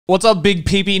What's up, Big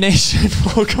PP Nation?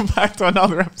 Welcome back to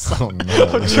another episode.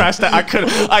 Oh, no. Trash that.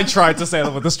 I tried to say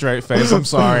that with a straight face. I'm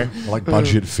sorry. Like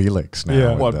Budget Felix now.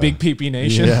 Yeah. What, Big PP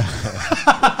Nation? Yeah.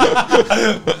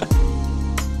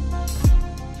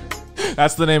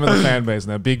 That's the name of the fan base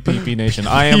now, Big PP Nation.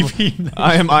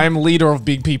 I am leader of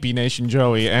Big PP Nation,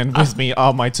 Joey, and with me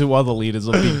are my two other leaders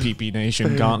of Big PP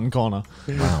Nation, Gant and Connor.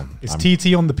 Wow. It's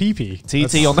TT on the PP.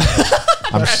 TT on the...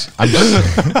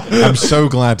 I'm so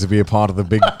glad to be a part of the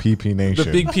Big PP Nation.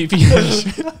 The Big PP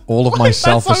Nation. All of my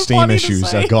self-esteem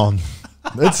issues are gone.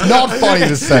 It's not funny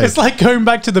to say. It's like going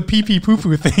back to the pee-pee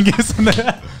poo-poo thing, isn't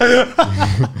it?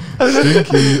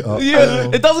 Stinky.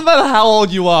 Yeah, it doesn't matter how old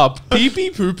you are.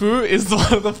 Pee-pee poo-poo is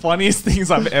one of the funniest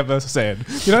things I've ever said.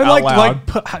 You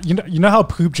know, you know how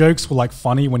poop jokes were like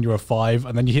funny when you were 5,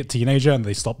 and then you hit teenager and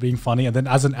they stop being funny, and then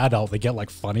as an adult they get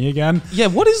like funny again. Yeah,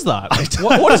 what is that?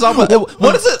 What is up with it?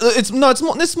 What is it?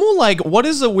 It's more like, what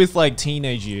is it with like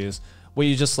teenage years where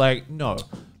you're just like, no.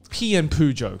 Pee and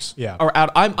poo jokes are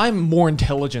out. I'm more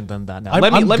intelligent than that now.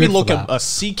 Let me look at a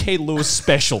C.K. Lewis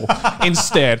special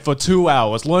instead for 2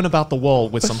 hours, learn about the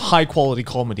world with some high quality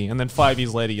comedy, and then 5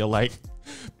 years later you're like,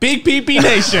 Big PP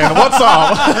Nation, what's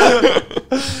up?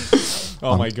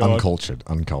 Oh my god.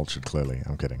 Uncultured, clearly.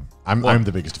 I'm kidding. I'm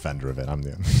the biggest offender of it. I'm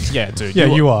the Yeah, dude. Yeah,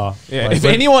 you are. Yeah, like, if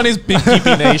anyone is Big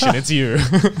PP Nation, it's you.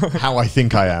 How I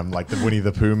think I am, like the Winnie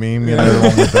the Pooh meme, you know, the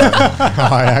one with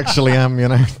how I actually am, you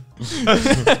know.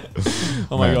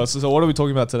 Oh my god! So what are we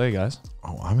talking about today, guys?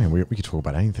 Oh, I mean, we could talk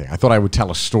about anything. I thought I would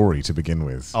tell a story to begin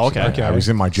with. Oh, okay. I was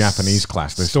in my Japanese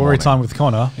class this Story morning. time with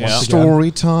Connor. Yeah. Story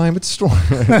time. It's story.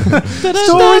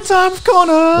 Story time with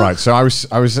Connor. Right. So I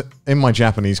was in my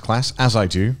Japanese class, as I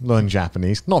do, learn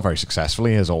Japanese. Not very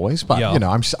successfully, as always, but you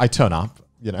know, I turn up.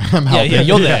 You know, I'm helping. Yeah,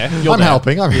 you're there. I'm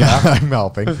helping. I'm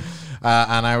helping.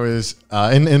 And I was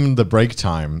in the break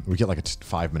time. We get like a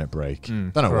 5-minute break.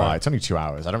 Don't know why. It's only 2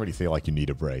 hours. I don't really feel like you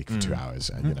need a break for 2 hours.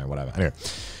 You know, whatever. Anyway,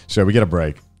 so we get a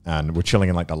break and we're chilling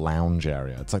in like the lounge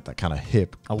area. It's like that kind of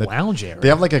hip. Lounge area. They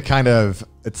have like a kind of.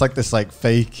 It's like this like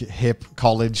fake hip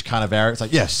college kind of area. It's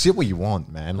like, yeah, sit where you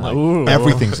want, man. Like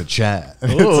everything's a chair.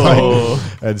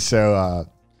 And so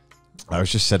I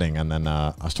was just sitting, and then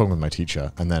I was talking with my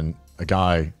teacher, and then a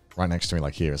guy right next to me,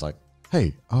 like here, is like,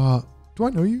 "Hey, do I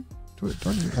know you?"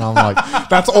 And I'm like,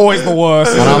 that's always the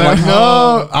worst. And I'm like,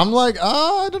 no. I'm like,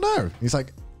 I don't know. He's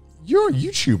like, you're a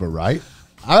YouTuber, right?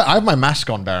 I have my mask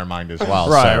on, bear in mind, as well.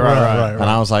 Right. And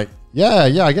I was like,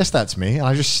 yeah, I guess that's me. And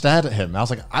I just stared at him. I was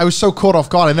like, I was so caught off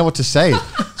guard. I didn't know what to say.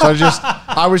 So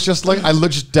I was just like, I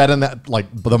looked just dead in that, like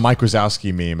the Mike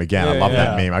Wazowski meme again. I love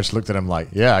that meme. I just looked at him like,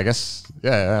 yeah, I guess,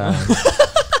 yeah.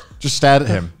 Just stared at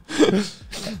him.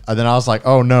 And then I was like,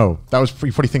 oh no,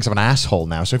 he probably thinks I'm an asshole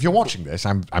now. So if you're watching this,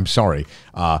 I'm sorry.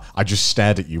 I just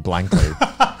stared at you blankly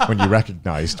when you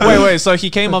recognized. Wait. So he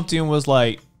came up to you and was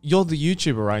like, you're the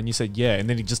YouTuber, right? And you said, yeah. And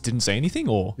then he just didn't say anything,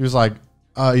 or? He was like,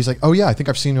 oh yeah, I think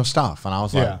I've seen your stuff. And I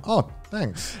was like, oh,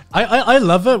 thanks. I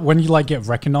love it when you like get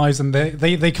recognized and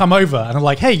they come over and are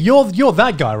like, hey, you're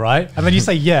that guy, right? And then you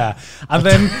say, yeah. And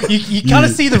then you kind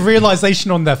of see the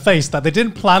realization on their face that they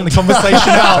didn't plan the conversation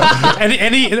out at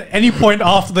any point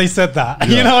after they said that.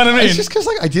 Yeah. You know what I mean? It's just because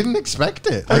like I didn't expect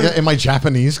it. Like in my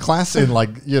Japanese class in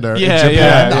like, you know, in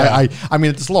Japan, I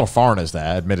mean, there's a lot of foreigners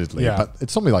there, admittedly, but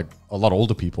it's only like a lot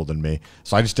older people than me.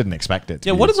 So I just didn't expect it.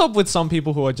 What is up with some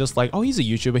people who are just like, oh, he's a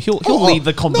YouTuber. He'll lead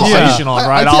the conversation on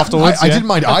afterwards. I didn't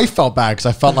mind. I felt bad because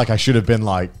I felt like I should have been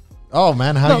like, oh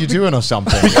man, how you doing or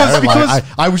something. Because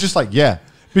I was just like, yeah.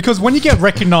 Because when you get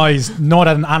recognized, not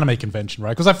at an anime convention, right?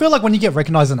 Because I feel like when you get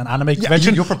recognized at an anime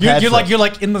convention, you're prepared. You're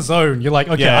like in the zone. You're like,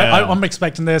 okay, I'm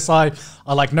expecting this. I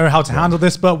like know how to handle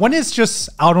this. But when it's just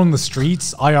out on the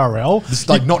streets, IRL, it's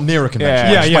like not near a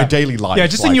convention. Just my daily life. Yeah,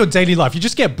 just in your daily life, you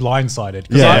just get blindsided.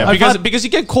 Because you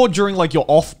get caught during like your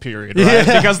off period, right?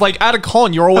 Yeah. Because like at a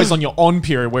con, you're always on your on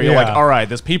period where you're like, all right,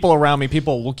 there's people around me,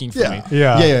 people are looking for me.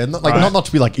 Yeah. Not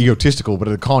to be like egotistical, but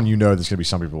at a con, you know, there's gonna be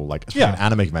some people like, especially an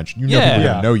anime convention, you know,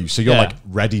 people know you, so you're like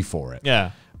ready for it.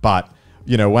 Yeah. But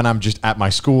you know, when I'm just at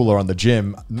my school or on the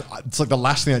gym, it's like the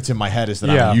last thing that's in my head is that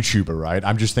I'm a YouTuber, right?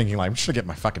 I'm just thinking like, I'm just gonna get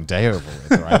my fucking day over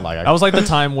with, right? Like, that was like the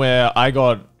time where I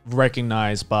got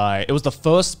recognized by, it was the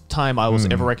first time I was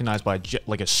ever recognized by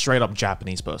like a straight up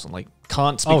Japanese person, like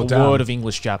can't speak a word of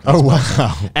English Japanese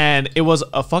person. And it was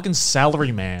a fucking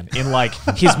salary man in like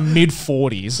his mid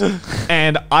 40s,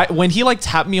 and when he like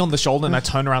tapped me on the shoulder and I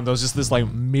turned around, there was just this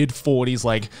like mid 40s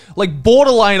like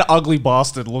borderline ugly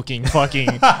bastard looking fucking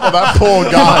oh, that poor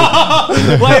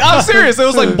guy. Like I'm serious, it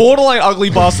was like borderline ugly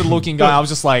bastard looking guy. I was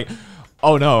just like,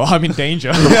 oh no, I'm in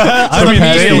danger. I'm in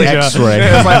danger. X-ray.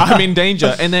 Yeah, it's like, I'm in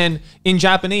danger. And then in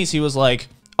Japanese, he was like,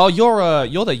 "Oh,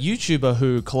 you're the YouTuber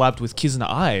who collabed with Kizna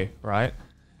Ai, right?"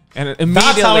 And immediately,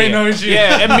 that's how he knows you.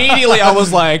 Yeah, immediately I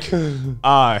was like,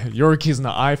 you're a Kizna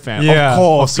Ai fan. Yeah, of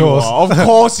course you are. Of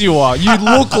course you are. You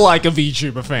look like a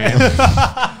VTuber fan.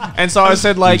 And so I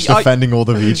said, like, just offending all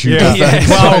the VTubers. Yeah.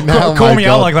 Well, right now, call me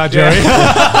out like that, Jerry.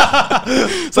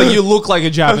 It's like, you look like a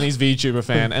Japanese VTuber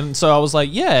fan. And so I was like,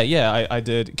 I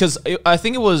did. Because I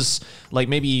think it was like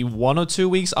maybe 1 or 2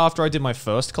 weeks after I did my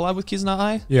first collab with Kizna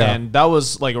Ai. Yeah. And that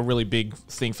was like a really big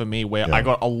thing for me where I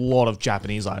got a lot of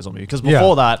Japanese eyes on me. Because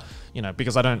before that, you know,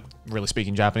 because I don't really speak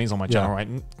in Japanese on my channel, right?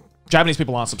 And Japanese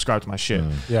people aren't subscribed to my shit.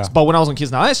 Yeah. But when I was on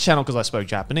Kizna Ai's channel, because I spoke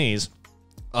Japanese,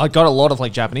 I got a lot of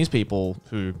like Japanese people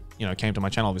who, you know, came to my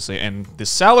channel obviously, and this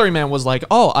salaryman was like,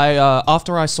 "Oh,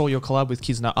 after I saw your collab with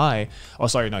Kizna Ai," oh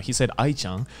sorry, no, he said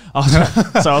Ai-chan.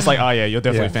 So I was like, "Oh yeah, you're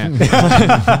definitely a fan."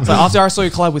 So after I saw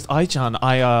your collab with Ai-chan,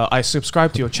 I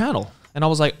subscribed to your channel, and I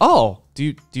was like, "Oh,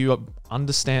 do you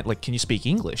understand? Like, can you speak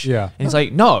English?" Yeah. And he's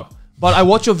like, "No, but I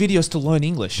watch your videos to learn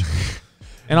English."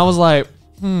 And I was like,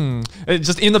 It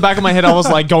just in the back of my head, I was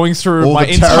like going through all my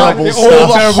the entire, terrible all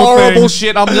the stuff. horrible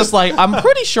shit. I'm just like, I'm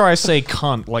pretty sure I say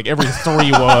cunt like every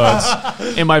 3 words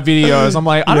in my videos. I'm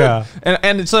like, I don't,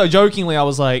 and so jokingly, I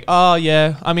was like, oh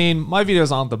yeah, I mean, my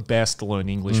videos aren't the best to learn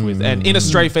English with. And in a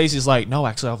straight face, he's like, no,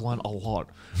 actually, I've learned a lot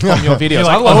from your videos.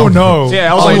 Like, oh no.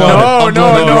 Yeah, I was like,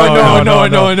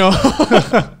 no.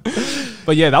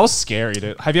 But yeah, that was scary,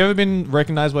 dude. Have you ever been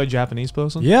recognized by a Japanese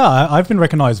person? Yeah, I've been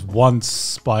recognized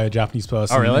once by a Japanese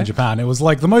person in Japan. It was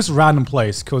like the most random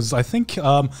place because I think,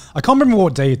 I can't remember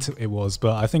what date it was,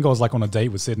 but I think I was like on a date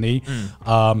with Sydney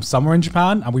somewhere in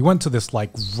Japan. And we went to this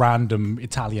like random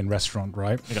Italian restaurant,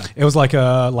 right? Okay. It was like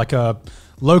a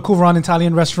local run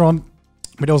Italian restaurant.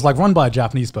 But it was like run by a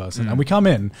Japanese person, and we come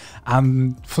in,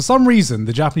 and for some reason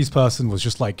the Japanese person was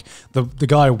just like the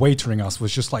guy waitering us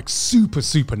was just like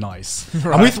super nice,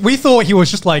 right. And we thought he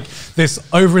was just like this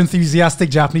over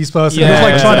enthusiastic Japanese person. Yeah, he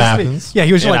was like trying to speak,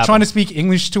 he was just like trying to speak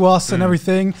English to us and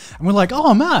everything, and we're like,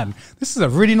 oh man, this is a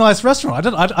really nice restaurant.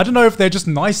 I don't know if they're just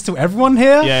nice to everyone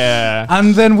here. Yeah,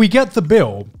 and then we get the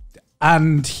bill.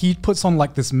 And he puts on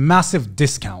like this massive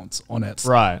discount on it.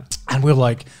 Right. And we're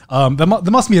like, there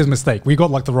must be a mistake. We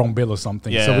got like the wrong bill or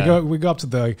something. Yeah. So we go up to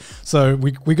the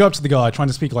guy trying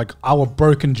to speak like our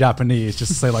broken Japanese,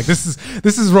 just to say like, this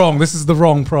is wrong. This is the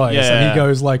wrong price. Yeah. And he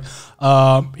goes like,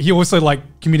 he also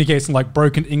like communicates in like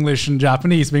broken English and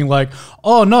Japanese, being like,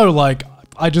 oh no, like,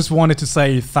 I just wanted to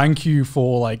say thank you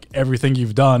for like everything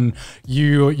you've done.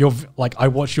 You're like, I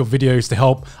watch your videos to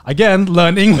help again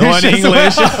learn English. And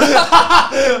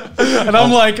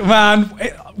I'm like, man,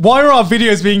 why are our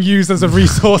videos being used as a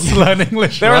resource to learn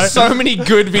English? There are so many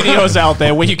good videos out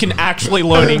there where you can actually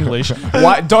learn English.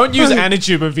 Why don't use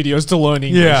AniTuber videos to learn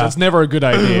English? Yeah. It's never a good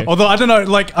idea. Although I don't know,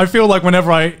 like I feel like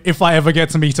if I ever get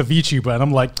to meet a VTuber and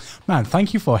I'm like, man,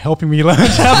 thank you for helping me learn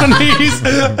Japanese.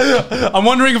 I'm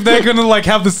wondering if they're gonna like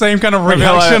have the same kind of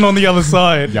reaction on the other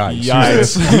side.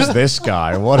 Yikes. Who's this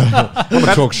guy? I'm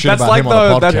gonna talk shit about him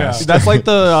on the podcast. That's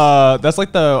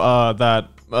like that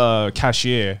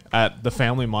cashier at the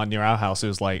Family Mart near our house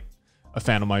who's like a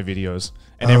fan of my videos,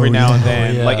 and every now and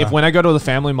then, like when I go to the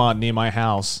Family Mart near my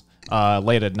house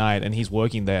late at night, and he's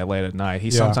working there late at night,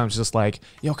 he's sometimes just like,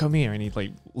 yo, come here, and he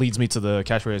like leads me to the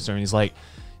cash register, and he's like,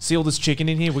 see all this chicken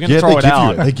in here? We're gonna throw it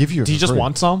out. They give you. Do you just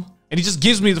want some? And he just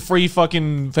gives me the free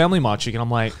fucking Family Mart chicken.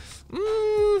 I'm like,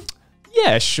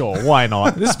 yeah, sure, why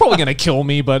not? This is probably gonna kill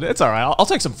me, but it's all right. I'll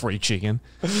take some free chicken.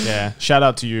 Yeah, shout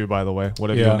out to you, by the way,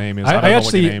 whatever your name is. I don't know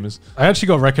what your name is. I actually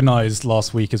got recognized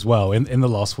last week as well. In the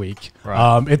last week,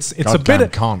 right. It's a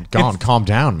bit. Calm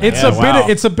down, man.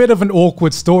 It's a bit of an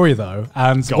awkward story though,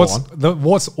 and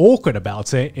what's awkward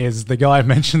about it is the guy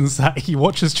mentions that he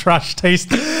watches Trash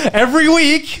Taste every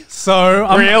week. So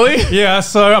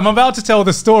so I'm about to tell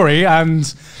the story,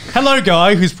 and hello,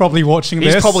 guy who's probably watching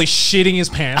this. He's probably shitting his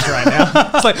pants right now.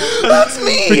 It's like, that's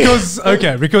me.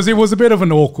 Because it was a bit of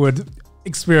an awkward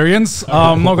experience.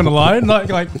 I'm not gonna lie. And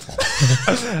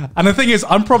the thing is,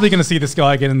 I'm probably gonna see this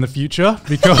guy again in the future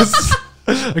because.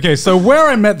 Okay, so where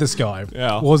I met this guy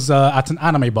was at an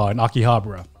anime bar in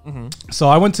Akihabara. So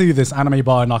I went to this anime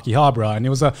bar in Akihabara, and it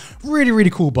was a really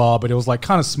cool bar, but it was like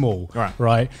kind of small,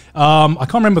 right? I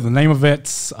can't remember the name of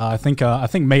it. I think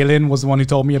Maylin was the one who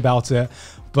told me about it,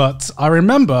 but I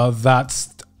remember that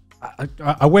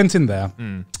I went in there,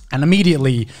 and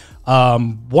immediately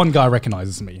one guy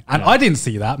recognizes me, and I didn't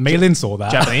see that. Maylin saw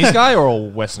that. Japanese guy or a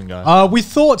Western guy? We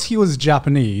thought he was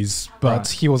Japanese, but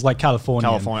he was like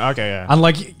Californian. Okay, yeah. And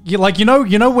like you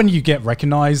know when you get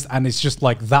recognized, and it's just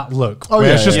like that look. Oh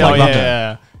yeah, it's just yeah, like yeah, that.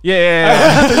 Yeah.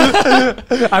 Yeah.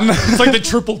 And It's like the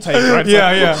triple take, right? It's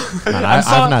yeah. Man, I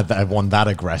haven't had one that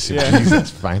aggressive.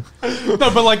 Jesus, fine. No,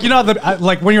 but like, you know,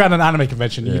 like when you're at an anime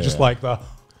convention, you're just like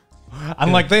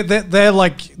and like they're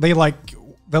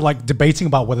like debating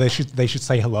about whether they should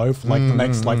say hello for like the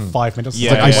next like 5 minutes.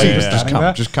 Yeah, Like, I see. just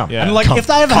Just come. And like, if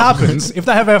that ever happens,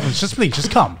 just please,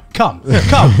 just come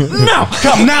now.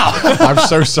 I'm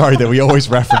so sorry that we always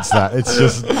reference that. It's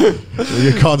just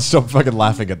you can't stop fucking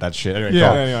laughing at that shit. Anyway, go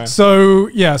on. Anyway.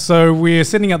 So we're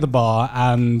sitting at the bar,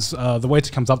 and the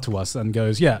waiter comes up to us and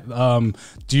goes,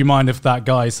 do you mind if that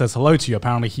guy says hello to you?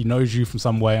 Apparently he knows you from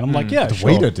somewhere. And I'm like, yeah, The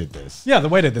sure. waiter did this. Yeah, the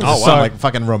waiter did Oh this. wow, So, like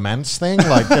fucking romance thing.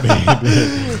 Like,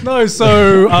 no,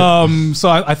 so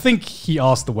I think he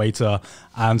asked the waiter,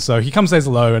 and so he comes, says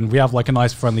hello, and we have like a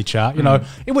nice friendly chat. You know,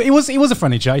 it was a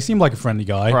friendly chat. He seemed like a friendly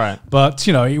guy, Right? But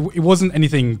you know, it wasn't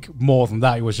anything more than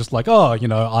that. It was just like, oh, you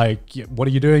know, what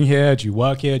are you doing here? Do you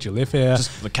work here? Do you live here?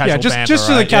 Just the casual just banter,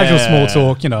 the right? casual Yeah. small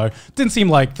talk. You know, didn't seem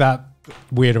like that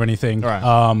weird or anything. Right.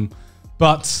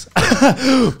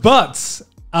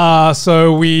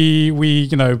 So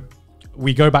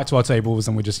we go back to our tables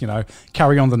and we just, you know,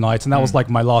 carry on the night. And that was like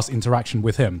my last interaction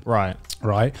with him. Right.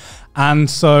 Right. And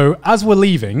so as we're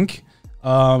leaving,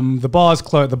 the bar's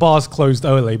closed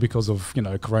early because of, you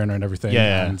know, Corona and everything.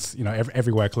 Yeah. And, you know,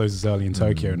 everywhere closes early in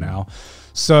Tokyo now.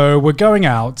 So we're going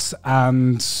out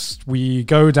and we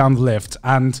go down the lift,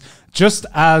 and just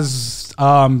as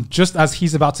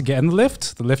he's about to get in the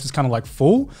lift is kind of like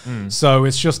full. So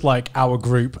it's just like our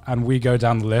group, and we go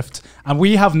down the lift, and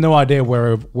we have no idea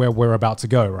where we're about to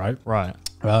go, right? Right.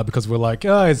 Because we're like,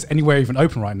 is anywhere even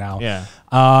open right now? Yeah.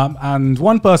 And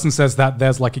one person says that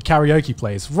there's like a karaoke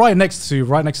place right next to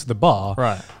the bar.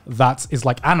 Right. That is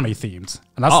like anime themed,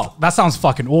 and that sounds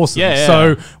fucking awesome. Yeah.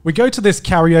 So we go to this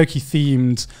karaoke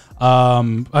themed.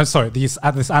 This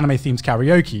anime themed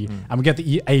karaoke, and we get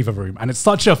the Ava room, and it's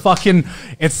such an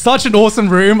awesome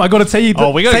room. I got to tell you,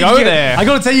 we gotta go there. I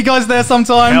got to take you guys there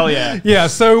sometime. Hell yeah. Yeah.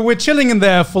 So we're chilling in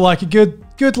there for like a good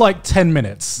like 10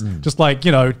 minutes, just like,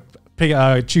 you know,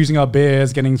 choosing our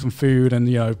beers, getting some food, and,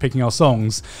 you know, picking our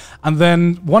songs. And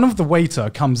then one of the waiter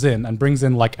comes in and brings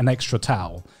in like an extra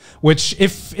towel, which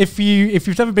if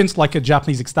you've ever been to like a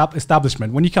Japanese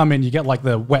establishment, when you come in, you get like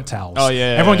the wet towels. Oh,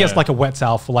 yeah. Everyone gets like a wet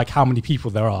towel for like how many people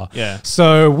there are. Yeah.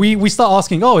 So we start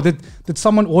asking, did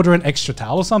someone order an extra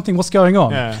towel or something? What's going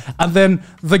on? Yeah. And then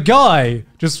the guy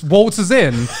just waltzes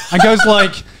in and goes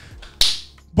like,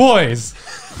 boys,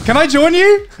 can I join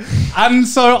you? And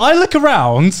so I look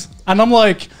around and I'm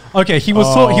like, okay, he was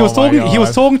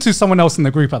talking to someone else in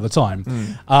the group at the time.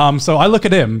 So I look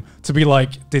at him to be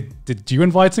like, did you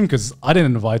invite him? Because I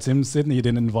didn't invite him. Sydney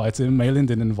didn't invite him. Malin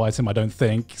didn't invite him, I don't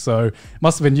think. So it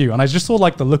must have been you. And I just saw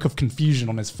like the look of confusion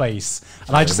on his face.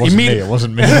 And I just it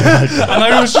wasn't me. and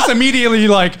I was just immediately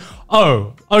like,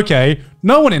 oh, okay,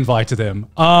 no one invited him.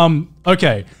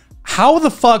 Okay. How the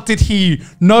fuck did he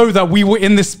know that we were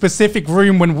in this specific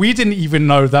room when we didn't even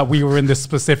know that we were in this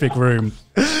specific room?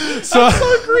 So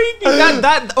creepy.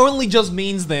 That only just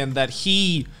means then that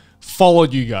he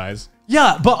followed you guys.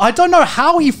 yeah, but I don't know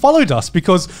how he followed us,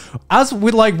 because as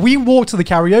we walked to the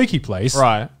karaoke place.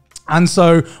 Right. And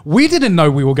so we didn't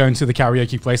know we were going to the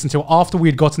karaoke place until after we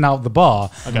had gotten out of the bar.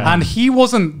 Okay. And he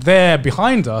wasn't there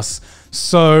behind us.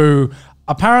 So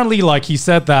apparently, like, he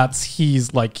said that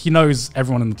he's like, he knows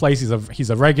everyone in the place. He's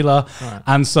a regular. Right.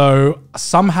 And so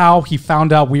somehow he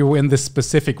found out we were in this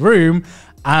specific room,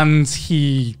 and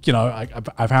he, you know,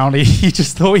 apparently he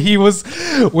just thought he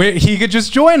could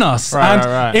just join us.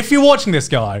 Right. If you're watching this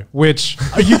guy, which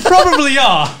you probably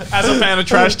are, As a fan of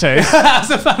Trash Taste. as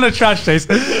a fan of Trash Taste,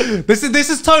 this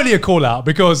is totally a call out,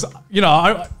 because as I'm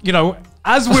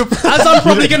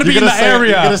probably going to be in the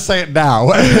area. You're gonna say it now.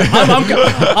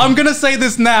 I'm gonna say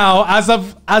this now as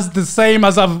the same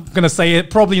as I'm gonna say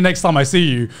it probably next time I see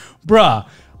you, bruh.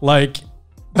 Like,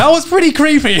 that was pretty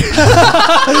creepy.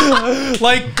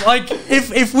 like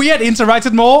if we had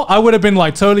interacted more, I would have been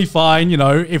like totally fine. You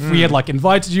know, if we had like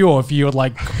invited you, or if you had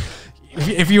like.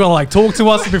 If you were like talk to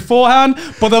us beforehand,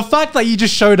 but the fact that you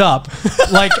just showed up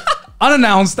like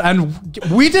unannounced, and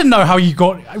we didn't know how you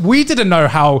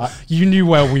knew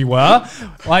where we were.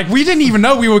 Like, we didn't even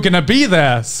know we were gonna be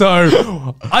there.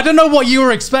 So I don't know what you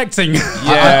were expecting.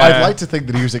 I'd like to think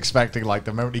that he was expecting, like,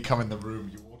 the moment he come in the room,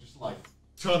 you all just like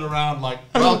turn around like,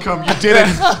 welcome, you did it.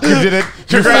 You did it.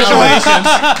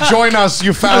 Congratulations. Join us.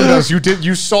 You found us.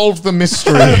 You solved the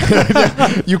mystery.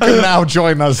 You can now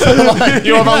join us.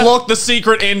 You have unlocked the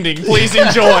secret ending. Please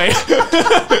enjoy.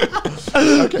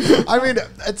 Okay. I mean,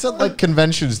 it's at like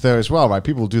conventions there as well, right?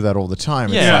 People do that all the time.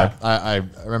 It's Yeah. like, I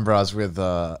remember I was with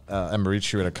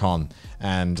Emerichu at a con,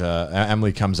 and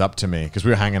Emily comes up to me because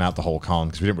we were hanging out the whole con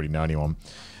because we didn't really know anyone,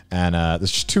 and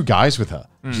there's just two guys with her.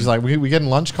 She's like, "We getting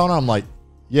lunch, Connor?" I'm like,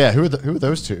 "Yeah, who are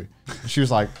those two?" And she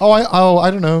was like,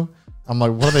 I don't know." I'm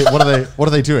like, "What are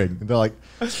they doing?" And they're like,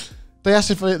 "They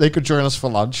asked if they could join us for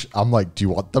lunch." I'm like, "Do you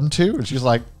want them to?" And she's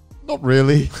like, "Not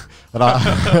really." And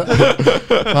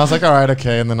I was like, "All right,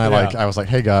 okay." And then I was like,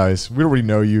 "Hey guys, we don't really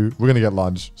know you. We're gonna get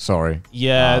lunch. Sorry."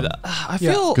 Yeah, I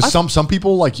feel because some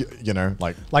people like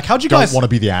Like, how'd you don't guys want to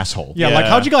be the asshole. Yeah, like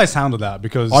how'd you guys handle that?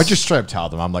 Because I just straight up tell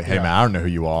them, I'm like, "Hey man, I don't know who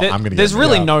you are. I'm gonna." There's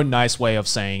really yeah. no nice way of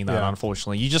saying that.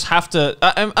 Unfortunately, you just have to.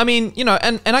 I mean, you know,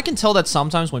 and I can tell that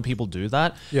sometimes when people do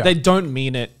that, they don't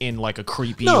mean it in like a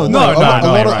creepy. No, or-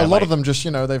 a lot of them just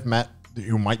they've met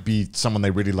who might be someone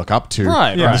they really look up to.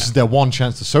 Right, and right. this is their one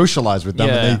chance to socialize with them.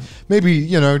 Yeah. And they maybe,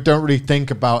 don't really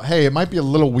think about, hey, it might be a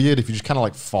little weird if you just kind of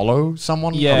like follow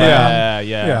someone. Yeah.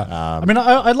 I mean,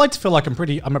 I'd like to feel like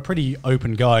I'm a pretty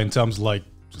open guy in terms of like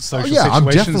social situations. I'm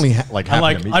definitely happy and to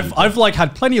meet people. I've like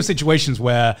had plenty of situations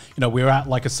where we were at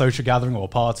like a social gathering or a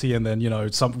party, and then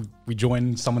we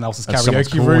join someone else's someone's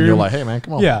karaoke cool room. and you're like, hey man,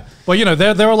 come on. Yeah, but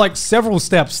there are like several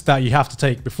steps that you have to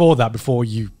take before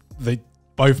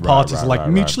both parties are like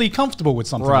mutually comfortable with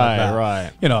something like that.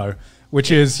 Right.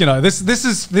 Which is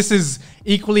this is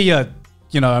equally a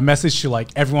message to like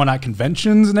everyone at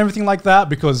conventions and everything like that,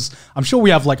 because I'm sure we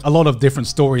have like a lot of different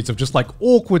stories of just like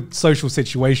awkward social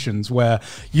situations where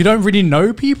you don't really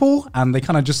know people and they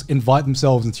kind of just invite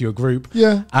themselves into your group.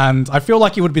 Yeah. And I feel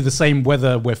like it would be the same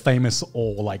whether we're famous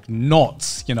or like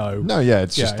not, No, yeah,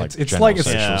 it's just like it's general like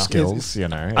social skills,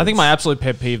 I think my absolute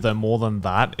pet peeve, though, more than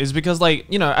that, is because,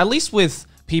 like, at least with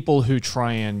people who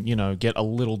try and, get a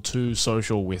little too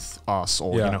social with us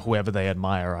or, whoever they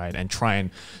admire, right, and try and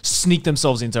sneak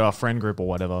themselves into our friend group or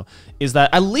whatever, is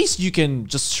that at least you can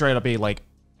just straight up be like,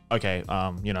 okay,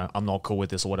 I'm not cool with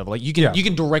this or whatever. Like, you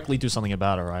can directly do something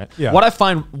about it, right? Yeah. What I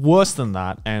find worse than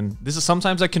that, and this is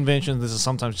sometimes at conventions, this is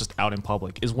sometimes just out in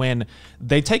public, is when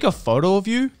they take a photo of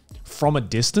you from a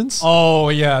distance. Oh,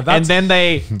 yeah. And then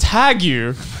they tag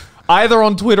you either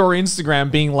on Twitter or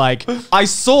Instagram being like, I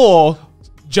saw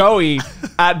Joey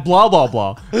at blah, blah,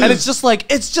 blah. And it's just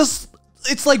like, it's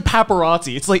like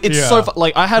paparazzi. It's like, so,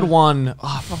 like, I had one,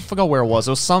 I forgot where it was.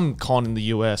 It was some con in the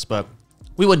US, but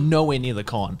we were nowhere near the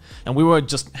con. And we were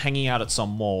just hanging out at some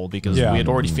mall because we had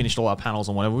already finished all our panels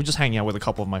and whatever. We were just hanging out with a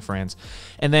couple of my friends.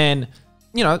 And then,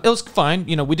 it was fine.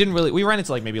 We ran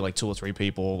into like maybe like 2 or 3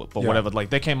 people, but whatever. Like,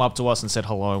 they came up to us and said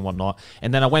hello and whatnot.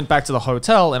 And then I went back to the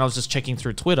hotel and I was just checking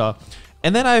through Twitter.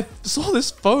 And then I saw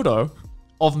this photo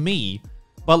of me,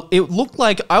 but it looked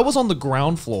like I was on the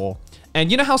ground floor. And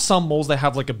you know how some malls, they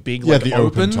have like a big, like, the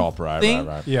open top, right.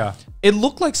 Yeah. It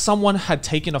looked like someone had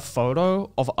taken a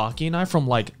photo of Aki and I from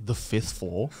like the 5th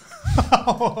floor.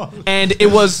 And it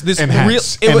was this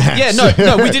Enhance.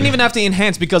 No, we didn't even have to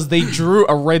enhance because they drew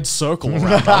a red circle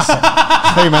around us.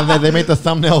 Hey man, they made the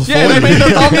thumbnail for you. Yeah, they made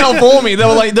the thumbnail for me.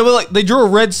 They drew a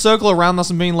red circle around us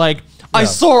and being like, I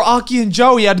saw Aki and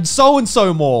Joey at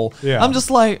so-and-so mall. Yeah. I'm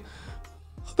just like,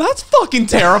 that's fucking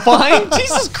terrifying.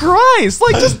 Jesus Christ.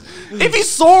 Like, just, if he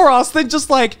saw us, then just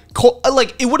like,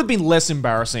 it would have been less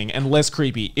embarrassing and less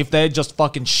creepy if they had just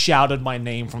fucking shouted my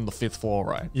name from the 5th floor,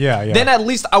 right? Yeah. Then at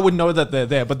least I would know that they're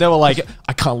there. But they were like,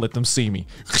 I can't let them see me.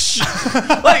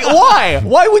 Like, why?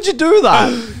 Why would you do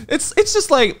that? It's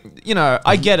just like,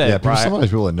 I get it, Yeah, people, right?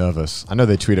 sometimes people are nervous. I know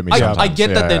they tweet at me sometimes. I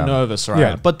get that they're nervous, right?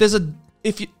 Yeah. But there's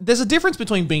a difference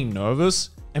between being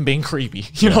nervous and being creepy.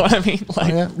 You know what I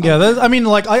mean?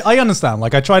 Like, I understand.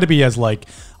 Like, I try to be as like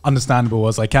understandable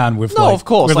as I can with of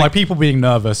course, with like, like people being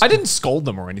nervous. I didn't scold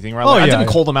them or anything, right? Like, I didn't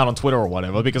call them out on Twitter or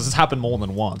whatever because it's happened more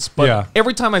than once. But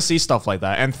every time I see stuff like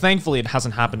that, and thankfully it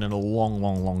hasn't happened in a long,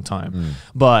 long, long time.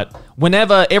 But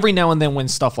every now and then when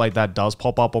stuff like that does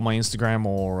pop up on my Instagram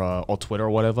or Twitter or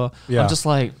whatever, I'm just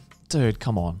like, dude,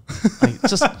 come on. Like,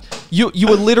 just you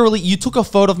were literally, you took a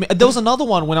photo of me. There was another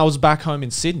one when I was back home in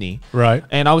Sydney. Right.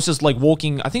 And I was just like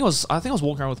walking, I think I was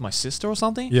walking around with my sister or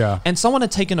something. Yeah. And someone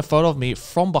had taken a photo of me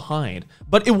from behind,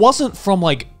 but it wasn't from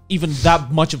like even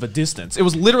that much of a distance. It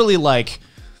was literally like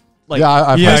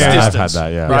I've had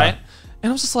that, yeah. Right? And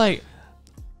I was just like,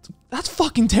 that's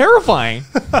fucking terrifying.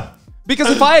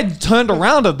 Because if I had turned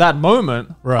around at that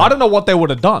moment, I don't know what they would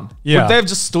have done. Yeah. Would they have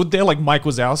just stood there like Mike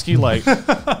Wazowski, like,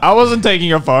 I wasn't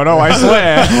taking a photo, I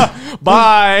swear.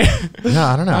 Bye. Yeah,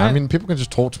 I don't know. Right? I mean, people can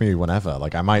just talk to me whenever.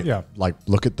 Like, I might like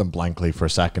look at them blankly for a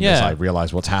second as I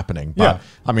realize what's happening. But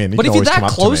I mean, but if you're that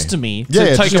close to me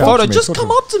to take a photo, just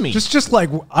come up to me. Just like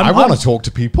I want to talk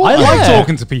to people. I like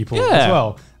talking to people as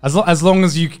well. As long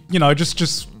as you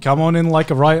just come on in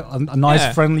like a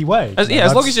nice friendly way.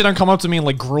 As long as you don't come up to me and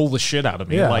like grill the shit out of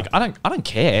me. Like I don't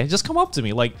care. Just come up to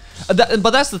me. Like,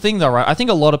 but that's the thing though, right? I think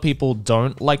a lot of people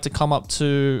don't like to come up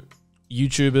to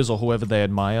YouTubers or whoever they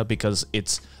admire because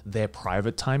it's their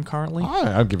private time currently.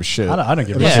 I don't give a shit. I don't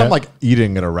give a Unless shit. I'm like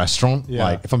eating at a restaurant,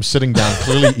 like if I'm sitting down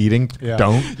clearly eating,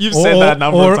 don't. You've said that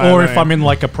number of times. Or if I'm in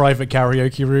like a private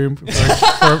karaoke room,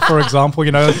 for example,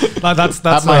 you know, that's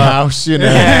at my house, you know.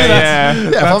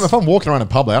 Yeah. If I'm walking around in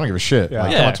public, I don't give a shit.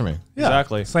 Like, come up to me. Yeah,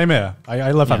 exactly. Same here.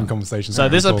 I love having conversations. So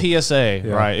there's a PSA,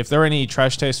 right? If there are any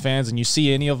Trash Taste fans and you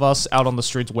see any of us out on the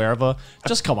streets wherever,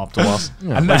 just come up to us.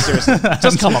 Like, seriously,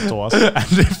 just come up to us.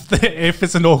 And if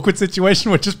it's an awkward situation,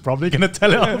 we're just probably going to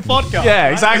tell it on the podcast. Yeah,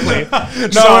 exactly.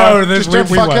 Just don't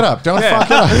fuck it up. Don't fuck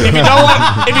it up.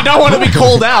 If you don't want to be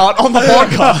called out on the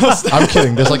podcast. I'm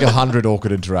kidding. There's like 100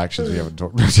 awkward interactions we haven't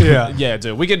talked about. Yeah,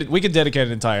 dude. We could dedicate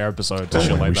an entire episode to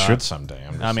shit like that. We should someday.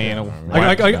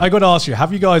 I got to ask you,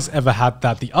 have you guys ever had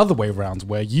that the other way around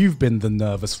where you've been the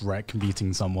nervous wreck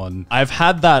meeting someone? I've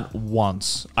had that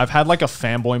once. I've had like a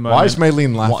fanboy moment. Why is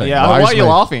Maylene laughing? Why are you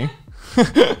laughing?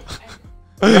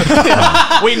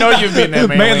 We know you've been there,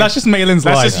 Maylene. That's just Maylene's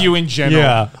life. That's just you in general.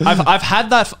 Yeah. I've had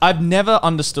that. I've never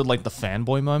understood like the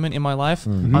fanboy moment in my life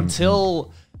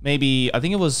until maybe, I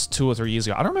think it was 2 or 3 years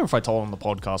ago. I don't remember if I told on the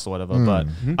podcast or whatever, but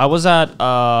I was at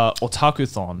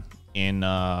Otakuthon in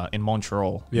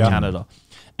Montreal, Canada.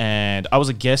 And I was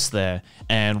a guest there,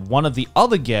 and one of the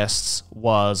other guests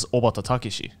was Obata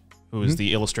Takeshi, who is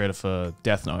the illustrator for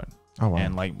Death Note. Oh, wow.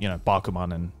 And like, you know,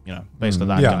 Bakuman and, you know, basically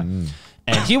that guy.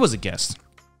 And he was a guest.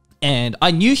 And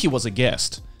I knew he was a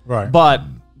guest. Right. But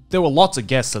there were lots of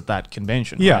guests at that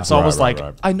convention. Yeah. Right? So I was like,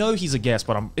 I know he's a guest,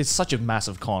 but it's such a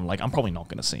massive con. Like, I'm probably not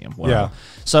going to see him. Whatever. Yeah.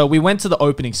 So we went to the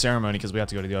opening ceremony because we had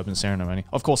to go to the opening ceremony.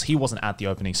 Of course, he wasn't at the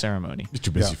opening ceremony. He's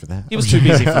too busy for that. He was too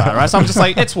busy for that, right? So I'm just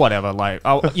like, it's whatever. Like,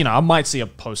 I might see a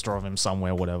poster of him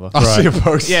somewhere, whatever. I'll see a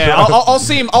poster. Yeah, I'll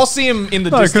see him. I'll see him in the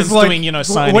distance doing, you know,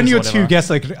 signings. When you're two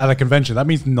guests at a convention, that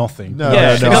means nothing.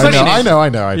 I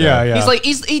know. Yeah. He's like,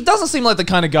 he doesn't seem like the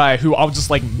kind of guy who I'll just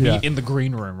like meet in the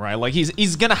green room, right? Like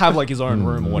he's gonna have like his own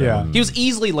room or whatever. Yeah. He was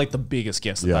easily like the biggest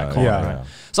guest at that con, right?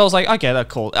 So I was like, okay,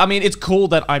 that's cool. I mean, it's cool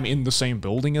that I'm in the same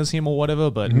building as him or whatever,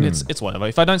 but it's whatever.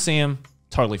 If I don't see him,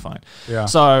 totally fine. Yeah.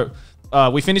 So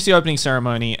we finished the opening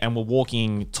ceremony and we're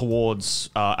walking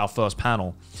towards our first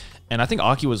panel, and I think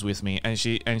Aki was with me, and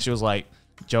she was like,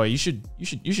 Joey, you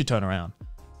should turn around.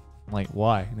 I'm like,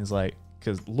 why? And he's like,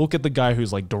 because look at the guy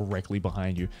who's like directly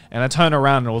behind you. And I turned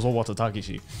around and it was Obata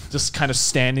Takeshi, just kind of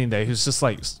standing there. Who's just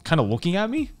like kind of looking at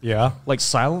me, like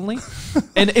silently,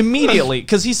 and immediately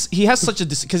because he has such a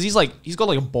because he's got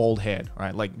like a bald head,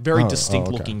 right, like very distinct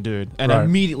looking dude, and I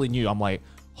immediately knew. I'm like,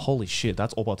 holy shit,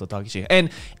 that's Obata Takeshi. And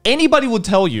anybody would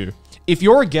tell you if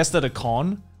you're a guest at a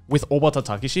con with Obata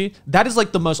Takeshi, that is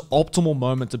like the most optimal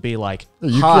moment to be like,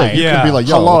 hi. You could be like,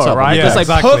 yo, hello, what's up? right? Yeah, it's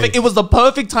like perfect. It was the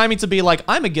perfect timing to be like,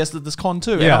 I'm a guest at this con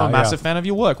too, and I'm a massive fan of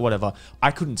your work, whatever.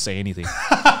 I couldn't say anything.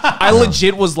 I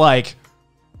legit was like,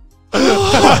 and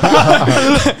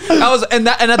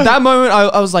at that moment,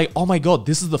 I was like, oh my god,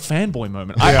 this is the fanboy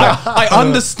moment. I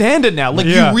understand it now. Like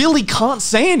you really can't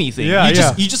say anything.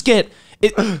 You just get.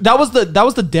 That was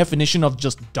the definition of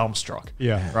just dumbstruck.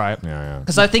 Yeah. Right? Yeah.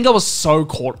 Because I think I was so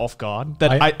caught off guard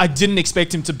that I didn't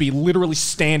expect him to be literally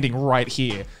standing right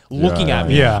here looking at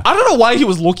me. Yeah. I don't know why he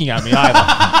was looking at me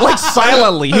either. Like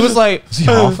silently. He was like, is he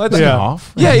off?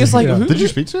 Off? Yeah, he was like, did you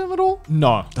speak to him at all?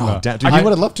 No. Oh, damn. Dude, I would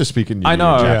have loved to speak in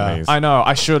Japanese. I know.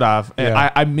 I should have.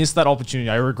 I missed that opportunity.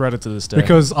 I regret it to this day.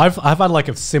 Because I've had like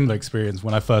a similar experience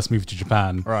when I first moved to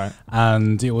Japan. Right.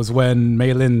 And it was when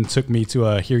Maylin took me to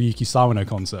a Hiroyuki Sawano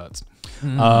concert.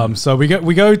 So we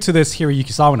go to this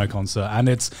Hiroyuki Sawano concert, and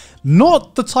it's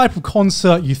not the type of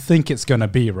concert you think it's gonna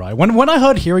be, right? When I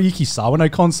heard Hiroyuki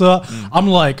Sawano concert, I'm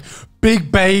like,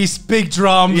 big bass, big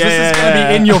drums, this is gonna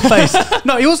be in your face.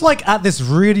 No, it was like at this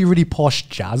really, really posh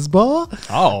jazz bar.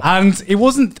 Oh. And it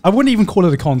wasn't, I wouldn't even call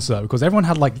it a concert because everyone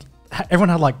had like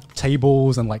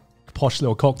tables and like posh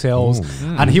little cocktails,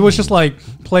 and he was just like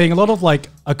playing a lot of like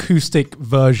acoustic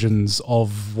versions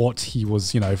of what he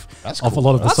was, you know, of a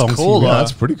lot of the songs. Cool,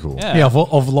 that's pretty cool. Yeah, of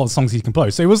a lot of songs he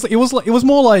composed. So it was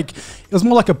more like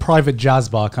a private jazz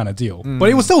bar kind of deal, but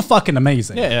it was still fucking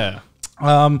amazing. Yeah.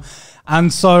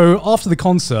 And so after the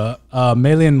concert,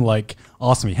 Maylin like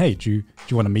asked me, "Hey, do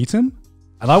you want to meet him?"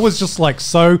 And I was just like,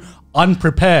 so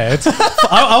unprepared.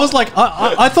 I was like,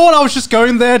 I thought I was just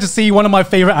going there to see one of my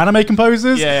favorite anime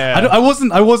composers. Yeah.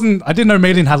 I didn't know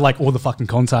Maiden had like all the fucking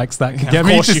contacts that could get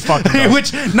me. Of course she fucking does.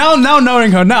 Which now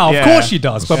knowing her now, of course she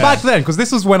does. But Yeah. back then, because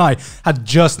this was when I had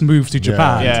just moved to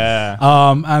Japan. Yeah.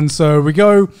 And so we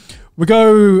go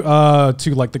to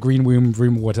like the green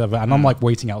room or whatever, and I'm like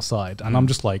waiting outside, and I'm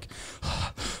just like,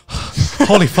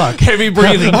 holy fuck, Heavy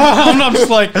breathing. I'm just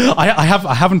like, I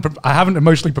haven't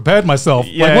emotionally prepared myself.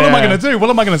 Like, what am I gonna do? What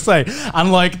am I gonna say?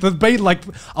 And like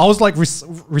I was like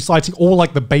reciting all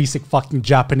like the basic fucking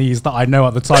Japanese that I know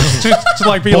at the time to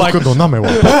like be like,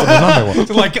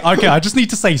 to like, okay, I just need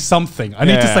to say something. I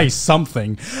need to say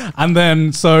something, and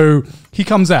then so he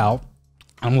comes out.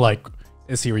 I'm like,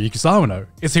 it's Hiroyuki Sawano.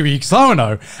 It's Hiroyuki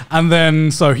Sawano. And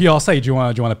then so he asks, hey, do you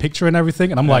want a picture and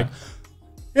everything? And I'm like,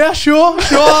 yeah, sure,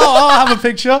 I'll have a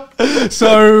picture.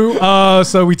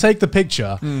 So we take the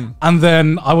picture, and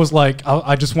then I was like,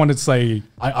 I just wanted to say,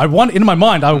 I wanted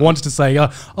to say,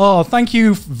 oh, thank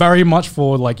you very much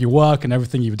for like your work and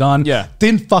everything you've done. Yeah.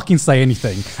 Didn't fucking say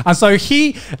anything. And so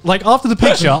he, like after the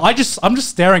picture, I'm just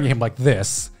staring at him like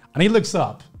this, and he looks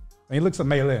up, and he looks at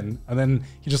Mei Lin, and then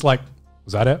he just like,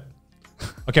 was that it?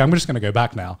 Okay, I'm just going to go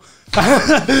back now.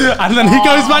 And then he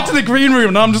goes back to the green room,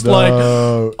 and I'm just like,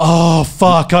 oh,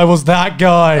 fuck, I was that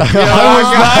guy. I was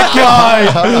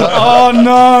that guy. Oh,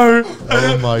 no.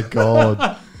 Oh, my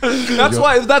God.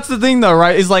 That's the thing though,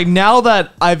 right? Is like now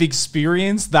that I've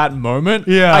experienced that moment,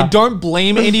 I don't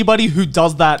blame anybody who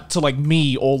does that to like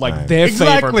me or like their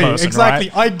favorite person. Exactly.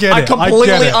 Right? I get it. I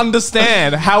completely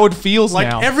understand how it feels like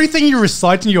now. Everything you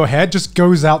recite in your head just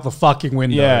goes out the fucking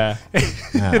window. Yeah.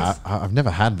 I've never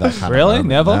had that kind Really? of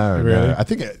Never? No, Really? no. I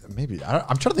think maybe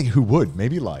I'm trying to think who would.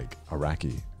 Maybe like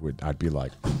Araki would. I'd be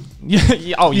like,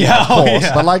 Oh yeah. of course.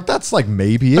 But like that's like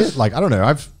maybe it. Like I don't know.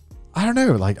 I don't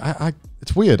know. Like I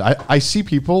it's weird. I see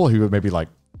people who are maybe like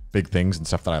big things and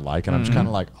stuff that I like, and I'm just kind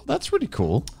of like, oh, that's really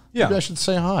cool. Yeah. Maybe I should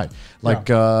say hi.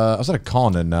 Like I was at a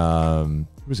con and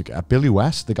who was it? Billy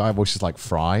West, the guy who voices like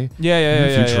Fry.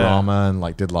 Yeah. Futurama and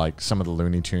like did like some of the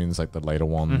Looney Tunes, like the later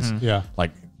ones. Yeah.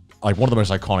 Like one of the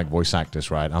most iconic voice actors,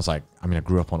 right? And I was like, I mean, I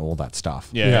grew up on all that stuff.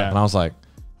 Yeah. And I was like,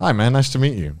 hi man, nice to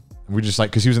meet you. And we just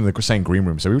like, because he was in the same green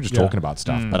room, so we were just talking about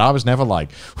stuff. But I was never like,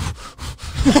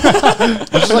 I was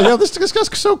just like, yo, this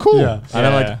guy's so cool. Yeah. And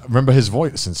I like remember his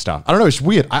voice and stuff. I don't know, it's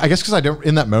weird. I guess because I don't,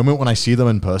 in that moment when I see them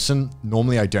in person,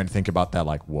 normally I don't think about their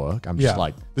like work. I'm just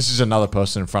like, this is another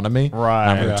person in front of me. Right.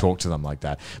 And I'm going to talk to them like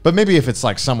that. But maybe if it's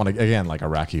like someone, again, like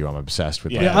Araki, who I'm obsessed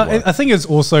with. Yeah, I think it's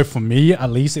also for me,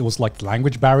 at least, it was like the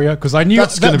language barrier because I knew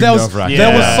That's gonna be there was nerve-wracking.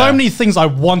 there was so many things I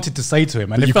wanted to say to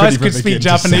him, and But you if I couldn't could even speak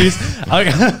begin to say.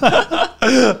 Japanese,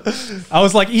 I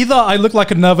was like, either I look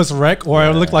like a nervous wreck or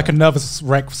I look like a nervous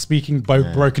wreck speaking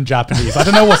broken Japanese. I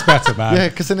don't know what's better, man. Yeah,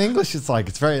 because in English, it's like,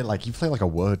 it's very like, you play like a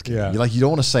word game. Yeah. You like, you don't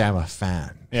want to say I'm a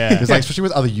fan. Yeah. Because like, especially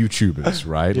with other YouTubers,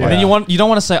 right? Yeah. Like, And then you don't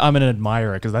want to say I'm an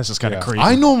admirer because that's just kind of creepy.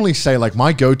 I normally say like,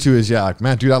 my go-to is, like,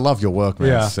 man, dude, I love your work, man.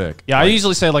 Yeah. It's sick. I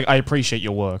usually say like I appreciate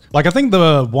your work. Like, I think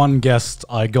the one guest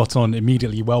I got on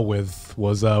immediately well with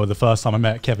was the first time I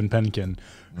met Kevin Penkin,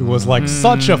 who was like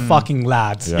such a fucking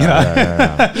lad. Yeah, you know?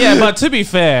 yeah. Yeah, but to be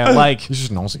fair, like He's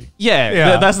just nosy.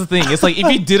 Yeah. that's the thing. It's like if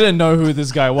you didn't know who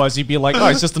this guy was, you'd be like, oh,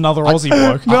 it's just another Aussie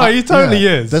bloke. No, he totally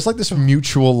is. There's like this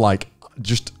mutual, like,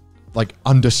 just like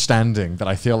understanding that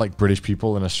I feel like British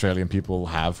people and Australian people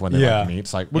have when they like meet.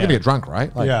 It's like, we're gonna get drunk,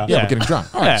 right? Like, Yeah. we're getting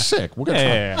drunk. All right, Yeah. sick. We'll get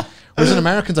Yeah, drunk. yeah. Whereas in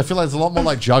Americans, I feel like there's a lot more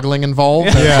like juggling involved.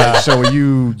 And it's Yeah. like, so are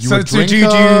you So a do drinker? you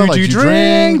Like, do you do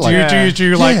drink? Like, Do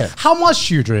you like Yeah. how much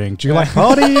do you drink? Do you like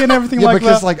party and everything yeah, like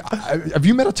because that? like, have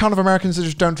you met a ton of Americans that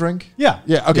just don't drink? Yeah.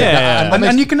 Yeah. Okay. Yeah, that- yeah, that and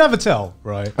makes- you can never tell,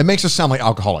 right? it makes us sound like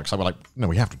alcoholics. Like we're like, no,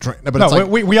 we have to drink. No, but No, it's like,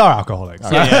 we are alcoholics.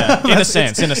 Yeah, in a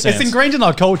sense. It's ingrained in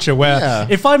our culture where Yeah.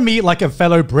 if I meet like a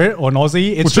fellow Brit or an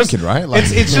Aussie, it's We're just drinking, right? Like-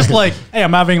 it's just like, hey,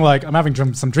 I'm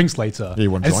having some drinks later. Yeah,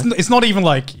 you want it's, joint? it's not even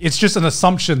like it's just an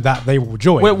assumption that they will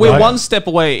join. We're right? one step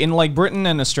away in like Britain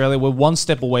and Australia. We're one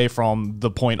step away from the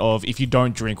point of if you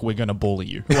don't drink, we're gonna bully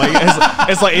you. Like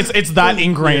it's that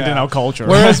ingrained in Yeah. our culture.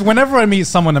 Whereas whenever I meet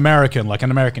someone American, like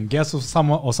an American guest or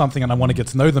someone or something, and I want to get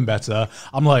to know them better,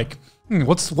 I'm like,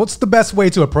 what's the best way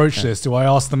to approach this? Do I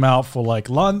ask them out for like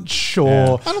lunch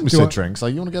or I don't do say I- drinks.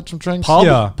 Like, you want to get some drinks? Pub?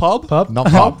 Yeah. Pub? Not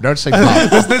pub. Don't say pub.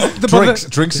 but Drinks.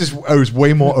 Drinks is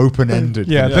way more open ended.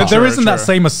 Yeah, there True, isn't that true.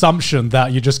 same assumption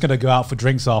that you're just gonna go out for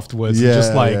drinks afterwards and just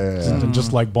Yeah, like yeah. and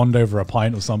just like bond over a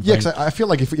pint or something. Yeah, because I feel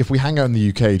like if we hang out in the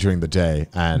UK during the day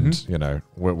and you know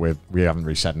we haven't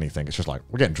really said anything, it's just like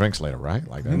we're getting drinks later, right?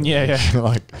 Like Yeah.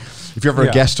 like if you're ever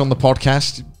Yeah. a guest on the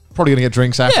podcast, probably gonna get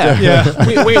drinks after.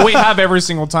 Yeah, we have every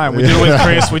single time. We did it with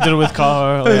Chris. We did it with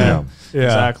Carl. Yeah, Yeah.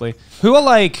 exactly. Who are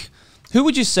like who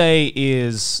would you say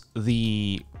is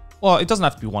the... Well, it doesn't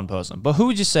have to be one person, but who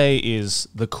would you say is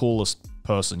the coolest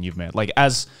person you've met? Like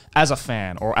as a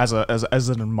fan or as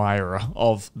an admirer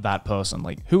of that person,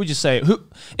 like who would you say?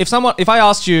 If I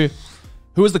asked you,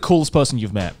 who is the coolest person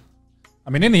you've met? I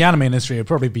mean, in the anime industry, it'd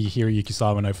probably be Hiroyuki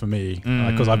Sawano for me,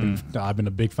 because I've been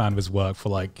a big fan of his work for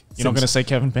like. You're not going to say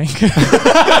Kevin Pink?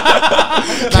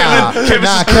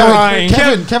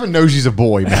 Kevin knows he's a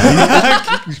boy,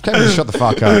 man. Kevin, shut the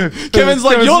fuck up. Kevin's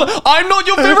like, I'm not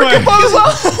your favorite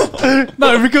composer.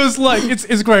 No, because like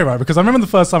it's great, right? Because I remember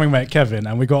the first time we met Kevin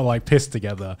and we got like pissed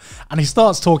together, and he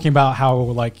starts talking about how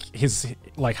like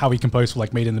how he composed for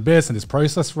like Made in the Abyss and his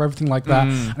process for everything like that,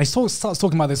 and he starts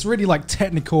talking about this really like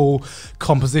technical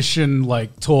composition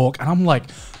like talk, and I'm like,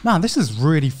 man, this is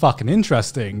really fucking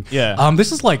interesting. Yeah.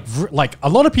 This is like a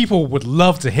lot of people would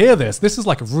love to hear this. This is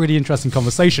like a really interesting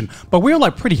conversation, but we were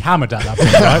like pretty hammered at that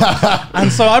point, right?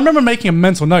 And so I remember making a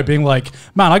mental note, being like,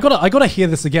 man, I gotta hear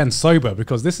this again sober,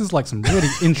 because this is like some really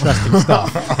interesting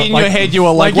stuff. In your head, you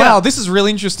were like, wow, this is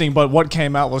really interesting, but what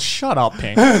came out was, shut up,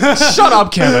 Pink. Shut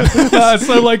up, Kevin.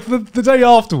 So like the day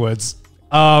afterwards,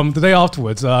 at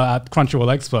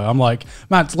Crunchyroll Expo, I'm like,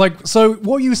 man, like, so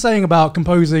what are you saying about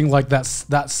composing like that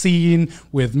scene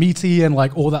with Meaty and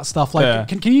like all that stuff? Like,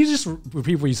 can you just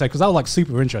repeat what you said? Because that was like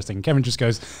super interesting. And Kevin just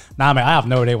goes, nah, man, I have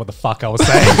no idea what the fuck I was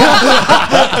saying.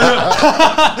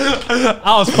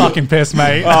 I was fucking pissed,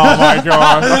 mate. Oh my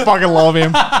god, I fucking love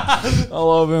him. I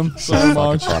love him so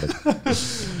much.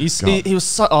 He was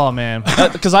so, oh man,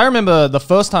 because I remember the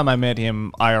first time I met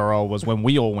him IRL was when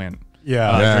we all went.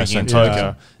 Drinking in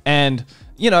Tokyo. And,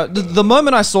 you know, the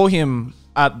moment I saw him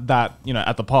at that, you know,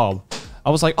 at the pub,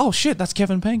 I was like, oh shit, that's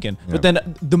Kevin Penkin. Yeah. But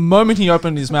then the moment he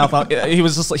opened his mouth, he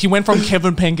was just like, he went from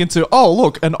Kevin Penkin to, oh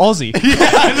look, an Aussie.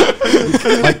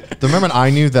 Like the moment I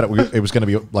knew that it was going to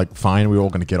be like fine, we were all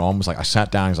going to get on, was like, I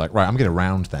sat down, he's like, right, I'm going to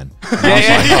round then.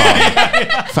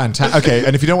 Fantastic. Okay,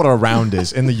 and if you don't know what a round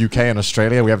is, in the UK and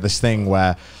Australia, we have this thing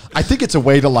where I think it's a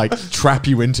way to like trap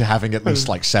you into having at least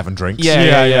like 7 drinks.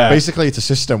 Yeah. Basically, it's a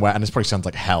system where, and this probably sounds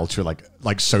like hell to like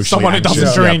socially someone who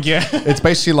doesn't drink. Yeah. It's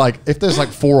basically like if there's like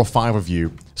 4 or 5 of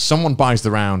you, someone buys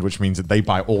the round, which means that they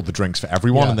buy all the drinks for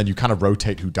everyone, and then you kind of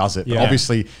rotate who does it. But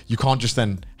obviously, you can't just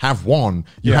then have one.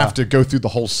 You have to go through the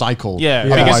whole cycle. Yeah,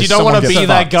 because you don't want to be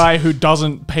that guy who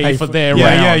doesn't pay for their round.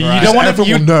 Yeah, you don't want to.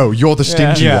 Everyone know you're the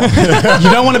stingy one. You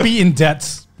don't want to be in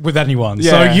debt with anyone.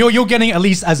 Yeah. So you're getting at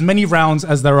least as many rounds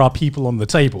as there are people on the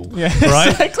table. Yeah, right?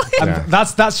 Exactly. And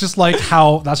that's just like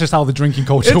how the drinking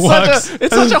culture works.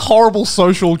 It's such a horrible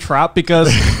social trap,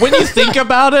 because when you think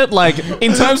about it, like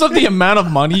in terms of the amount of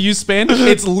money you spend,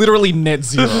 it's literally net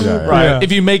zero, right? Yeah.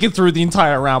 If you make it through the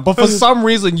entire round. But for some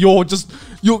reason you're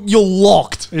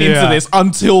locked into this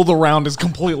until the round is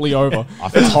completely over.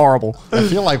 It's horrible. I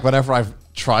feel like whenever I've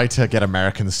try to get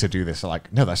Americans to do this, they're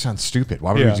like, no, that sounds stupid.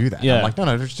 Why would we do that? I'm like,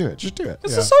 no, just do it. Just do it.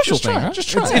 It's a social thing. Right? Just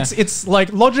try. It's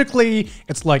like logically,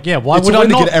 it's like, why it's would a way I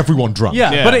not to get everyone drunk?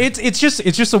 Yeah, but it's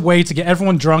just a way to get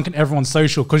everyone drunk and everyone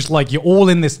social, because like you're all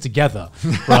in this together,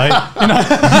 right? You know?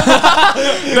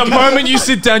 The moment you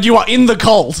sit down, you are in the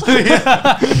cult.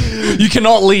 You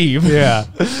cannot leave. Yeah.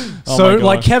 So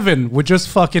like Kevin would just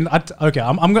fucking okay.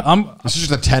 I'm. This is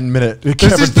just a 10-minute.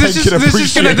 This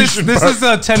is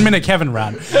a 10-minute Kevin rant.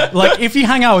 Like if you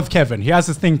hang out with Kevin, he has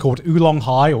this thing called Oolong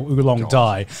High or Oolong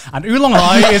Die, and Oolong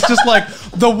High is just like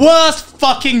the worst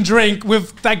fucking drink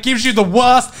that gives you the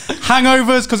worst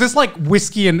hangovers, because it's like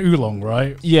whiskey and oolong,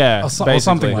 right? Yeah, or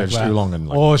something like that. Oolong and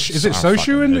like, or is it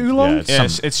shochu and oolong? Yeah,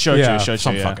 it's shochu. Yeah.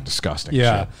 Some fucking disgusting.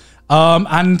 Yeah. Shit.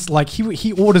 And like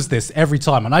he orders this every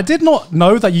time, and I did not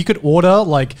know that you could order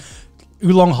like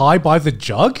Oolong High by the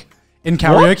jug in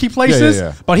karaoke places,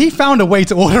 but he found a way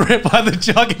to order it by the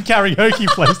jug in karaoke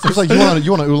places. He's like, you want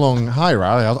an Oolong High,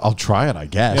 right? I'll try it, I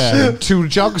guess. Yeah. 2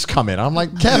 jugs come in. I'm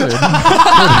like, Kevin,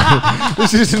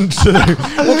 this isn't.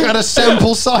 What kind of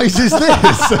sample size is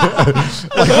this?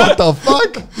 Like, what the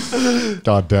fuck?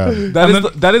 God damn.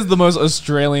 That is the most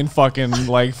Australian fucking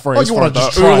like phrase you for want to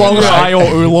it. Oolong High or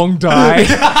Oolong Die.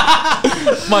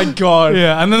 My God.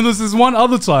 Yeah, and then there's this one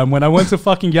other time when I went to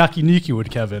fucking Yakiniku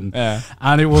with Kevin,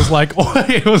 and it was like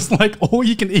all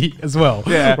you can eat as well.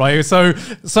 Yeah. Right. So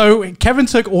Kevin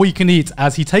took all you can eat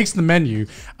as he takes the menu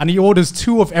and he orders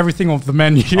 2 of everything off the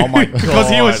menu. Oh my God. Because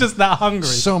he was just that hungry.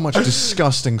 So much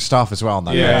disgusting stuff as well on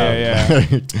that.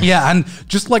 Yeah, and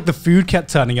just like the food kept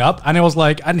turning up, and it was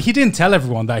like, and he didn't tell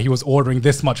everyone that he was ordering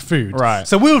this much food. Right.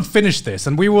 So we would finish this,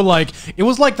 and we were like, it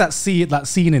was like that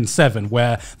scene in Seven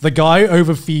where the guy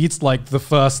overfeeds like the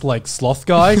first like sloth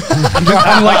guy and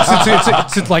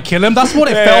like to like kill him. That's what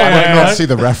it felt I like. did not Right? see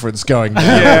the reference going.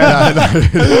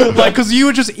 Yeah. Like, because you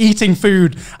were just eating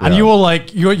food and you were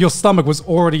like, your stomach was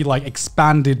already like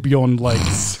expanded beyond like,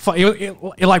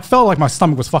 it like felt like my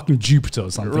stomach was fucking Jupiter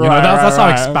or something. You know, that's how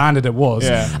expanded it was.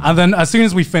 Yeah. And then as soon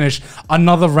as we finish,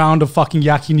 another round of fucking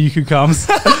yakiniku comes.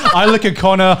 I look at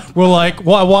Connor. We're like,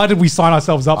 why did we sign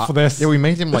ourselves up for this? Yeah, we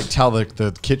made him like tell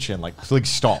the kitchen like, please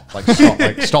stop, like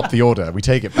stop the order. We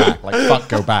take it back, like fuck,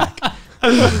 go back.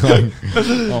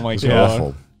 Oh my god.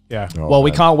 Awful. Yeah. Oh, Well,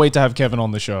 we man. can't wait to have Kevin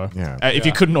on the show. Yeah. If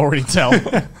you couldn't already tell.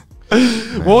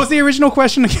 What was the original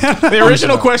question again? The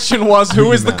original question was,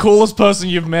 who is the coolest person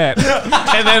you've met?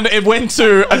 And then it went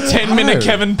to a 10-minute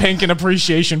Kevin Penkin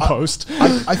appreciation post.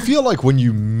 I feel like when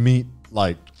you meet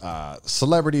like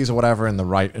celebrities or whatever in the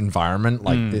right environment,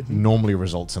 like it normally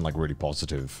results in like really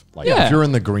positive. Like if you're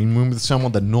in the green room with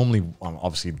someone, then normally,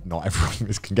 obviously not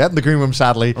everyone can get in the green room,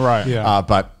 sadly. Right. Yeah.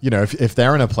 But you know, if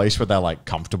they're in a place where they're like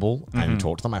comfortable and you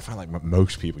talk to them, I find like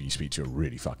most people you speak to are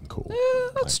really fucking cool.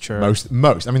 That's true.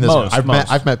 Most. I mean,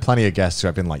 I've met plenty of guests who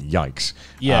have been like, yikes.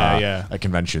 At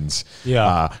conventions.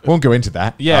 Yeah. Won't go into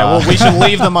that. Yeah, well, we should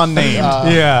leave them unnamed.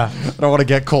 Yeah. I don't want to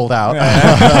get called out.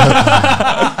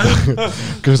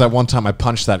 Because that one time I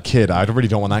punched that kid, I really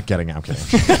don't want that getting out.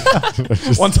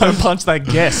 One time punch that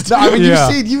guest. No, I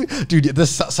mean, dude,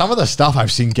 some of the stuff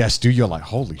I've seen guests do, you're like,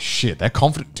 holy shit, they're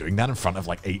confident doing that in front of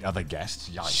like 8 other guests.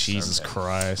 Yikes, Jesus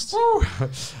Christ.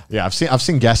 Yeah, I've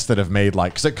seen guests that have made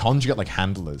like, because at cons you get like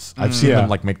handlers. I've seen them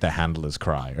like make their handlers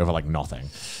cry over like nothing.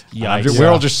 Yeah, We're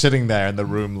all just sitting there in the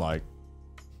room like,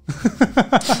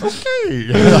 okay.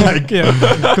 Like,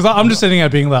 Because I'm just sitting there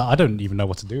being like, I don't even know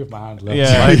what to do with my handler.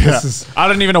 Yeah. Like, this is, I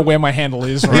don't even know where my handle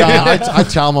is right yeah, now. I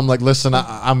tell them, I'm like, listen,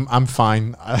 I'm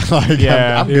fine. Like,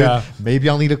 I'm good. Yeah. Maybe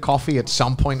I'll need a coffee at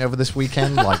some point over this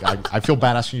weekend. Like, I feel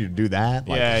bad asking you to do that.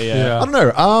 Like, Yeah. I don't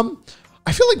know.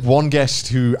 I feel like one guest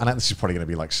who, and this is probably going to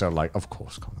be like, so like, of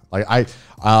course, like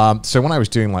so when I was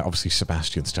doing like obviously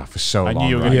Sebastian stuff for so long, knew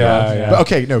you were right? gonna go. But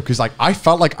okay, no, because like I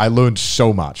felt like I learned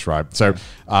so much, right? So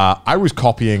I was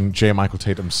copying J. Michael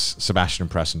Tatum's Sebastian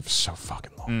impression for so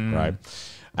fucking long, right?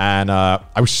 And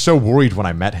I was so worried when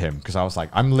I met him because I was like,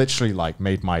 I'm literally like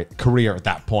made my career at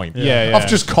that point of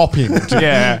just copying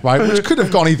it, right? Which could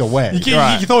have gone either way.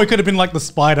 you thought it could have been like the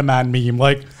Spider-Man meme,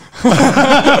 like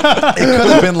It could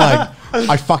have been like,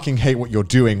 I fucking hate what you're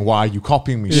doing. Why are you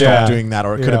copying me? Stop doing that.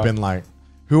 Or it could have been like,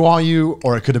 who are you?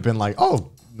 Or it could have been like,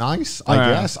 oh, nice, I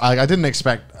guess. I didn't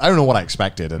expect, I don't know what I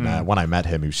expected. And when I met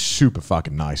him, he was super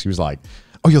fucking nice. He was like,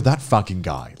 oh, you're that fucking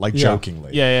guy, like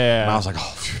jokingly. Yeah. And I was like,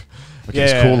 oh, phew. Okay,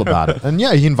 it's cool about it. And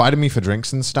yeah, he invited me for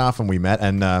drinks and stuff and we met.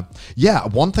 And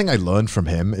one thing I learned from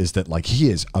him is that like he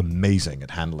is amazing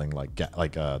at handling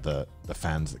the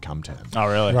fans that come to him. Oh,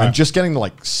 really? And just getting to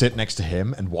like sit next to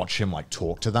him and watch him like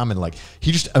talk to them and like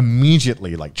he just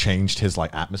immediately like changed his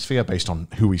like atmosphere based on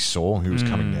who he saw and who was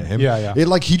coming near him. It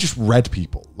like he just read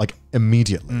people like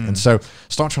immediately. And so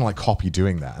start trying to like copy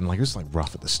doing that. And like it was like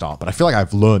rough at the start, but I feel like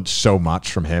I've learned so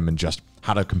much from him and just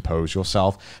how to compose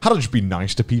yourself, how to just be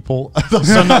nice to people. I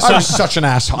was such an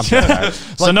asshole.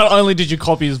 So not only did you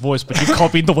copy his voice, but you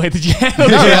copied the way that you handled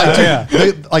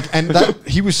it. And that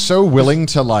he was so willing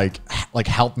to like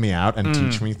help me out and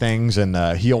teach me things,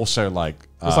 and he also like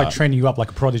it was like training you up like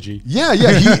a prodigy. Yeah.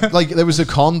 He like there was a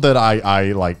con that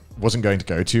I like wasn't going to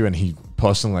go to, and he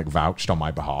personally like vouched on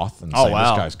my behalf and saying this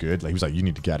guy's good. Like, he was like, you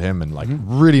need to get him, and like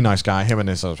really nice guy. Him and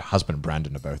his husband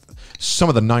Brandon are both some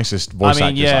of the nicest voice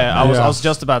actors. I was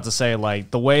just about to say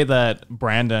like the way that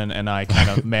Brandon and I kind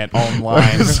of met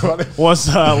online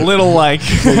was a little like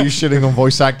you shitting on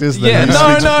voice actors. Yeah,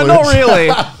 no, not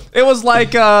really. It was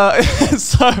like,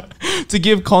 so to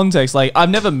give context, like I've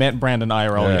never met Brandon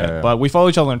IRL yet, but we follow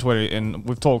each other on Twitter and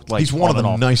we've talked like he's one of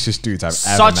the nicest dudes I've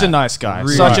ever met. Such a nice guy,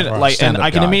 Really like, and I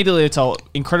can immediately tell,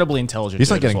 incredibly intelligent.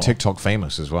 He's like getting TikTok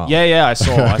famous as well. Yeah, I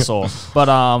saw. But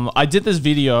I did this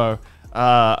video.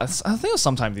 I think it was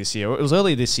sometime this year. It was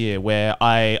early this year where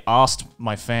I asked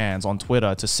my fans on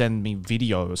Twitter to send me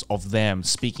videos of them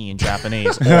speaking in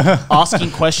Japanese or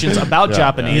asking questions about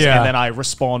Japanese, and then I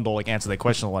respond or like answer their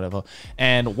question or whatever.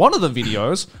 And one of the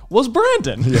videos was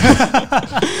Brandon,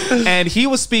 and he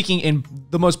was speaking in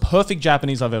the most perfect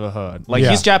Japanese I've ever heard. Like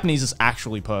his Japanese is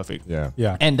actually perfect.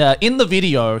 Yeah. And in the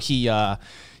video, he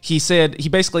said, he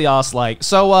basically asked like,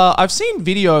 so I've seen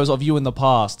videos of you in the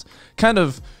past kind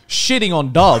of shitting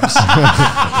on dubs.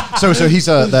 So he's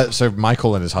so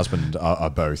Michael and his husband are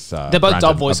both they're both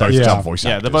dub voice actors.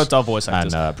 Yeah, they're both dub voice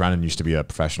actors. And Brandon used to be a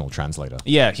professional translator.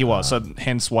 Yeah, he was. So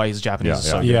hence why his Japanese is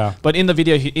so good. Yeah. But in the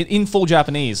video, in full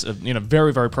Japanese,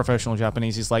 very, very professional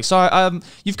Japanese, he's like, so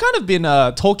you've kind of been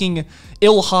talking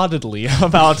ill-heartedly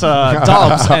about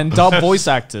dubs and dub voice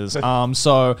actors.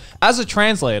 So as a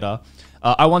translator,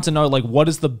 I want to know, like, what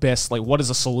is the best, like, what is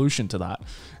a solution to that?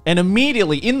 And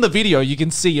immediately in the video, you can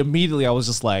see immediately I was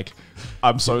just like,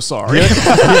 I'm so sorry.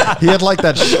 He had like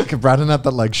that. Brandon had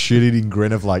that like shit-eating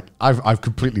grin of like, I've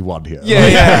completely won here.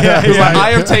 Yeah. He was like,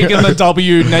 I have taken the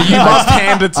W. Now you must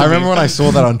hand it to me. I remember when I saw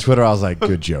that on Twitter, I was like,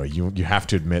 good, Joey. You have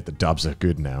to admit the dubs are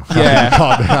good now.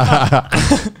 Yeah.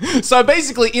 So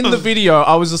basically in the video,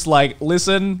 I was just like,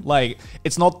 listen, like,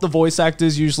 it's not the voice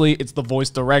actors usually, it's the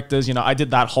voice directors. I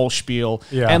did that whole spiel.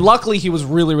 Yeah. And luckily he was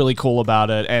really, really cool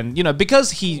about it. And,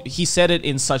 because he said it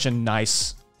in such a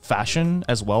nice fashion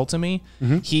as well to me,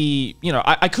 he,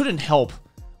 I couldn't help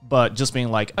but just being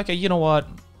like, okay, you know what?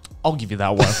 I'll give you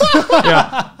that one.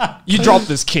 Yeah. You drop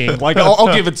this king. Like,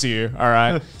 I'll give it to you. All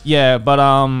right. Yeah. But,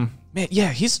 man,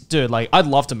 yeah, dude, like, I'd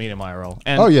love to meet him IRL.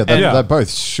 And, they're both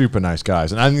super nice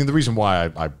guys. And I mean, the reason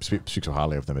why I speak so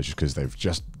highly of them is just because they've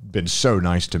just been so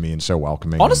nice to me and so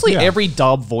welcoming. Honestly, every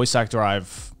dub voice actor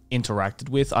I've interacted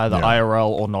with, either IRL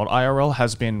or not IRL,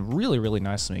 has been really, really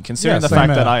nice to me, considering the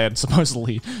fact that I had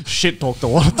supposedly shit-talked a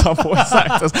lot of dub voice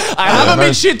actors. I haven't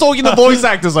been shit-talking the voice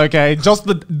actors, okay? Just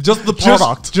the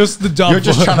product. Just the dub. You're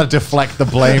just trying to deflect the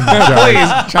blame, Joe.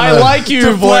 Please, I like you.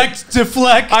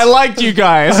 Deflect. I liked you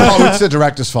guys. Oh, it's the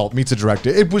director's fault. Meet the director.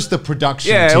 It was the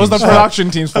production team's it was the fault.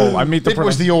 production team's fault. I meet the It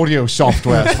was the audio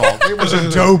software's fault. It was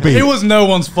Adobe. It was no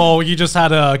one's fault. You just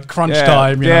had a crunch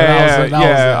time.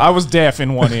 I was deaf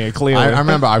in one ear, clearly. I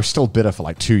remember I was still bitter for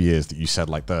like 2 years that you said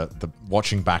like the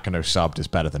watching Bakano subbed is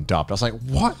better than dubbed. I was like,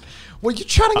 what? Well, you're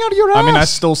chatting out of your ass. I mean, I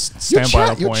still stand by the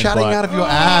point. You're chatting out of your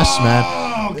ass,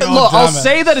 man. Look, I'll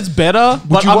say that it's better,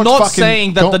 but I'm not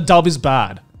saying that the dub is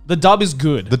bad. The dub is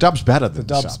good. The dub's better than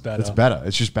the dub's sub. better. It's better.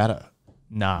 It's just better.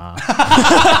 Nah.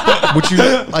 Would you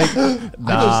like?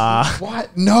 Nah.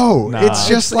 What? No. Nah. It's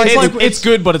just like it's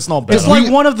good, but it's not better. It's like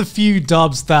one of the few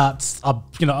dubs that are,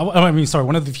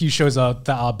 one of the few shows that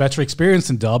are better experienced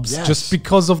in dubs, just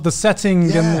because of the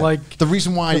setting and like the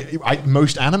reason why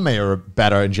most anime are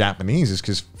better in Japanese is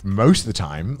because most of the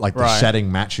time, like the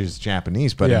setting matches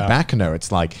Japanese, but in Bakano,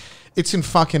 it's like. It's in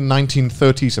fucking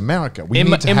 1930s America. In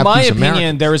my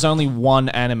opinion, there is only one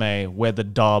anime where the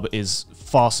dub is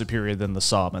far superior than the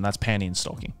sub, and that's Panty and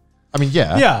Stocking. I mean,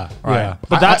 Right.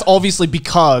 But that's obviously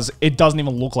because it doesn't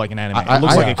even look like an anime. It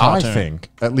looks like a cartoon. I think,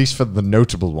 at least for the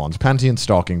notable ones, Panty and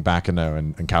Stocking, Bakano,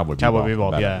 and Cowboy Bebop. Cowboy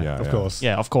Bebop, of course.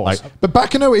 Yeah, of course. Like, but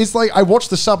Bakano is like, I watched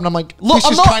the sub and I'm like, look,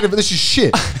 this is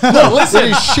shit. No, listen.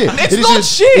 It is shit. It's not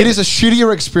shit. It is a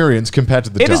shittier experience compared to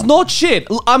the dub. It is not shit.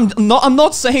 I'm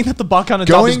not saying that the Bakano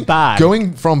dub is bad.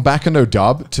 Going from Bakano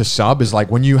dub to sub is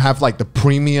like when you have like the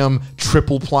premium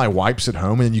triple ply wipes at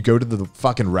home and then you go to the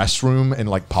fucking restroom in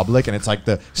like public and it's like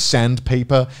the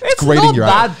sandpaper. It's grating not your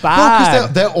that eye. bad. No,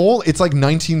 because they're all, it's like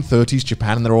 1930s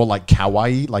Japan and they're all like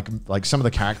kawaii, like some of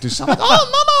the characters sound like,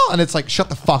 oh, no. And it's like, shut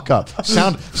the fuck up.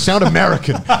 Sound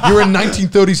American. You're in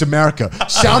 1930s America.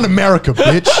 Sound America,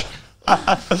 bitch.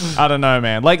 I don't know,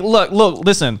 man. Like, look,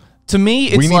 listen. To me,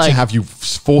 it's like... We need to have you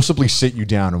forcibly sit you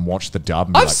down and watch the dub.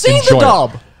 And I've seen the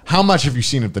dub. How much have you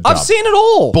seen of the dub? I've seen it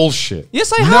all. Bullshit.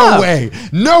 Yes, I have. No way.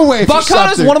 No way. Bakano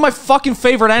is one of my fucking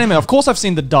favorite anime. Of course I've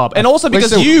seen the dub. And also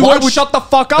because you won't shut the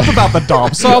fuck up about the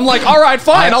dub. So I'm like, all right,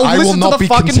 fine. I'll listen to the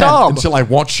fucking dub. Until I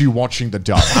watch you watching the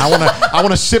dub. I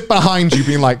want to sit behind you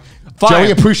being like, fine.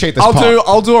 Joey, appreciate this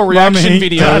I'll do a reaction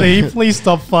video. Daddy, please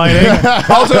stop fighting.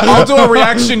 I'll do a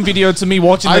reaction video to me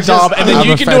watching the dub. And then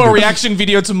you can do a reaction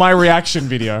video to my reaction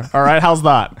video. All right, how's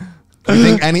that? Do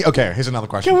you think okay, here's another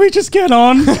question. Can we just get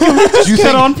on? Can we just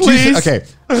get on, please? Okay,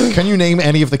 can you name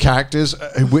any of the characters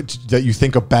that you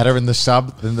think are better in the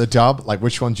sub than the dub? Like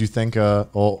which ones you think are,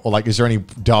 or like is there any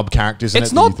dub characters in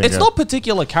it? It's not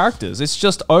particular characters. It's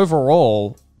just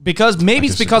overall. Because maybe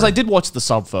it's because I did watch the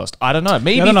sub first. I don't know.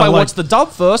 Maybe if I watched the dub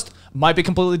first, might be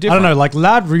completely different. I don't know. Like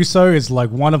Lad Russo is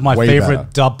like one of my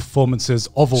favorite dub performances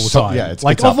of all time. Yeah, it's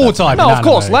like of all time. No, of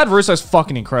course, Lad Russo's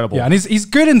fucking incredible. Yeah, and he's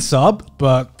good in sub,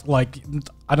 but like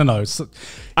I don't know.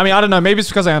 I mean, I don't know. Maybe it's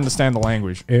because I understand the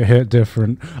language. It hit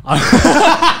different. I'm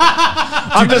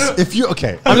just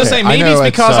saying maybe it's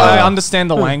because I understand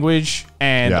the language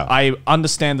and I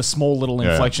understand the small little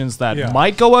inflections that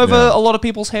might go over a lot of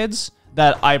people's heads.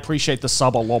 that I appreciate the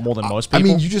sub a lot more than most people. I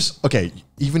mean, you just, okay,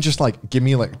 even just like give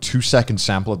me like 2-second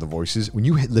sample of the voices. When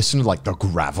you listen to like the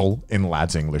gravel in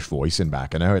Lad's English voice in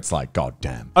Bacano, it's like, God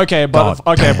damn. Okay, but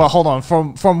but hold on.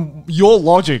 From your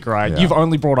logic, right? You've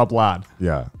only brought up Lad.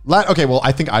 Yeah. Lad, okay, well,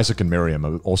 I think Isaac and Miriam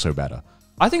are also better.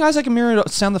 I think Isaac and Miriam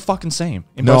sound the fucking same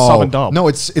in both sub and dub. No,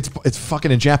 it's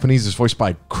fucking in Japanese. It's voiced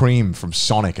by Cream from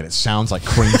Sonic, and it sounds like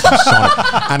Cream from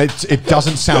Sonic, and it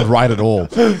doesn't sound right at all.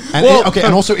 And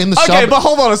and also in the sub. Okay, but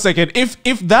hold on a second.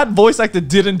 If that voice actor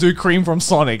didn't do Cream from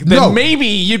Sonic, then maybe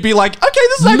you'd be like, okay,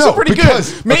 this is actually pretty good.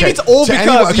 Maybe it's all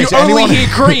because you only hear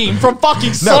Cream from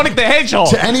fucking Sonic the Hedgehog.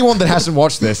 To anyone that hasn't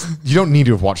watched this, you don't need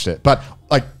to have watched it, but.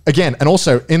 Like, again, and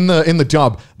also in the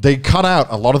dub, they cut out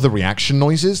a lot of the reaction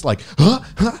noises, like,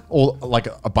 or like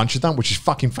a bunch of them, which is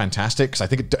fucking fantastic, because I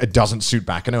think it doesn't suit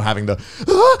Bacano having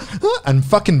the, and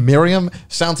fucking Miriam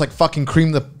sounds like fucking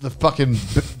Cream, the fucking,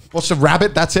 what's the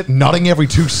rabbit? That's it, nutting every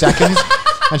 2 seconds.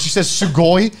 And she says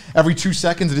sugoi every 2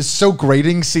 seconds. It is so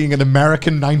grating seeing an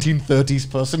American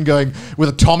 1930s person going with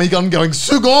a Tommy gun going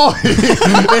sugoi.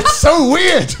 It's so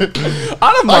weird.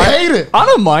 I hate it. I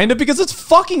don't mind it because it's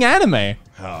fucking anime.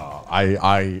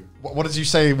 Oh, what did you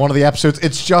say? One of the episodes?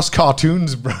 It's just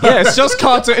cartoons, bro. Yeah, it's just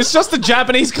cartoon. It's just a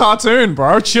Japanese cartoon,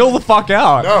 bro. Chill the fuck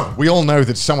out. No, we all know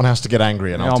that someone has to get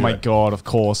angry, and I'll do my it. God, of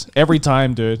course. Every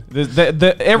time, dude.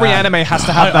 Every anime has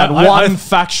to have that one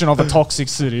faction of a toxic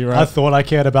city, right? I thought I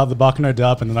cared about the Bacano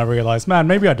dub, and then I realized, man,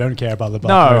 maybe I don't care about the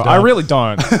Bacano dub. No, I really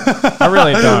don't. I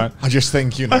really don't. I just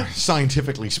think,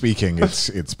 scientifically speaking,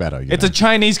 it's better. It's a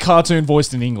Chinese cartoon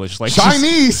voiced in English. Like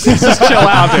Chinese. Just chill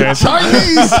out, dude.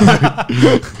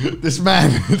 Chinese. This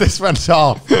man's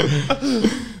off.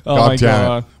 Oh my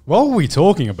God. What were we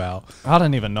talking about? I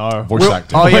don't even know. Voice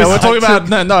acting. Oh yeah, we're talking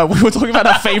about we were talking about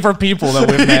our favorite people that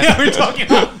we've met. Yeah, we're talking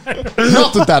about.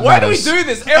 Not that Why do matters. we do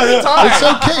this every time? It's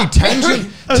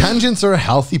okay. Tangents are a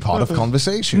healthy part of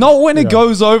conversation. Not when it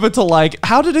goes over to like,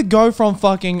 how did it go from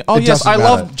fucking? Oh It yes, doesn't I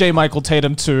matter. love J. Michael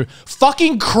Tatum to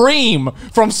fucking Cream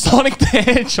from Sonic the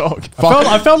Hedgehog.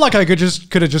 I felt like I could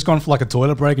have just gone for like a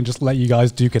toilet break and just let you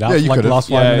guys duke it out Yeah, for you like the could've. last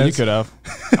 5 Yeah, minutes. you could have.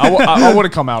 I would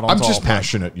have come out on I'm top. just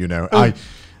passionate,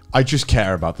 I just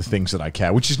care about the things that I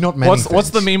care, which is not many What's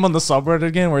the things. meme on the subreddit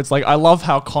again where it's like, I love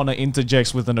how Connor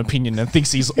interjects with an opinion and thinks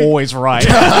he's always right.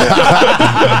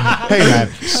 Hey man,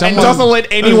 And doesn't let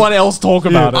anyone else talk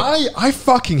about it. I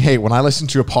fucking hate when I listen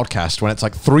to a podcast when it's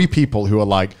like 3 people who are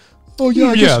like, oh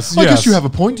yeah, I Yes, guess yes. you have a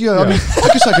point. Yeah, I mean, I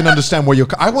guess I can understand where you're.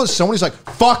 I want someone who's like,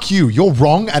 "Fuck you, you're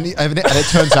wrong," and it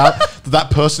turns out that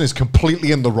person is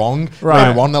completely in the wrong. Right.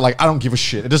 Later on, they're like, "I don't give a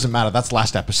shit. It doesn't matter. That's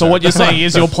last episode." So what you're saying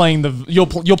is you're playing the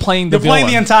villain.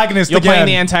 antagonist. You're again. playing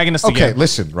the antagonist Okay, again.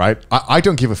 listen, right? I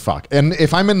don't give a fuck. And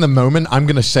if I'm in the moment, I'm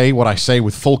going to say what I say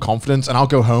with full confidence, and I'll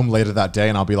go home later that day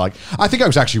and I'll be like, I think I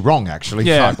was actually wrong, actually.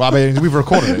 Yeah. Fuck. Well, I mean, we've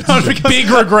recorded it. Big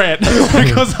regret.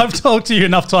 Because I've talked to you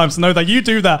enough times to know that you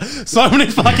do that so many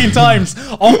fucking times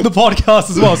on the podcast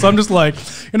as well. So I'm just like,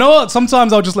 you know what?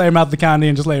 Sometimes I'll just let him have the candy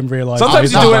and just let him realize. Sometimes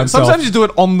he's you do not it. himself. Sometimes you do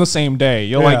it on the same day.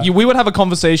 You're like, we would have a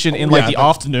conversation in like the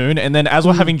afternoon, and then as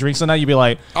we're having drinks and that, you'd be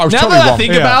like, I was now totally that I wrong.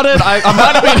 think Yeah. about it,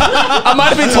 I might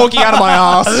have been talking out of my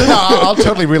ass. No, I'll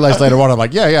totally realize later on. I'm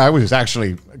like, yeah, I was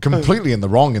actually completely in the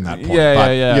wrong in that point. Yeah,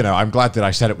 but, yeah. You know, I'm glad that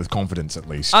I said it with confidence at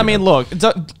least. I you mean, know. look,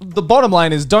 the bottom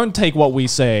line is don't take what we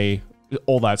say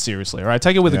all that seriously, right?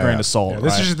 Take it with a grain of salt. Yeah,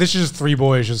 this right? is just 3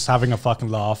 boys just having a fucking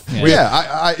laugh. Yeah,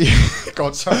 I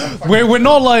God, sorry. We're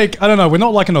not like, I don't know, we're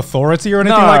not like an authority or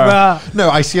anything No. like that. No,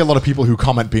 I see a lot of people who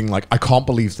comment being like, I can't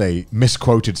believe they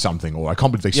misquoted something, or I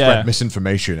can't believe they spread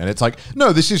misinformation. And it's like,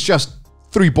 no, this is just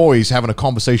 3 boys having a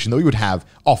conversation that we would have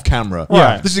off camera.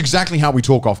 Right. This is exactly how we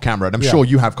talk off camera. And I'm sure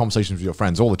you have conversations with your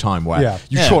friends all the time where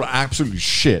you short absolutely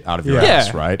shit out of your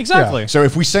ass, right? Exactly. So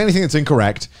if we say anything that's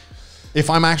incorrect, if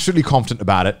I'm absolutely confident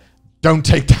about it, don't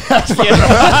take that.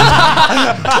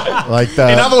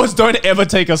 In other words, don't ever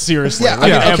take us seriously. Yeah,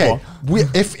 Like, I mean, ever.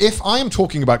 okay. If I am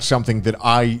talking about something that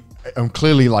I am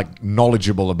clearly like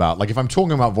knowledgeable about, like if I'm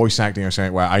talking about voice acting or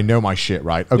something where I know my shit,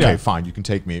 right? Okay, fine, you can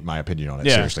take my opinion on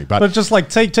it seriously, But just like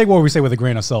take what we say with a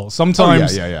grain of salt.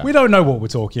 Sometimes we don't know what we're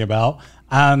talking about,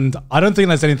 and I don't think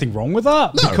there's anything wrong with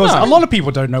that because a lot of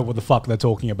people don't know what the fuck they're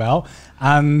talking about.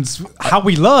 And how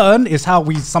we learn is how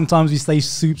we sometimes say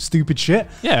stupid shit.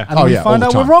 Yeah. And we find all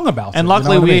out the we're time. wrong about it. And you know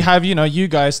luckily, what I we mean? have you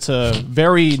guys to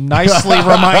very nicely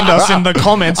remind us in the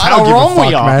comments I how don't give a wrong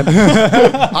we fuck, are.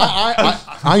 man.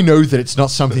 I know that it's not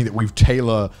something that we've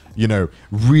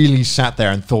really sat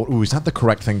there and thought, "Ooh, is that the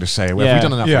correct thing to say?" Have we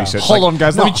done enough research? Hold on,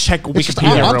 guys. Let me check it's just,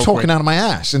 Wikipedia I'm real talking quick. out of my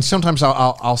ass, and sometimes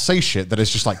I'll say shit that is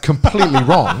just like completely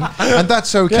wrong, and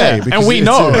that's okay. Because And we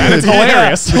know, and it's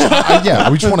hilarious.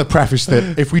 we just want to preface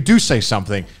that if we do say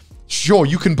something, sure,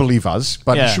 you can believe us,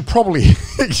 but you Yeah. should probably,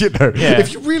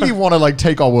 if you really want to like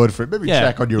take our word for it, maybe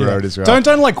check on your own as well.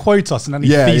 Don't like quote us in any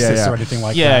thesis or anything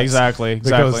like that. Yeah, exactly.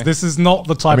 Because this is not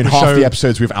the type I mean, of half show. the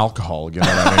episodes with alcohol, you know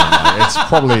what I mean? Like, it's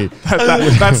probably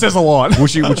that says a lot.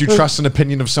 would you trust an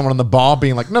opinion of someone in the bar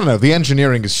being like, no, the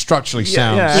engineering is structurally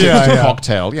sound. yeah. It's Yeah, just a yeah.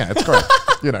 cocktail. Yeah, it's great.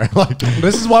 Like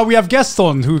This is why we have guests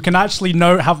on who can actually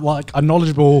have like a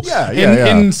knowledgeable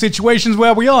in situations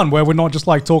where we're not just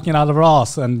like talking out of our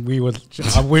ass, and we would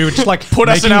just like Put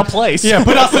us in our place. Yeah,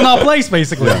 put us in our place,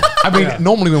 basically. I mean,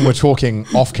 normally when we're talking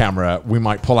off camera, we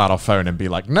might pull out our phone and be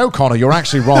like, "No, Connor, you're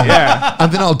actually wrong." Yeah.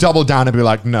 And then I'll double down and be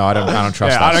like, "No, I don't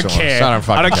trust that." I don't source. care.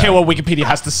 I don't care what Wikipedia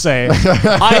has to say.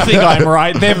 I think I'm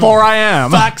right, therefore I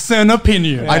am. Facts and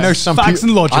opinion. I know some facts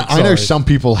and logic. I know some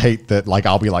people hate that. Like,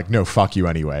 I'll be like, "No, fuck you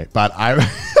anyway." But I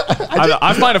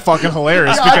find it fucking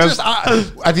hilarious I because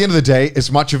at the end of the day,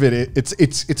 as much of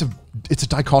it's a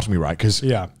dichotomy, right? Because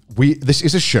this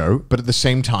is a show, but at the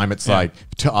same time, it's like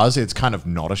to us, it's kind of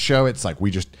not a show. It's like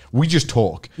we just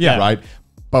talk, right?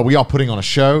 But we are putting on a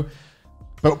show.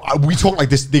 But we talk like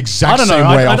this the exact same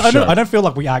way off show. I don't feel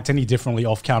like we act any differently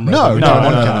off camera. No.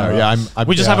 Yeah,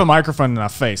 we just have a microphone in our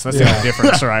face. That's the only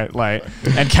difference, right? Like,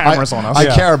 and cameras on us.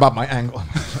 I care about my angle.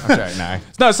 Okay, no.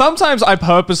 No, sometimes I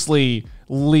purposely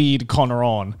lead Connor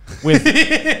on with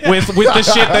the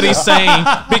shit that he's saying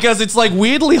because it's like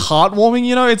weirdly heartwarming.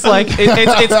 You know, it's like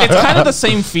it's kind of the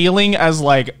same feeling as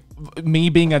like me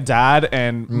being a dad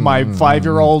and my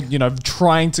 5-year-old,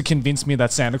 trying to convince me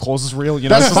that Santa Claus is real.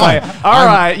 That's it's fine. like, all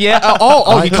right,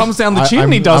 yeah. He comes down the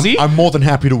chimney, does he? I'm more than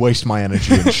happy to waste my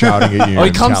energy in shouting at you. Oh,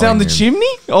 he comes down the chimney?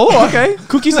 Oh, okay.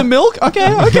 Cookies and milk? Okay.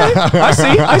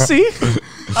 I see.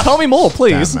 Tell me more,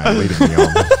 please. Damn, man, leading me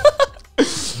on.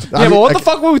 But what the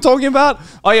fuck were we talking about?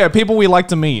 Oh, yeah, people we like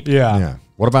to meet. Yeah.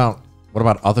 What about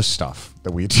other stuff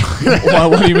that we do?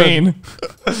 What do you mean?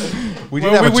 We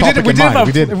did have a topic in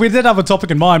mind. We did have a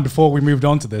topic in mind before we moved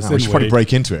on to this. We should probably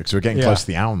break into it because we're getting close to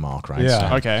the hour mark, right? Yeah.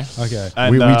 So Okay.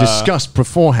 we discussed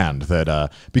beforehand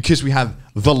that because we had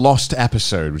the lost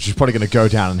episode, which is probably going to go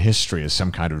down in history as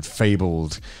some kind of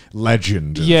fabled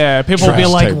legend. Yeah, people will be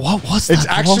trash like, tape. "What was that?" It's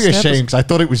actually a shame because I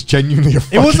thought it was genuinely a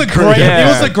It was a great. Yeah. It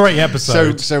was a great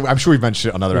episode. So I'm sure we've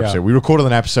mentioned it on another episode. We recorded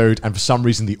an episode, and for some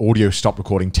reason the audio stopped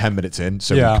recording 10 minutes in,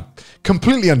 so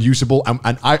completely unusable.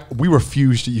 And we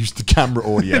refused to use the camera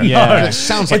audio. Yeah. It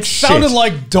sounds like it sounded shit.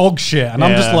 like dog shit, and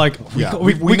I'm just like, we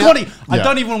now- can't. I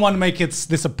don't even want to make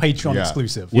this a Patreon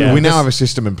exclusive. We now have a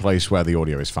system in place where the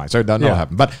audio is fine, so that'll happen.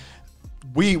 But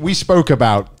we spoke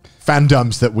about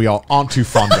fandoms that we aren't too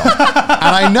fond of, and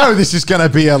I know this is going to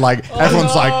be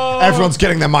everyone's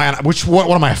getting their mind. What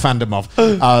am I a fandom of?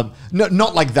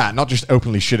 Not like that. Not just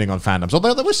openly shitting on fandoms.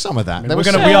 Although there was some of that. We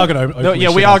are going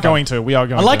to. We are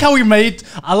going to. I like how we made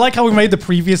the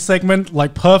previous segment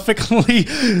like perfectly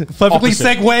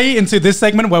segue into this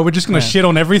segment where we're just going to shit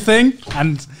on everything.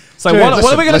 And so what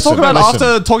are we going to talk about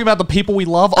after talking about the people we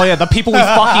love? Oh yeah, the people we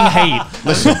fucking hate.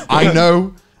 Listen, I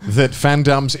know that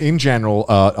fandoms in general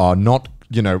are not,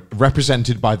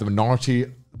 represented by the minority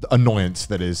annoyance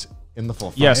that is in the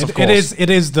forefront. Yes, of course. It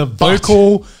is the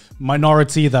vocal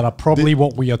minority that are probably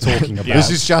what we are talking about. This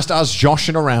is just us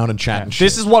joshing around and chatting shit.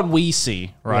 This is what we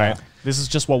see, right? Yeah. This is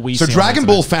just what we see. So Dragon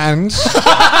Ball fans,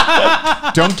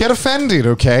 don't get offended,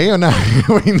 okay? Or no,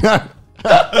 we know.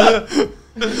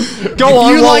 Go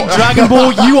on. You like Dragon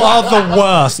Ball? You are the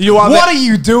worst. What are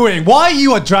you doing? Why are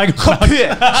you a Dragon Ball? Up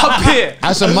here.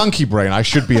 As a monkey brain, I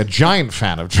should be a giant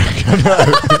fan of Dragon Ball.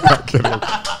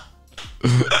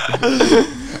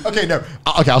 Okay,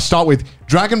 I'll start with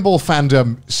Dragon Ball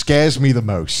fandom scares me the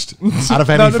most out of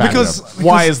any fandom. Because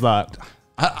why is that?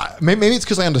 Maybe it's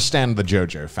because I understand the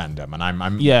JoJo fandom, and I'm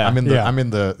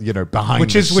in the behind.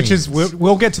 Which is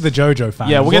we'll get to the JoJo fandom.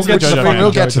 Yeah, we'll get to the JoJo fandom.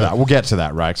 We'll get to that. We'll get to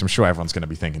that, right? Because I'm sure everyone's going to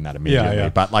be thinking that immediately. Yeah.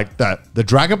 But like the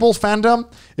Dragon Ball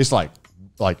fandom is like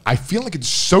I feel like it's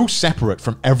so separate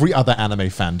from every other anime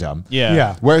fandom.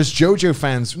 Yeah. Whereas JoJo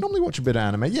fans normally watch a bit of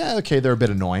anime. Yeah, okay, they're a bit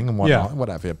annoying and whatnot,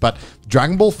 whatever. But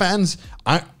Dragon Ball fans,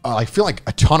 I feel like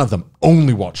a ton of them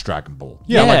only watch Dragon Ball.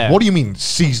 Yeah. Like, what do you mean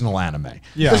seasonal anime?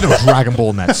 Yeah. There's no Dragon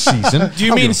Ball in that season. Do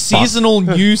you mean seasonal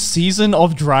new season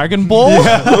of Dragon Ball?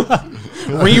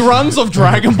 Reruns of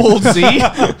Dragon Ball Z?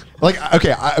 Like,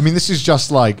 okay, I mean, this is just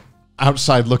like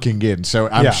outside looking in, so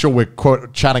I'm sure we're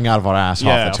chatting out of our ass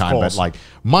half the time, but like,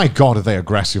 my God, are they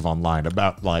aggressive online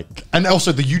about like, and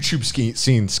also the YouTube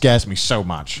scene scares me so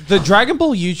much. The Dragon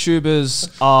Ball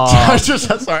YouTubers are... I just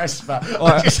had a flashback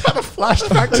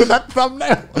to that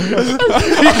thumbnail.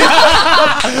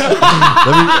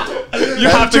 You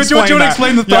have to do you want to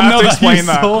explain the thumbnail that you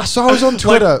saw? So I was on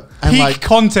Twitter and Peak like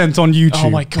content on YouTube. Oh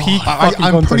my God. Peak fucking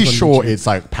I'm content pretty on sure YouTube. it's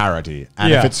like parody,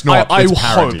 and Yeah. if it's not, it's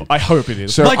parody. I hope it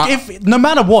is. So Like if no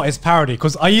matter what, it's parody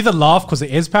because I either laugh because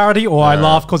it is parody or I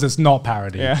laugh because it's not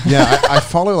parody. Yeah. I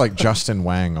follow like Justin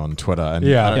Wang on Twitter, and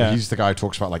he's the guy who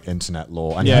talks about like internet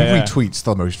law, and he retweets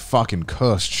the most fucking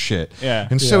cursed shit. Yeah.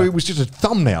 And so it was just a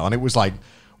thumbnail, and it was like,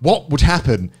 what would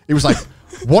happen? It was like,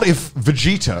 what if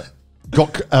Vegeta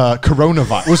got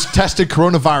coronavirus, was tested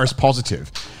coronavirus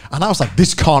positive? And I was like,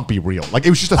 this can't be real. Like, it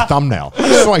was just a thumbnail.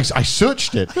 So I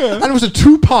searched it, and it was a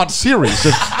 2-part series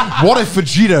of what if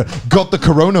Vegeta got the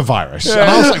coronavirus? And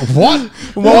I was like, what?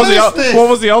 What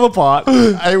was the other part?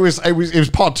 It was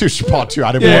part two.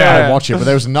 I didn't watch it, but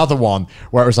there was another one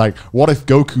where it was like, what if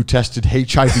Goku tested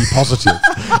HIV positive?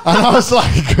 And I was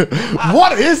like,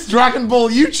 what is Dragon Ball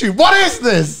YouTube? What is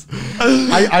this?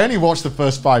 I only watched the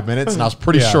first 5 minutes, and I was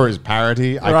pretty sure it was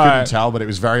parody. I couldn't tell, but it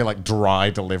was very like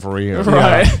dry delivery.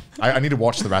 I need to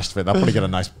watch the rest of it. That'll probably get a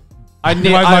nice. I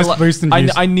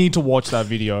need to watch that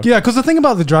video. Yeah, because the thing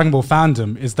about the Dragon Ball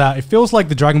fandom is that it feels like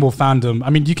the Dragon Ball fandom.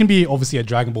 I mean, you can be obviously a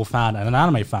Dragon Ball fan and an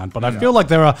anime fan, but I feel like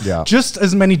there are just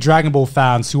as many Dragon Ball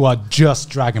fans who are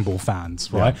just Dragon Ball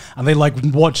fans, right? And they like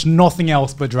watch nothing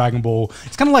else but Dragon Ball.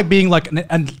 It's kind of like being like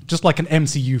just like an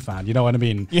MCU fan. You know what I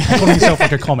mean? Calling yourself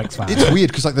like a comics fan. It's weird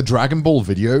because like the Dragon Ball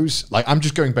videos, like I'm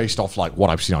just going based off like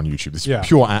what I've seen on YouTube. This is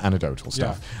pure anecdotal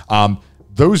stuff.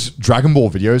 Those Dragon Ball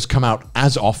videos come out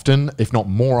as often, if not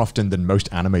more often, than most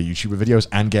anime YouTuber videos,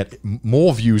 and get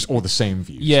more views or the same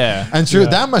views. Yeah, and so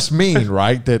that must mean,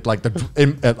 right, that like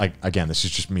like again, this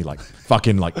is just me like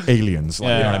fucking like aliens, like,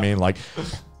 you know what I mean? Like,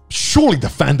 surely the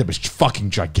fandom is fucking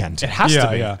gigantic. It has to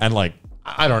be, and like.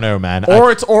 I don't know, man.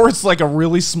 Or it's like a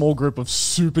really small group of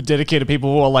super dedicated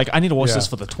people who are like, I need to watch this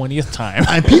for the 20th time.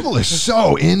 And people are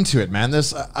so into it, man.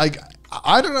 There's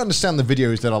I don't understand the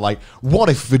videos that are like, what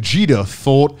if Vegeta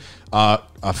fought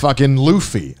a fucking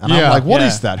Luffy? And I'm like, what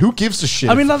is that? Who gives a shit?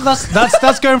 I mean,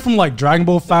 that's going from like Dragon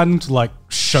Ball fandom to like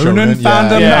shonen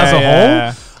fandom as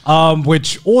a whole,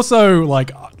 which also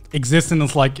like exists in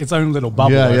its own little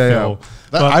bubble. I feel.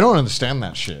 I don't understand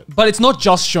that shit. But it's not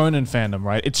just shonen fandom,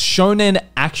 right? It's shonen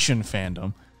action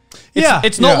fandom.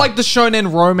 It's not like the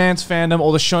shonen romance fandom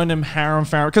or the shonen harem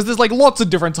fandom, because there's like lots of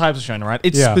different types of shonen, right?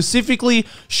 It's specifically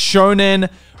shonen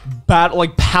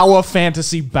like power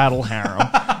fantasy battle harem.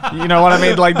 You know what I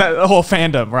mean? Like that whole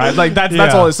fandom, right? Like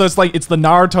that's all. So it's like it's the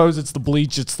Naruto's, it's the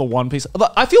Bleach, it's the One Piece.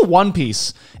 I feel One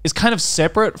Piece is kind of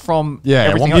separate from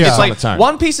everything else. It's like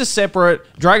One Piece is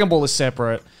separate, Dragon Ball is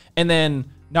separate, and then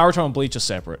Naruto and Bleach are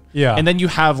separate. Yeah. And then you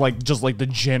have like just like the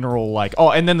general like,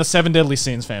 oh, and then the Seven Deadly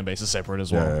Sins fan base is separate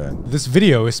as well. Yeah. This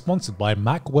video is sponsored by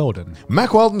Mack Weldon.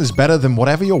 Mack Weldon is better than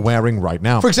whatever you're wearing right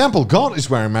now. For example, God is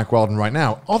wearing Mack Weldon right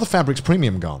now. Are the fabrics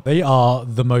premium, God? They are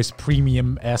the most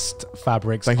premium-est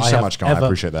fabrics. Thank you so much, God. I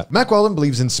appreciate that. Mack Weldon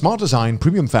believes in smart design,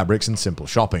 premium fabrics, and simple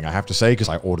shopping. I have to say, because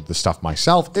I ordered the stuff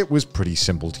myself, it was pretty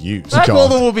simple to use. Mack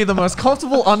Weldon will be the most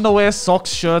comfortable underwear, socks,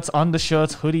 shirts,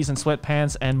 undershirts, hoodies, and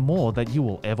sweatpants, and more that you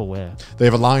will ever wear. They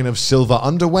have a line of silver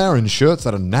underwear and shirts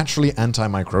that are naturally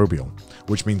antimicrobial,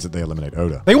 which means that they eliminate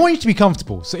odor. They want you to be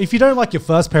comfortable. So if you don't like your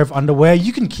first pair of underwear,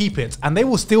 you can keep it and they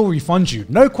will still refund you.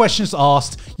 No questions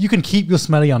asked. You can keep your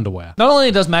smelly underwear. Not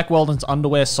only does Mack Weldon's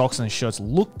underwear, socks, and shirts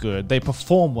look good, they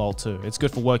perform well too. It's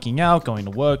good for working out, going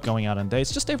to work, going out on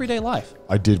dates, just everyday life.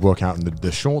 I did work out in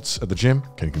the shorts at the gym.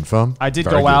 Can you confirm? I did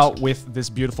go out with this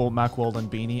beautiful Mack Weldon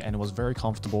beanie and it was very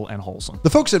comfortable and wholesome.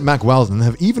 The folks at Mack Weldon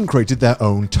have even created their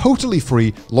own totally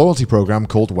free loyalty program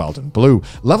called Weldon Blue.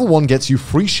 Level 1 gets you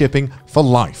free shipping for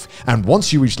life. And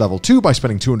once you reach level 2 by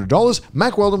spending $200,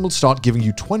 Mack Weldon will start giving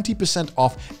you 20%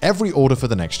 off every order for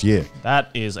the next year.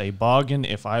 That is a bargain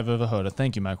if I've ever heard it.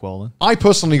 Thank you, Mack Weldon. I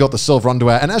personally got the silver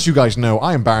underwear, and as you guys know,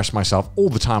 I embarrass myself all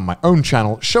the time on my own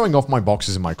channel, showing off my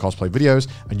boxes in my cosplay videos,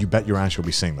 and you bet your ass you'll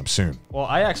be seeing them soon. Well,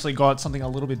 I actually got something a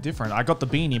little bit different. I got the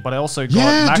beanie, but I also got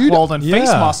Mack Weldon face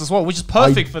masks as well, which is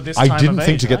perfect for this time of age. I didn't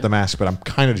think to get the mask, but I'm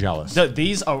kind of jealous.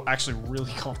 These are actually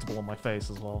really comfortable on my face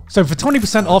as well. So for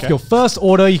 20% off your first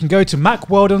order, you can go to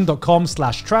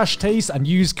mackweldon.com/trashtaste and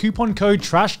use coupon code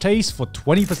TRASHTASTE for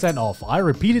 20% off. I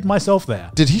repeated myself there.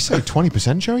 Did he say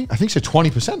 20%, Joey? I think he said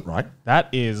 20%, right? That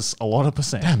is a lot of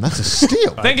percent. Damn, that's a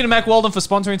steal. Thank you to Mack Weldon for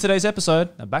sponsoring today's episode.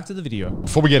 Now back to the video.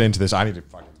 Before we get into this, I need to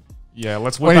fucking... Yeah,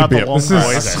 let's whip out the long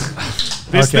voice.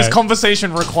 This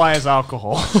conversation requires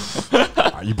alcohol.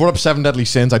 You brought up 7 Deadly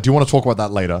Sins. I do want to talk about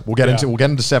that later. We'll get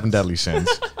into 7 Deadly Sins.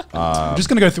 I'm just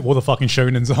gonna go through all the fucking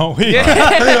shonens, aren't we?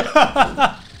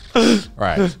 All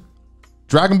right.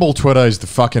 Dragon Ball Twitter is the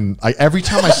fucking. Every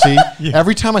time I see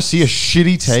a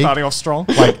shitty take, Starting off strong.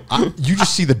 like you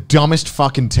just see the dumbest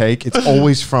fucking take. It's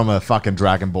always from a fucking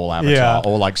Dragon Ball avatar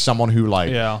or like someone who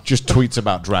like just tweets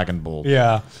about Dragon Ball.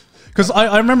 Yeah. Because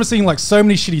I remember seeing like so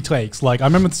many shitty takes. Like I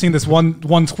remember seeing this one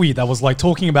tweet that was like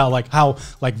talking about like how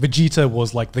like Vegeta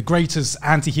was like the greatest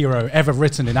anti-hero ever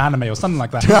written in anime or something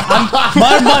like that.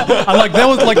 And like there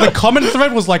was like the comment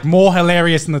thread was like more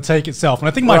hilarious than the take itself. And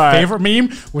I think my favorite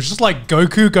meme was just like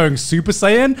Goku going Super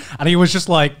Saiyan, and he was just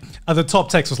like the top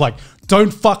text was like,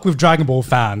 "Don't fuck with Dragon Ball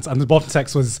fans," and the bottom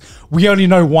text was, "We only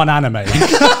know one anime."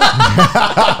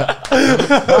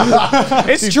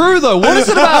 It's true though. What is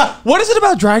it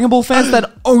about Dragon Ball fans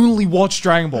that only watch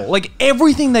Dragon Ball? Like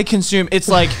everything they consume, it's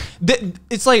like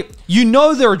you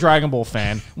know they're a Dragon Ball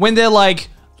fan when they're like,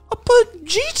 but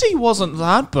GT wasn't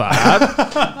that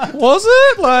bad, was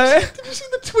it? Like, did you see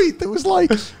the tweet that was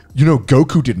like, you know,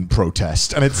 Goku didn't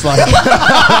protest, and it's like, are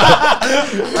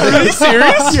you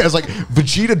serious? Yeah, it's like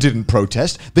Vegeta didn't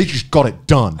protest; they just got it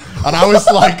done. And I was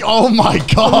like, oh my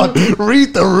god,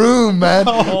 read the room, man,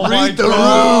 read the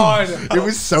room. It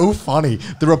was so funny.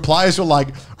 The replies were like,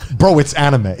 bro, it's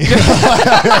anime.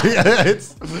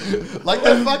 It's like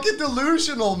they're fucking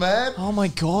delusional, man. Oh my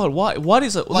god, what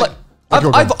is it like?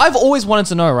 I've always wanted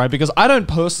to know, right? Because I don't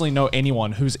personally know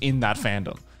anyone who's in that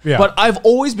fandom. Yeah. But I've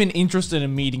always been interested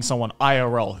in meeting someone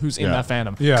IRL who's in that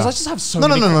fandom. Yeah. Because I just have so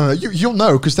many... No. You'll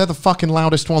know, because they're the fucking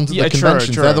loudest ones at the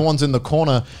conventions. True. They're the ones in the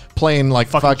corner playing like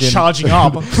fucking charging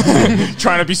up.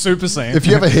 Trying to be Super Saiyan. If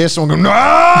you ever hear someone go,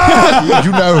 "No!"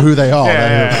 you know who they are.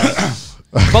 Yeah.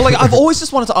 But like, I've always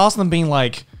just wanted to ask them being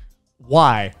like,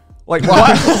 why? Like,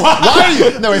 why?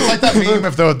 Why? No, it's like that meme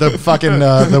of the fucking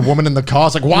the woman in the car.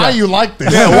 It's like, why are you like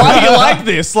this? Yeah, why are you like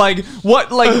this? Like,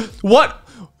 what?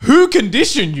 Who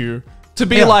conditioned you to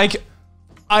be like,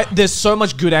 there's so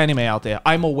much good anime out there.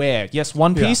 I'm aware. Yes,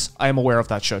 One Piece, I am aware of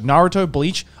that show. Naruto,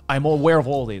 Bleach, I'm aware of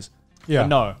all these. Yeah. But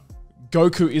no,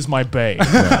 Goku is my bae.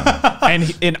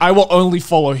 And I will only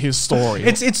follow his story.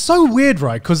 It's so weird,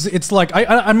 right? Because it's like,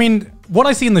 I mean, what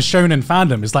I see in the shonen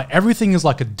fandom is like everything is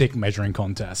like a dick measuring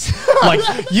contest. Like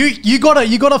you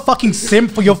gotta fucking simp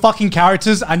for your fucking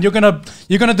characters, and you're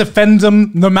gonna defend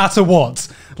them no matter what.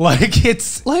 Like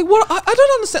it's like what I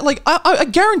don't understand. Like I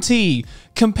guarantee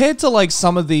compared to like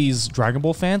some of these Dragon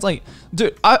Ball fans, like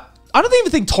dude, I don't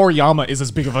even think Toriyama is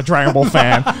as big of a Dragon Ball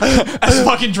fan as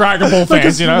fucking Dragon Ball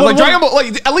fans, you know? Like, Dragon Ball,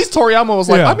 like, at least Toriyama was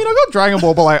like, I mean, I got Dragon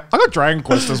Ball, but, like, I got Dragon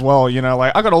Quest as well, you know?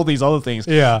 Like, I got all these other things.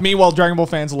 Yeah. Meanwhile, Dragon Ball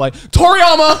fans are like,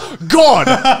 Toriyama, God,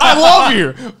 I love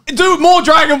you. Do more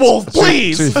Dragon Balls,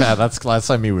 please. To be fair, that's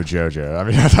like me with JoJo. I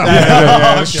mean,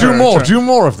 do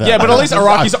more of that. Yeah, but at least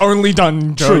Araki's only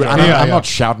done JoJo. True, and I'm not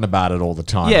shouting about it all the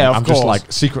time. Yeah, I'm just,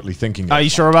 like, secretly thinking Are you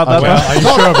sure about that? Are you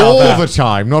sure about that? All the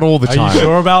time, not all the time. Are you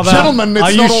sure about that? Gentlemen, it's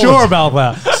are you sure about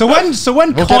that? So when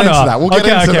we'll Connor, get into that. We'll get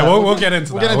into that. We'll get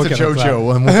into that. We'll get into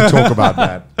JoJo and we'll talk about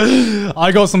that.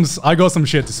 I got some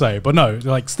shit to say, but no,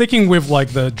 like sticking with like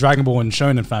the Dragon Ball and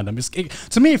Shonen fandom,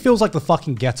 to me it feels like the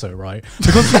fucking ghetto, right?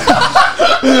 Because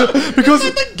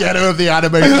the ghetto of the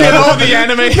anime. Ghetto of the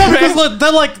anime. No, because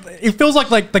they're like, it feels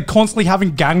like they're constantly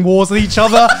having gang wars with each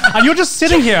other, and you're just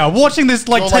sitting here watching this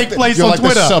like take place on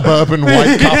Twitter. The suburban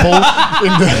white couple.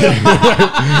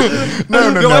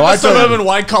 No. Like the suburban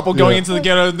white couple going into the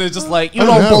ghetto. And they're just like, you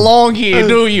don't belong here,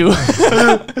 do you?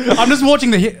 I'm just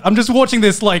watching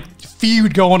this like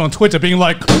feud go on Twitter, being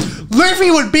like,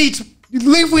 Luffy would beat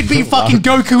fucking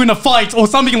Goku in a fight or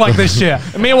something like this shit.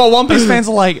 And meanwhile, One Piece fans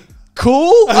are like,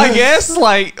 cool, I guess.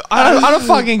 Like, I don't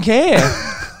fucking care.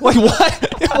 Like,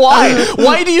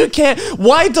 why do you care?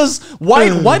 Why does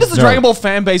the Dragon Ball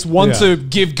fan base want to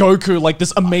give Goku like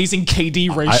this amazing KD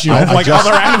ratio of like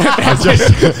other anime fan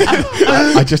bases?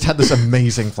 I just had this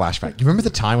amazing flashback. You remember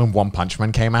the time when One Punch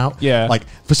Man came out? Yeah. Like,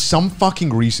 for some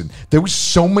fucking reason, there was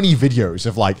so many videos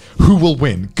of like, who will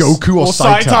win, Goku or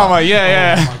Saitama?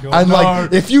 Yeah. Oh my God, and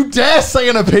like, if you dare say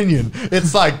an opinion,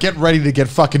 it's like, get ready to get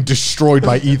fucking destroyed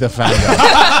by either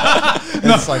fandom.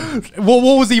 It's like, what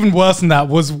was even worse than that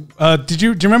was, do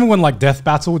you remember when like Death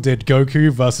Battle did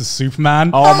Goku versus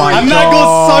Superman? Oh my God. And that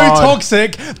got so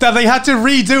toxic that they had to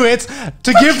redo it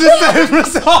to give the same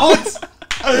results.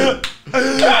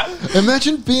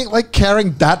 Imagine being like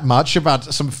caring that much about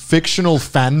some fictional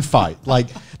fan fight. Like,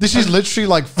 this is literally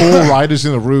like 4 writers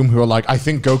in a room who are like, I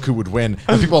think Goku would win.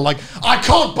 And people are like, I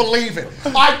can't believe it.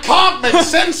 I can't make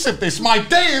sense of this. My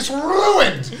day is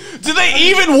ruined. Do they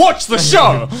even watch the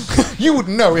show? You would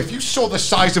know if you saw the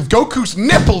size of Goku's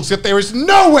nipples that there is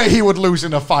no way he would lose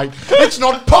in a fight. It's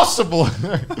not possible.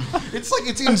 It's like,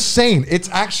 it's insane. It's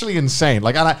actually insane.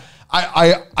 Like, and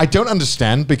I don't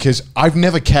understand because I've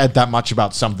never cared that much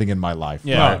about something in my life.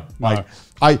 Yeah. Right?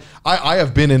 Like I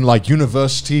have been in like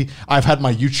university. I've had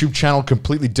my YouTube channel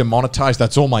completely demonetized.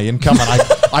 That's all my income, and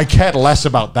I cared less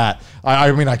about that.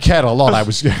 I mean, I cared a lot. I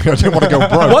didn't want to go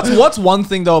broke. What's one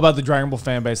thing though about the Dragon Ball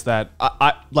fan base that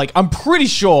I'm pretty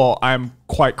sure I'm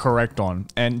quite correct on,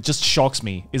 and just shocks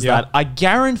me is that I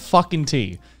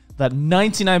guarantee that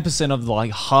 99% of the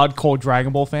like hardcore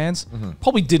Dragon Ball fans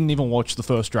probably didn't even watch the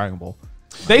first Dragon Ball.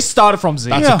 They started from Z.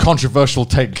 That's a controversial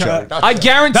take, Joey. I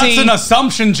guarantee... That's an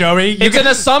assumption, Joey. It's an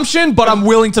assumption, but I'm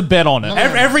willing to bet on it.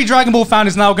 Every Dragon Ball fan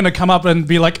is now going to come up and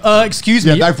be like, excuse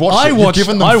me, they've watched it. You've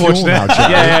given them I fuel watched now, it.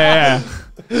 Joey. Yeah.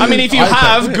 I mean, if you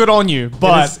have, good on you.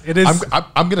 But it is.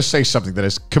 I'm going to say something that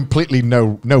is completely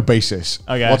no basis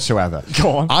whatsoever. Go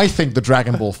on. I think the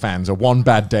Dragon Ball fans are one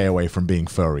bad day away from being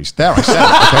furries. There, I said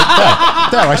it.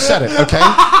 Okay, there, I said it. Okay,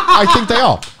 I think they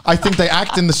are. I think they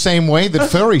act in the same way that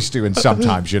furries do, and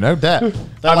sometimes, you know,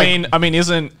 I mean,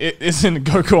 isn't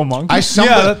Goku a monkey?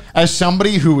 As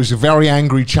somebody who was a very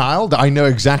angry child, I know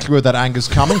exactly where that anger's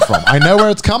coming from. I know where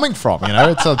it's coming from. You know,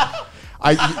 it's a.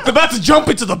 They're about to jump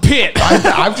into the pit.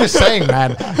 I'm just saying,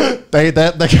 man.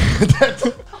 They're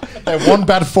one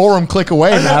bad forum click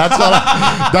away, man. That's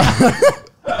not.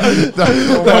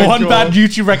 They're one bad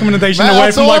YouTube recommendation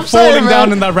away from like falling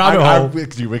down in that rabbit hole. We're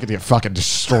gonna get fucking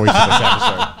destroyed for this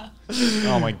episode.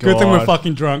 Oh my god! Good thing we're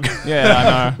fucking drunk.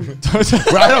 Yeah,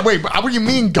 I know. Wait, what do you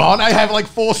mean gone? I have like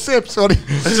 4 sips.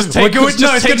 Just take sips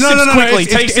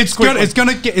quickly.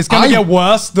 It's gonna get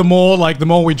worse the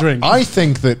more we drink. I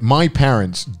think that my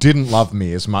parents didn't love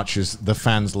me as much as the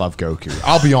fans love Goku.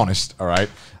 I'll be honest, all right?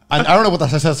 And I don't know what that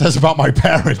says about my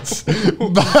parents.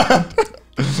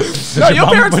 No, your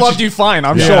parents loved you fine,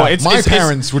 I'm sure. My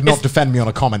parents would not defend me on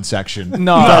a comment section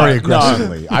No, very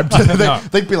aggressively.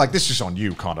 They'd be like, this is on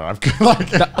you, Connor.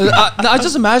 I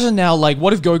just imagine now, like,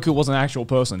 what if Goku was an actual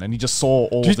person and he just saw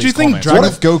all of these comments? What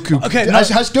if Goku...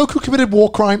 Has Goku committed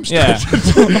war crimes? Yeah.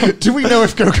 Do we know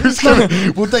if Goku's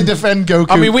committed... Would they defend Goku?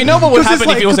 I mean, we know what would happen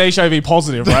if he was HIV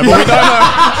positive, right? But we don't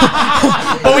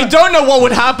know... but we don't know what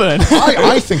would happen.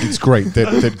 I think it's great that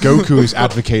Goku is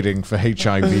advocating for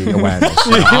HIV awareness.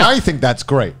 I think that's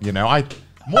great. You know,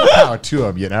 more power to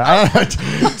him. You know, I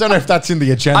don't know if that's in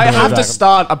the agenda. I have to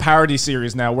start a parody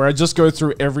series now where I just go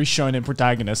through every shonen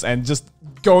protagonist and just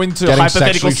go into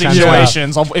hypothetical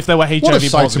situations of if they were HIV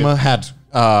positive. What if Saitama had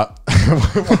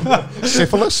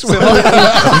syphilis? Would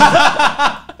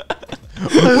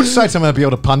Saitama be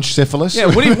able to punch syphilis? Yeah,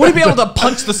 would he be able to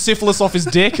punch the syphilis off his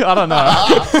dick? I don't know.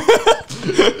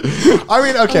 I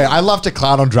mean, okay, I love to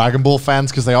clown on Dragon Ball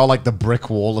fans because they are like the brick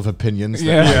wall of opinions.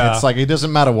 It's like, it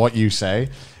doesn't matter what you say.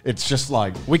 It's just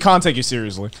like... We can't take you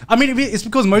seriously. I mean, it's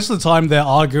because most of the time they're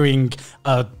arguing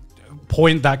a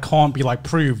point that can't be like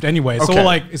proved anyway. It's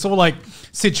all like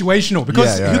situational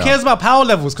because who cares about power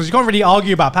levels? Because you can't really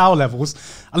argue about power levels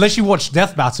unless you watch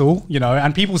Death Battle, you know,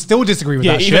 and people still disagree with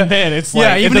that shit. Even then, it's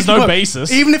like, even if there's no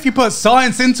basis. Even if you put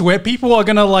science into it, people are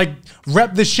gonna like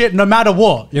rep this shit no matter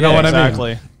what. You know what I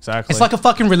mean? Exactly. It's like a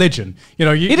fucking religion. You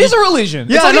know, it is a religion.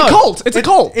 Yeah, it's like a cult. It's a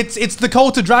cult. It's the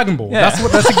cult of Dragon Ball. Yeah.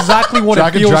 That's exactly what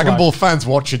it feels Dragon like. Ball fans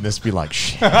watching this be like,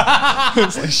 shit.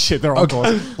 It's like, shit, they're on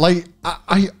course. Like,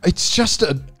 it's just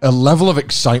a level of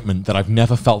excitement that I've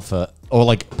never felt for, or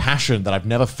like passion that I've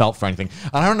never felt for anything.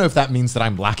 And I don't know if that means that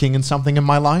I'm lacking in something in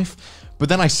my life. But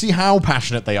then I see how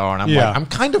passionate they are, and I'm like, I'm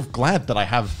kind of glad that I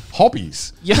have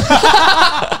hobbies. Yeah.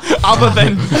 other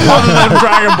than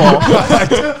Dragon Ball.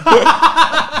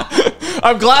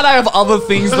 I'm glad I have other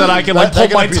things that I can like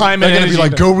put my time and energy. They're gonna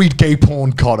be like, go read gay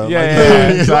porn, Connor. Yeah,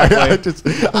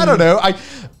 exactly. I don't know.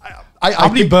 How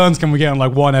many burns can we get on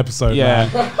like one episode? Yeah.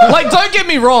 Like, don't get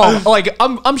me wrong. Like,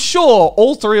 I'm sure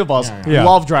all three of us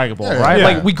love Dragon Ball, right? Yeah.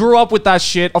 Like, we grew up with that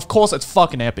shit. Of course, it's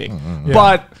fucking epic.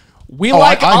 But we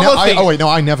like other things. Oh wait, no,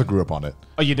 I never grew up on it.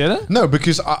 Oh, you didn't? No,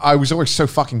 because I was always so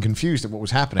fucking confused at what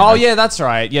was happening. Oh yeah, that's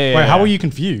right. Yeah. Wait, how were you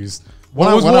confused?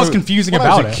 What was confusing about it?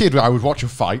 When I was a kid, I would watch a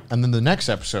fight, and then the next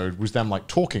episode was them like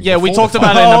talking. Yeah, we talked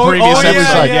about it in the previous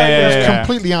episode. It was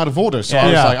completely out of order. So I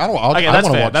was like, I want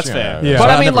to watch. That's fair. Yeah. But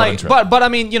I mean, like, but I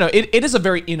mean, you know, it is a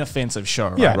very inoffensive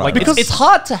show. Yeah, right? Like, because it's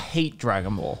hard to hate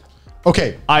Dragon Ball.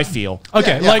 Okay, I feel.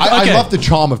 Okay, I love the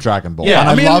charm of Dragon Ball. Yeah,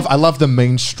 and I love the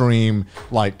mainstream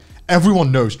like.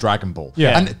 Everyone knows Dragon Ball.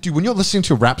 Yeah. And dude, when you're listening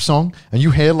to a rap song and you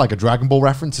hear like a Dragon Ball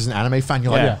reference as an anime fan,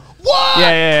 you're like, what?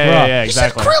 Yeah,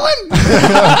 exactly. You said Krillin?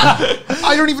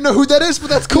 I don't even know who that is, but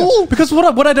that's cool. Because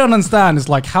what I don't understand is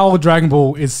like how Dragon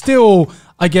Ball is still,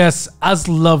 I guess, as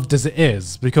loved as it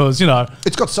is. Because, you know,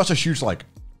 it's got such a huge like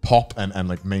pop and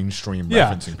like mainstream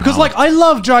Yeah, referencing. because power. like I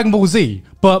love Dragon Ball Z,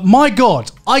 but my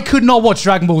God, I could not watch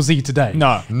Dragon Ball Z today.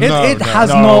 No. It has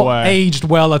No not way. aged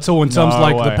well at all in terms of No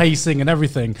like the way. pacing and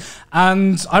everything.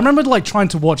 And I remember like trying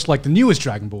to watch like the newest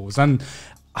Dragon Balls, and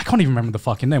I can't even remember the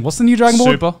fucking name. What's the new Dragon Ball?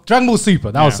 Super? Dragon Ball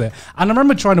Super. That was it. And I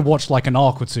remember trying to watch like an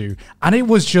arc or two, and it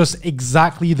was just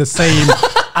exactly the same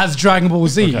as Dragon Ball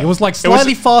Z. It was like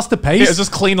slightly faster paced. It was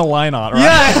just cleaner line art, right?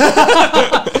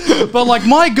 Yeah. But like,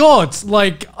 my God,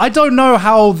 like, I don't know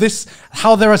how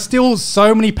there are still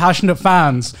so many passionate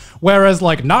fans, whereas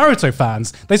like Naruto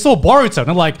fans, they saw Boruto and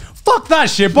they're like, fuck that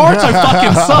shit, Boruto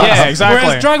fucking sucks. Yeah, exactly.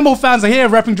 Whereas Dragon Ball fans are here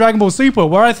repping Dragon Ball Super,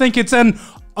 where I think it's an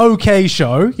okay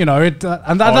show, you know, and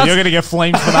that's... You're gonna get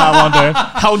flamed for that one, dude.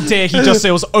 How dare he just say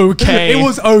it was okay? It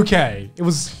was okay. It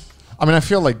was... I mean, I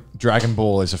feel like Dragon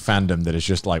Ball is a fandom that is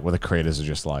just like, where the creators are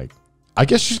just like, I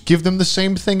guess just give them the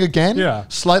same thing again. Yeah.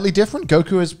 Slightly different.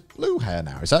 Goku has blue hair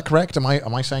now. Is that correct? Am I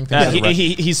saying things? Yeah,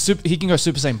 correct? he can go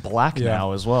Super Saiyan Black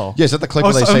now as well. Yeah, is that the clip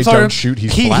where they I'm say sorry, don't shoot,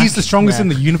 he's black? He's the strongest in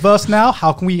the universe now.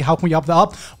 How can we up that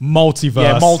up? Multiverse.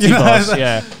 Yeah, multiverse. You know?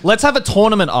 Yeah, let's have a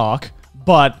tournament arc,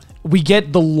 but we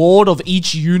get the Lord of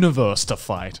each universe to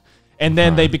fight, and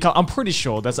then they become. I'm pretty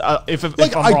sure that's if I'm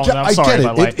wrong. I'm sorry, get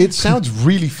but like, it sounds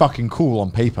really fucking cool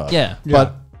on paper. Yeah.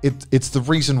 but it's the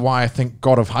reason why I think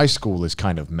God of High School is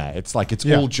kind of meh. It's like it's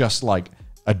all just like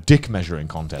a dick measuring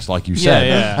contest, like you said.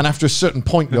 yeah. And after a certain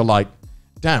point, you're like,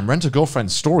 damn,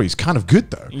 Rent-A-Girlfriend's story is kind of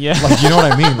good though. Yeah. Like, you know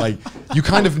what I mean? Like, you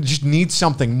kind of just need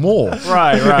something more.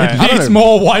 right. I don't It's know.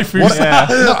 more waifus.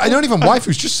 No, I don't even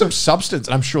waifus, just some substance.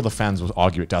 I'm sure the fans will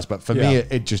argue it does, but for me,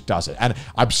 it just does it. And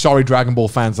I'm sorry, Dragon Ball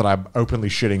fans, that I'm openly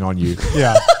shitting on you.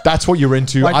 Yeah. That's what you're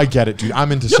into. I get it, dude.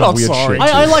 I'm into some not weird sorry. shit.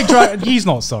 I like He's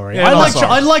not sorry. Yeah, not sorry.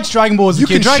 I liked Dragon Ball as a You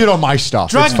kid. can shit on my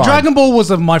stuff. It's fine. Dragon Ball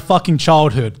was of my fucking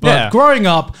childhood, but Yeah. growing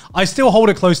up, I still hold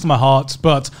it close to my heart.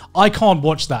 But I can't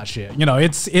watch that shit. You know,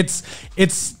 it's.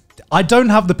 I don't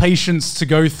have the patience to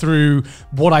go through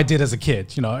what I did as a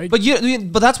kid. You know,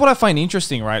 But that's what I find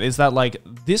interesting, right? Is that like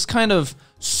this kind of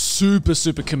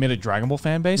super committed Dragon Ball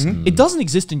fan base? It doesn't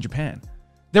exist in Japan.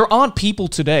 There aren't people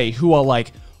today who are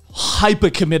like hyper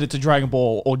committed to Dragon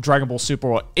Ball or Dragon Ball Super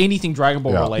or anything Dragon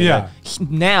Ball related. Yeah.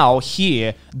 Now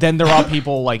here, then there are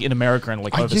people like in America and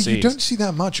like overseas. Yeah, you don't see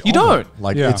that much. You don't.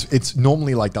 Like Yeah. it's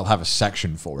normally like they'll have a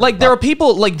section for it. Like there but- are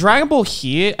people like Dragon Ball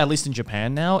here, at least in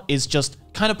Japan now, is just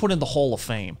kind of put in the Hall of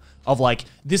Fame of like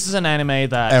this is an anime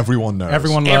that everyone knows.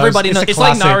 everybody knows. a It's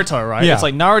like classic. Naruto, right? Yeah. It's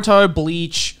like Naruto,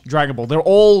 Bleach, Dragon Ball. They're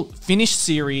all finished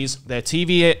series. Their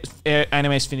TV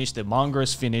anime is finished. Their manga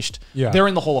is finished. Yeah. They're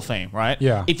in the Hall of Fame, right?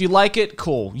 Yeah. If you like it,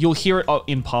 cool. You'll hear it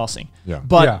in passing. Yeah.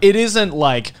 But Yeah. it isn't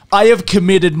like I have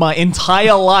committed my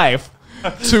entire life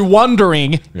to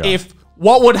wondering if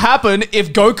what would happen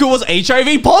if Goku was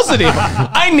HIV positive.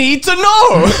 I need to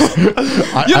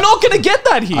know. You're not going to get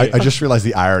that here. I just realized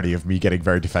the irony of me getting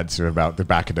very defensive about the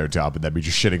Bakado dub and then me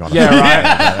just shitting on it.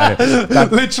 Yeah,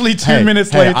 right. Literally 2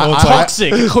 minutes later.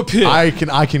 Toxic.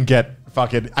 I can get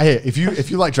fucking. Hey, if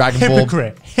you like Dragon Ball,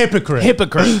 Hypocrite.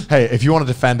 Hypocrite. hey, if you want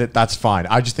to defend it, that's fine.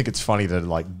 I just think it's funny to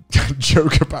like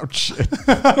joke about shit.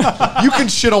 You can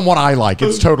shit on what I like.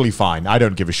 It's totally fine. I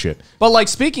don't give a shit. But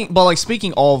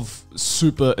speaking of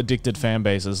super addicted fan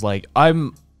bases, like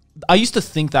I used to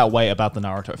think that way about the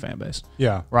Naruto fan base.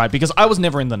 Yeah. Right, because I was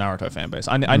never in the Naruto fan base.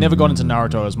 I never got into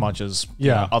Naruto as much as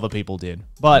you know, other people did.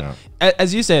 But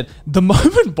as you said, the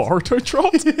moment Boruto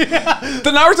dropped,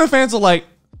 the Naruto fans are like,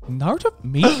 Naruto?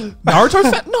 Me? Naruto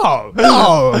fan? No.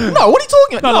 What are you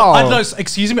talking about? No. I don't know,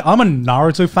 excuse me, I'm a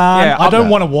Naruto fan. Yeah, I don't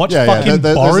want to watch fucking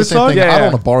there's the same Boruto. thing. Yeah, I yeah.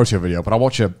 don't want a Boruto video, but I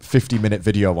watch a 50-minute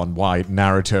video on why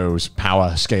Naruto's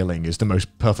power scaling is the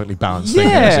most perfectly balanced thing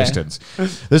in Yeah. existence.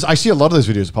 I see a lot of those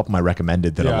videos pop up on my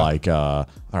recommended that Yeah. are like, I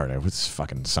don't know, it's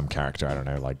fucking some character, I don't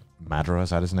know, like Madara, is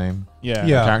that his name? Yeah.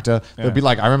 Yeah. Character. It'd be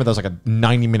like, I remember there was like a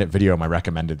 90-minute video on my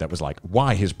recommended that was like,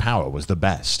 why his power was the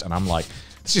best. And I'm like,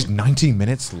 this is 19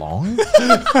 minutes long?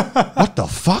 What the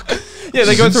fuck? Yeah,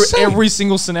 they This go is through insane. every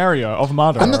single scenario of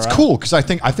Madara. And that's right? cool because I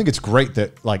think it's great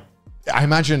that like I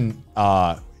imagine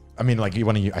I mean like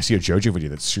I see a JoJo video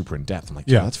that's super in depth. I'm like,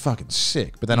 yeah, that's fucking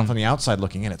sick. But then from the outside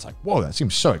looking in, it's like, whoa, that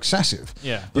seems so excessive.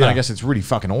 Yeah. But then I guess it's really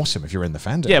fucking awesome if you're in the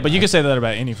fandom. Yeah, but you can say that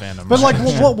about any fandom. But right?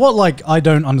 like, what like I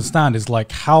don't understand is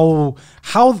like how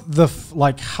a lot of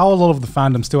the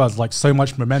fandom still has like so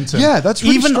much momentum. Yeah, that's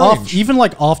really strange. even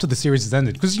like after the series has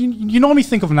ended, because you normally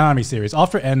think of an anime series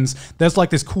after it ends, there's like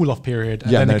this cool off period,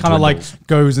 and Yeah, then and it kind of like dwindles.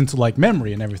 goes into like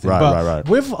memory and everything. Right, but right.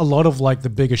 with a lot of like the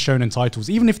bigger shonen titles,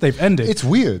 even if they've ended, it's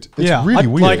weird. really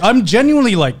weird. Like, I'm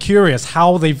genuinely like curious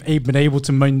how they've been able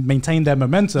to maintain their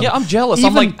momentum. Yeah, I'm jealous.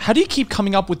 I'm like, how do you keep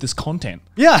coming up with this content?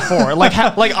 Yeah. For it? Like,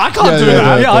 I can't do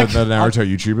that. The Naruto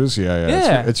YouTubers.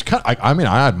 Yeah. It's kind of, I mean,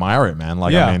 I admire it, man.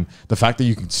 Like, I mean, the fact that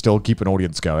you can still keep an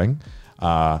audience going.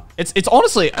 It's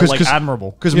honestly like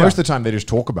admirable because most of the time they just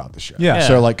talk about the show. Yeah.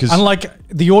 So like, and like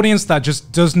the audience that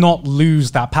just does not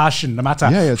lose that passion, no matter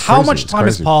how crazy. much time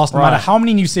has passed, no matter how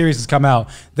many new series has come out,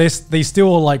 they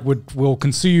still like will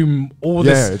consume all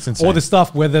this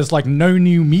stuff where there's like no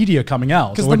new media coming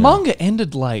out. Because the manga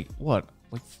ended like what?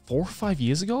 Like 4 or 5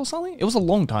 years ago or something. It was a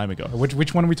long time ago.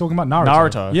 Which one are we talking about?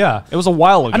 Naruto. Yeah, it was a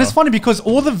while ago. And it's funny because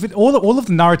all of the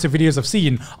Naruto videos I've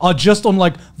seen are just on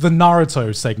like the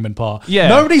Naruto segment part. Yeah,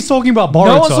 nobody's talking about Boruto.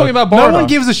 No one's talking about Boruto. No one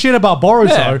gives a shit about Boruto.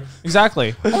 Yeah,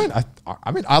 exactly.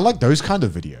 I mean, I like those kind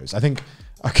of videos. I think.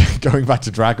 Okay, going back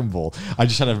to Dragon Ball, I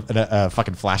just had a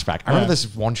fucking flashback. I remember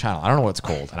this one channel. I don't know what it's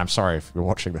called, and I'm sorry if you're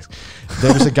watching this.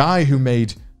 There was a guy who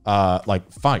made like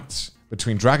fights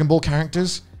between Dragon Ball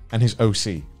characters and his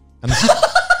OC.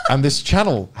 And this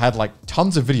channel had like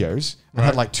tons of videos and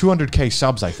had like 200K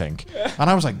subs, I think. And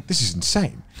I was like, this is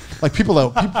insane. Like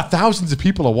thousands of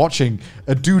people are watching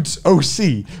a dude's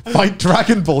OC fight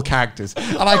Dragon Ball characters,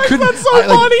 and I couldn't. That's so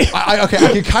funny.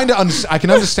 I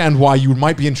can understand why you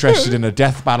might be interested in a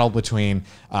death battle between.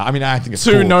 I mean, I think it's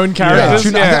two cool. known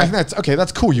characters. I think that's okay.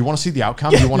 That's cool. You want to see the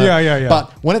outcome. You want to. Yeah.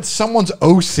 But when it's someone's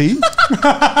OC,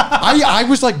 I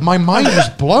was like, my mind was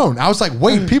blown. I was like,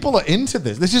 wait, people are into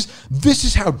this. This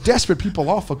is how desperate people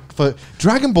are for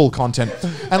Dragon Ball content.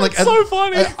 And like, so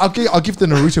funny. I'll give the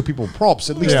Naruto people props.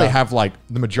 At least they have like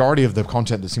the majority of the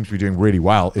content that seems to be doing really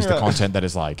well is the content that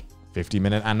is like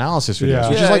 50-minute analysis videos,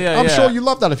 which is like, I'm sure you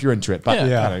love that if you're into it, but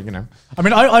you know. I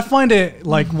mean, I find it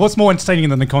like what's more entertaining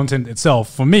than the content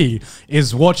itself for me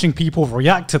is watching people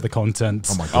react to the content.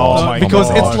 Oh my god! Because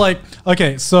it's like,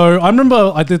 okay, so I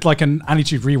remember I did like an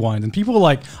AniTube rewind, and people were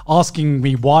like asking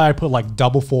me why I put like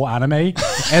double 4 anime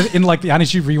in like the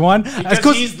AniTube rewind.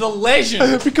 Because he's the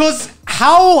legend. Because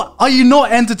how are you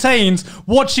not entertained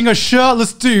watching a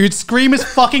shirtless dude scream his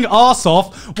fucking ass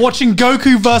off watching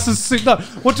Goku versus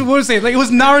what was it? Like, it was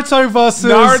Naruto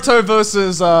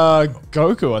versus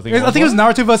Goku. I think it was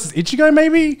Naruto versus Ichigo,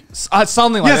 maybe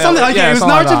something like that. Something like it was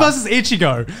Naruto versus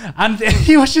Ichigo, and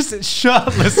he was just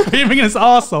shirtless, screaming his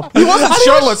ass off. He wasn't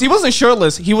shirtless. He wasn't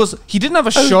shirtless. He didn't have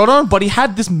a shirt on, but he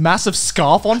had this massive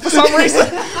scarf on for some reason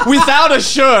without a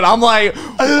shirt. I'm like,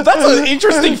 that's an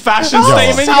interesting fashion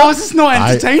statement. How is this not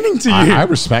entertaining to you? I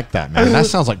respect that, man. That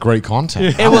sounds like great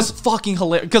content. It was fucking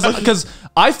hilarious because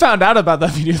I found out about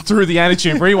that video through the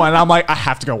AniTube rewind, and I'm like, I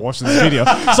have to go watch this video.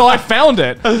 So I found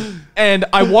it. And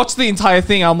I watched the entire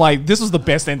thing. I'm like, this was the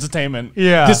best entertainment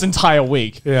this entire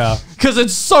week. Yeah. Because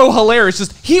it's so hilarious.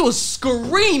 Just he was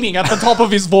screaming at the top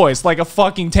of his voice like a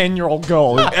fucking 10-year-old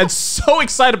girl. And so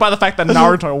excited by the fact that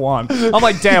Naruto won. I'm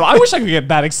like, damn, I wish I could get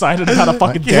that excited about a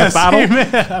fucking death battle.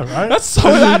 Right? That's so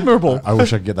admirable. I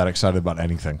wish I could get that excited about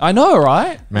anything. I know,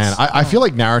 right? Man, I feel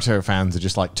like Naruto fans are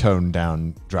just like toned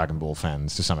down Dragon Ball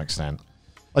fans to some extent.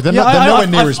 Like they're nowhere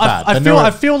near as bad.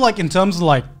 I feel like in terms of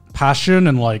like passion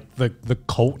and like the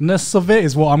cultness of it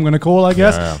is what I'm gonna call, I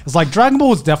guess. It's like Dragon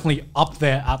Ball is definitely up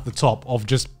there at the top of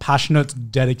just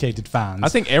passionate, dedicated fans. I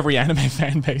think every anime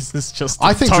fan base is just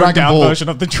I think Dragon Ball version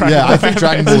of the Dragon Ball. I think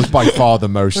Dragon Ball is by far the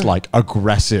most like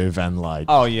aggressive and like,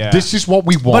 this is what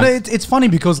we want. But it's funny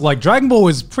because like Dragon Ball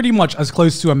is pretty much as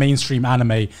close to a mainstream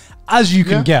anime as you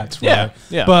can get, right?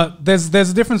 Yeah. But there's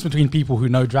a difference between people who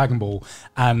know Dragon Ball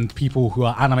and people who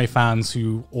are anime fans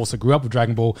who also grew up with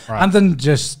Dragon Ball, and then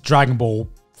just Dragon Ball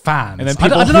fans. And then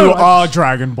people who are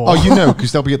Dragon Ball. Oh, you know,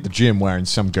 because they'll be at the gym wearing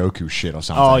some Goku shit or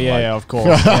something. Oh, yeah, of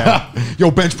course. Yeah.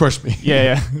 Yo, bench press me.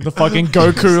 Yeah. The fucking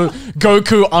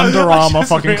Goku Under Armour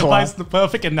fucking class. The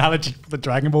perfect analogy for the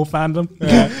Dragon Ball fandom.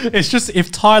 Yeah. It's just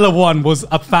if Tyler 1 was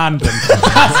a fandom.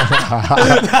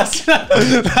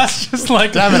 that's just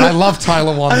like... Damn it, I love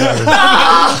Tyler 1 though.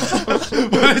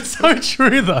 But it's so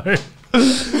true though.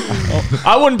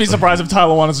 I wouldn't be surprised if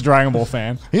Tyler 1 is a Dragon Ball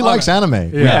fan. He likes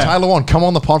anime. Yeah. Tyler 1, come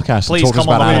on the podcast and talk to us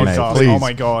about anime. Please. Oh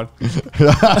my god.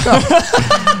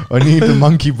 I need the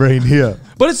monkey brain here.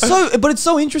 But it's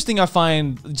so interesting. I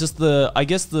find just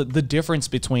the difference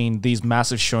between these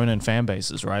massive shonen fan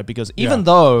bases, right? Because even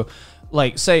though,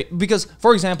 like, say, because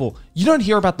for example, you don't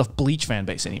hear about the Bleach fan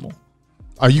base anymore.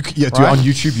 Are you? Yeah, dude, on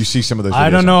YouTube you see some of those. I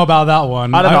videos. don't know about that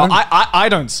one. I don't know. I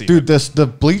don't see. Dude, the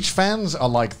Bleach fans are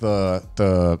like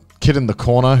the kid in the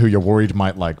corner who you're worried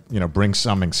might bring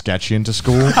something sketchy into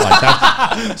school. Like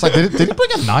that. It's like did he bring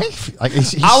a knife? Like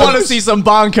I want to see some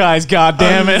bankais. God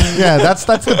damn it! Yeah, that's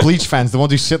the Bleach fans, the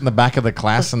ones who sit in the back of the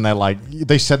class and they're like,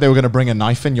 they said they were going to bring a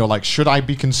knife in. You're like, should I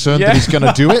be concerned that he's going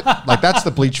to do it? Like that's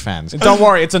the Bleach fans. Don't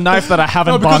worry, it's a knife that I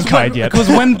haven't bankai'd yet. Because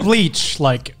when Bleach,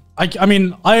 like, I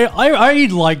mean, I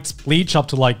liked Bleach up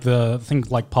to like the thing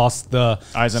like past the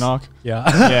Eisenarch. Yeah.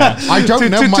 I don't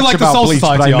know much like the about Soul Bleach, but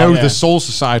I Society know arc. the Soul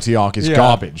Society arc is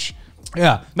garbage.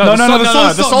 Yeah. No,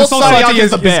 the Soul Society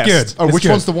is the best. good. Oh, It's which good.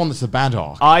 one's the one that's the bad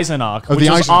arc? Eisenarch, which the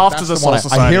was Eisenarch, after that's the the Soul one I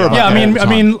Society. hear about. Yeah, all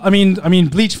the I mean,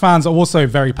 Bleach fans are also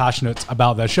very passionate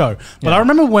about their show. But I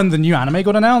remember when the new anime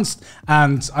got announced,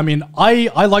 and I mean, I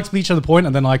liked Bleach at the point,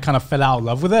 and then I kind of fell out of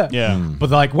love with it. Yeah. But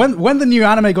like when the new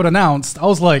anime got announced, I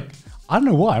was like, I don't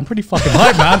know why. I'm pretty fucking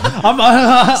hyped, man. I'm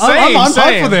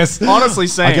hyped for this. Honestly,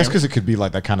 same. I guess because it could be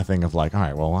like that kind of thing of like, all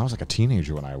right, well, I was like a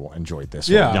teenager when I enjoyed this.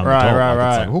 Yeah. or a young Right, adult. right, Like,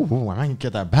 right. It's like, ooh, I can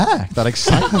get that back. That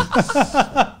excitement.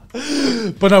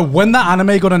 But no, when the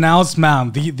anime got announced,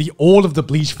 man, the all of the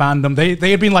Bleach fandom,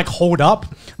 they had been like holed up.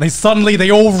 They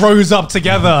all rose up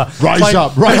together. Rise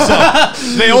up.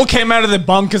 They all came out of their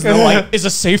bunkers. They're like, "Is it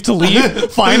safe to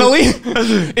leave? Finally,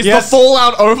 is Yes. the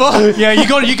fallout over?" Yeah, you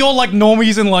got like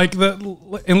normies and like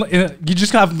you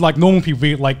just have like normal people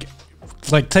be like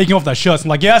taking off their shirts and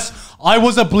like, yes, I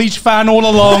was a Bleach fan all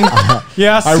along.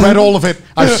 Yes, I read all of it.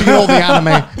 I've seen all the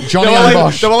anime. Johnny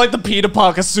They were like the Peter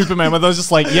Parker Superman, where they was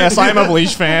just like, "Yes, I am a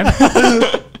Bleach fan."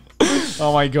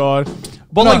 Oh my god.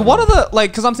 But like, what are the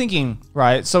Because I'm thinking,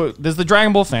 right? So there's the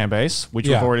Dragon Ball fan base, which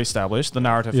we've already established. The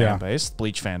Naruto fan base,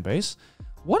 Bleach fan base.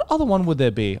 What other one would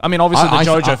there be? I mean, obviously the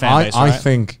JoJo fan base. I Right?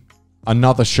 think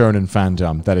another shonen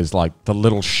fandom that is like the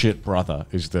little shit brother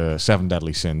is the Seven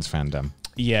Deadly Sins fandom.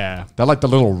 Yeah. They're like the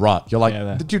little rut. You're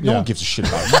like, dude, no one gives a shit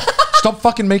about it. Stop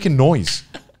fucking making noise.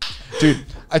 Dude,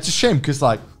 it's a shame because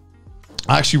like,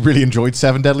 I actually really enjoyed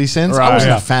Seven Deadly Sins. I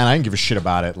wasn't a fan. I didn't give a shit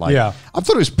about it. Like, I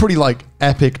thought it was pretty like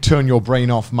epic. Turn your brain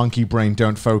off, monkey brain,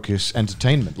 don't focus.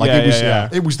 Entertainment. Like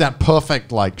it was that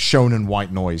perfect like shonen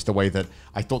white noise. The way that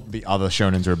I thought the other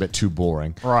shonens are a bit too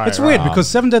boring. Right. It's weird because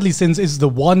Seven Deadly Sins is the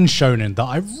one shonen that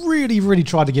I really, really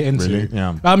tried to get into. Really?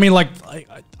 Yeah. I mean, like,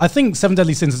 I think Seven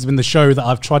Deadly Sins has been the show that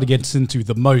I've tried to get into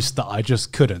the most that I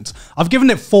just couldn't. I've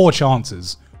given it 4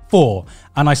 chances. 4.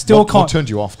 And I still can't. What turned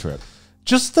you off to it?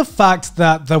 Just the fact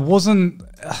that there wasn't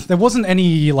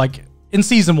any like in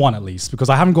season 1 at least, because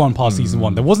I haven't gone past season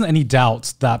 1. There wasn't any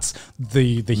doubt that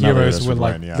the heroes were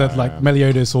like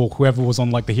Meliodas or whoever was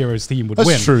on like the heroes team would win.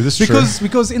 That's true.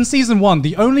 Because in season 1,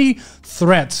 the only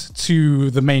threat to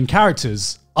the main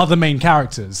characters are the main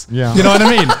characters. Yeah. You know what I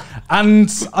mean?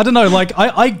 And I don't know, like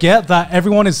I get that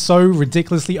everyone is so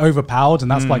ridiculously overpowered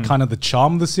and that's like kind of the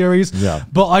charm of the series. Yeah.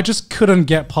 But I just couldn't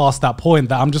get past that point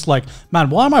that I'm just like, man,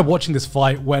 why am I watching this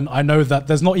fight when I know that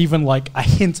there's not even like a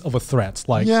hint of a threat?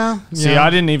 Like, See, I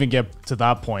didn't even get to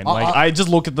that point. Like, I just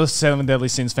look at the Seven Deadly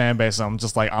Sins fan base and I'm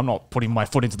just like, I'm not putting my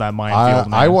foot into that minefield,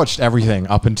 man. I watched everything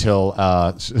up until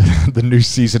the new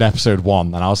season episode 1,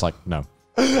 and I was like, no.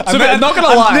 So not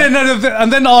gonna lie.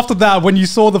 And then after that, when you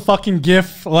saw the fucking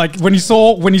GIF, like when you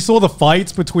saw the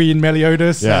fight between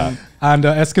Meliodas and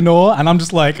Escanor, and I'm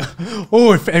just like,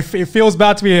 oh, it feels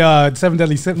bad to be a Seven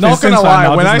Deadly Sins. Not gonna lie,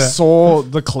 now, when I saw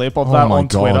the clip of that on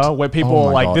God. Twitter, where people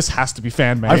were like, "This has to be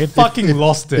fan made," I fucking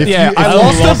lost it. I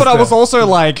lost it, but I was also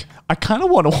like, I kind of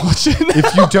want to watch it.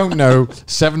 If you don't know,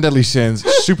 Seven Deadly Sins,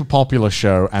 super popular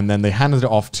show, and then they handed it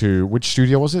off to which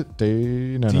studio was it?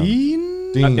 Dean.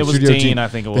 It was Dean, I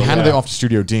think it was. They handed it off to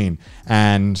Studio Dean,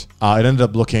 and it ended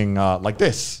up looking like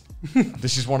this.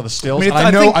 This is one of the stills.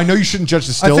 I mean, I know you shouldn't judge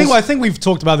the stills. I think we've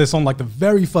talked about this on like the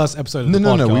very first episode of the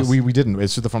podcast. No, we didn't.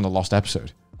 It's from the lost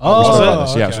episode.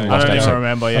 Oh, yeah, it was from the I last don't even episode.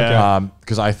 remember. Yeah,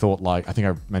 Because I thought I think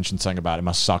I mentioned something about it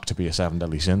must suck to be a Seven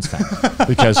Deadly Sins fan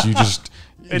because you just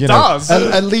It does.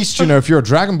 At least if you're a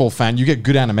Dragon Ball fan, you get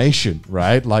good animation,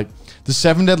 right? Like the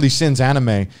Seven Deadly Sins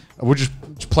anime, we'll just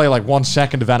play like 1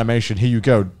 second of animation. Here you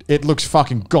go. It looks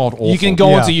fucking god awful. you can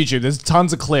go onto YouTube. There's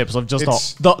tons of clips of just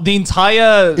It's- the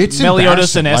entire It's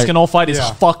Meliodas and embarrassing. Escanor fight is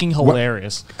fucking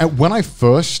hilarious. And when I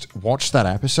first watched that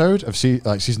episode of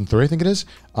season 3, I think it is,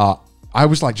 I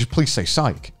was like, just please say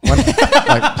psych.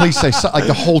 Please say psych. Like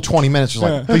the whole 20 minutes was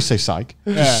like, please say psych.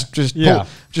 Just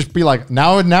be like,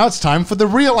 now it's time for the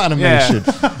real animation.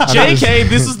 JK,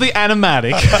 this is the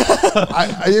animatic.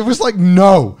 It was like,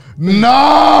 no.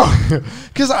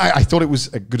 Because I thought it was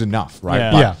good enough, right?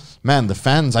 Yeah. But, man, the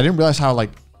fans, I didn't realize how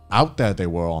like out there they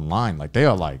were online. Like they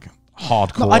are like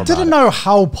hardcore. I didn't know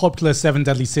how popular Seven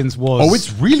Deadly Sins was. Oh,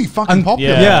 it's really fucking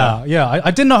popular. Yeah.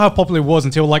 I didn't know how popular it was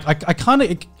until like I kind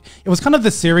of it was kind of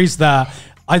the series that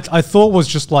I thought was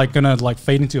just like gonna like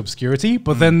fade into obscurity,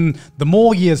 but then the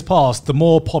more years passed, the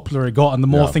more popular it got, and the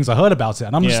more things I heard about it,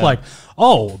 and I'm just like,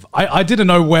 oh, I didn't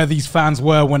know where these fans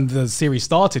were when the series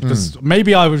started, because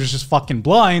maybe I was just fucking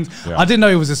blind. I didn't know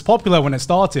it was this popular when it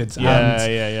started.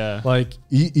 Like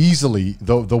easily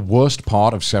the worst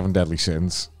part of Seven Deadly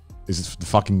Sins is the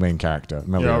fucking main character.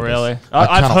 Yeah, really?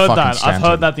 I've heard that. I've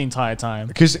heard that the entire time.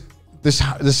 Because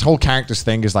this whole characters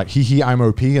thing is like I'm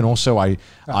OP, and also I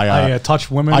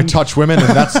touch women. I touch women, and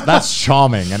that's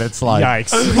charming, and it's like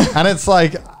yikes. And it's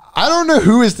like I don't know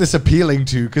who is this appealing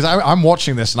to, because I'm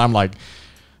watching this and I'm like,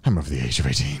 I'm over the age of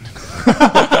 18.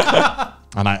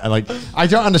 And I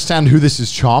don't understand who this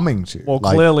is charming to. Well,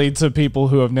 like, clearly to people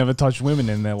who have never touched women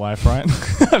in their life, right?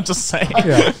 I'm just saying.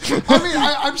 Yeah. I mean,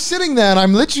 I'm sitting there and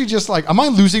I'm literally just like, am I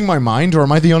losing my mind, or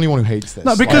am I the only one who hates this?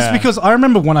 No, because I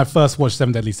remember when I first watched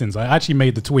Seven Deadly Sins, I actually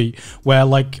made the tweet where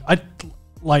I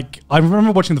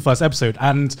remember watching the first episode,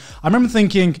 and I remember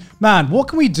thinking, man, what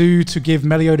can we do to give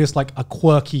Meliodas like a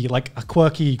quirky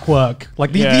quirk,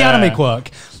 like the anime quirk?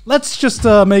 Let's just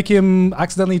make him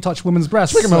accidentally touch women's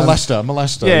breasts. Make him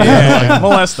molester. Yeah.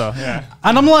 Molester. Yeah.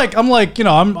 And I'm like, you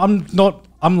know,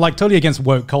 I'm like totally against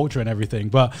woke culture and everything,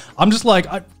 but I'm just like,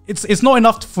 it's not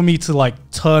enough for me to like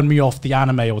turn me off the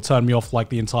anime or turn me off like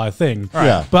the entire thing. Right.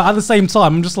 Yeah. But at the same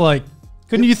time, I'm just like,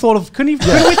 couldn't we think of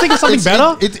something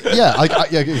better?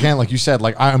 Again, like you said,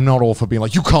 like I'm not all for being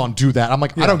like, you can't do that. I'm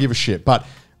like, I don't give a shit. But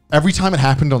every time it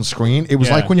happened on screen, it was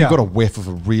like when you got a whiff of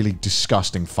a really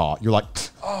disgusting fart. You're like,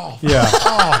 oh,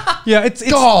 yeah, yeah. It's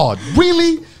God,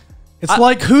 really? It's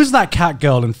like, who's that cat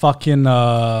girl in fucking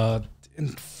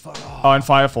in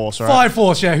Fire Force, right? Fire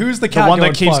Force, yeah. Who's the cat girl? The one girl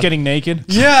that keeps getting naked?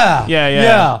 Yeah.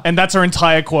 Yeah. And that's her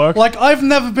entire quirk. Like, I've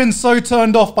never been so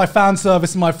turned off by fan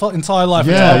service in my entire life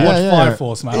until I watched Fire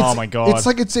Force, man. Oh my God. It's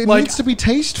like, it needs to be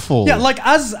tasteful. Yeah, like,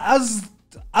 as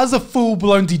a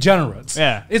full-blown degenerate.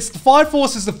 Yeah. It's Fire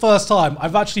Force is the first time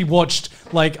I've actually watched,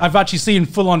 like, I've actually seen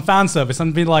full-on fan service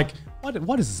and been like,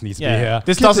 why does this need to be here?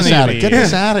 This doesn't need to be Get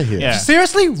this out of here. Yeah.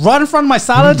 Seriously? Right in front of my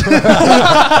salad?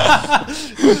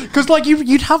 Because, like,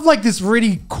 you'd have, like, this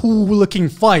really cool-looking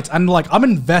fight, and, like, I'm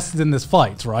invested in this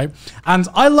fight, right? And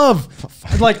I love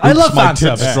fan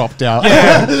service. Dropped out.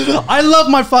 Yeah. I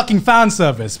love my fucking fan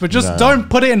service, but just don't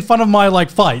put it in front of my, like,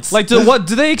 fights. Like,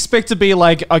 do they expect to be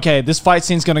like, okay, this fight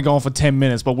scene's going to go on for 10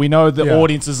 minutes, but we know the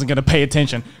audience isn't going to pay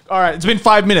attention. All right, it's been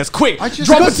 5 minutes. Quick,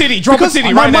 drop a titty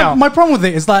right now. My problem with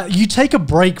it is that you take a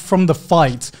break from the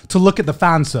fight to look at the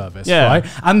fan service, right?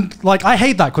 And like, I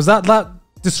hate that because that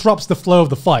disrupts the flow of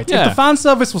the fight. Yeah. If the fan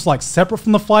service was like separate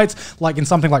from the fight, like in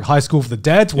something like High School for the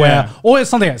Dead, or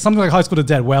it's something like High School for the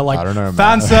Dead, where like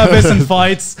fan service and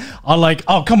fights are like,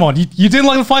 oh come on, you didn't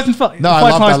like the fights and fights? No,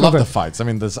 I love the fights. I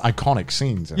mean, there's iconic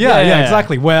scenes. Yeah,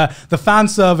 exactly. Where the fan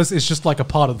service is just like a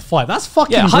part of the fight. That's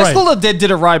fucking great. High School of the Dead did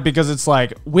it right because it's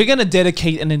like, we're gonna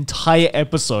dedicate an entire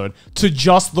episode to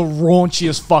just the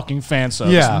raunchiest fucking fan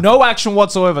service. Yeah. No action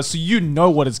whatsoever, so you know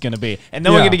what it's gonna be, and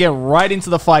then we're gonna get right into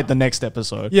the fight the next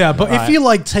episode. Yeah, but if you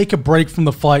like take a break from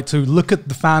the fight to look at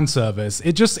the fan service,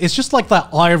 it's just like that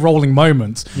eye-rolling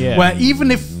moment where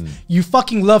even if you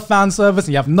fucking love fan service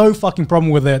and you have no fucking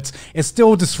problem with it, it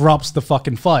still disrupts the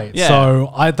fucking fight. Yeah.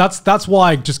 So that's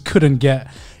why I just couldn't get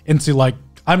into like.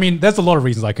 I mean, there's a lot of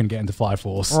reasons I couldn't get into Fire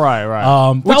Force. Right.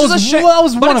 Which is a shame. That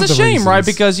was one of the it's a shame, reasons. right?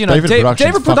 Because, you know,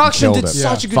 David Production did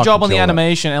such a good job on the killed it.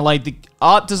 animation, and like the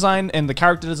art design and the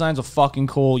character designs are fucking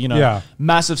cool. You know,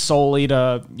 massive Soul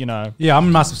Eater. You know, I'm a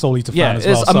massive Soul Eater fan as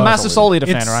well. Yeah, a massive Soul Eater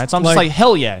fan, right? So I'm just like,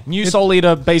 hell yeah, new Soul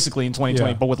Eater basically in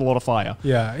 2020, Yeah. but with a lot of fire.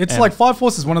 Yeah, it's like Fire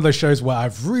Force is one of those shows where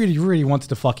I've really, really wanted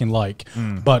to fucking like,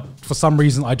 but for some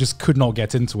reason I just could not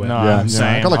get into it. No. Yeah,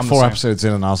 Same. I got like I'm 4 the same. episodes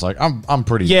in, and I was like, I'm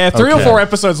pretty. Yeah, 3 or 4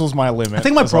 episodes was my limit. I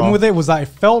think my problem with it was that it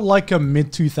felt like a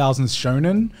mid-2000s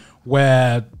shonen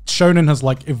where shonen has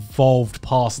like evolved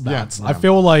past that. Yeah. I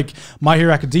feel like My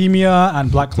Hero Academia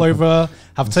and Black Clover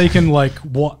have taken like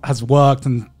what has worked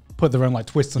and put their own like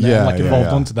twists on it and like evolved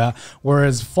onto that.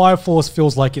 Whereas Fire Force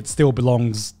feels like it still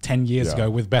belongs 10 years ago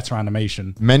with better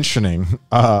animation. Mentioning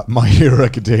My Hero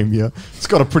Academia, it's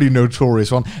got a pretty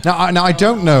notorious one. Now I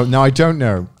don't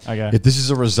know if this is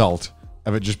a result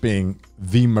of it just being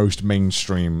the most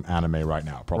mainstream anime right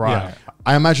now. Probably. Right.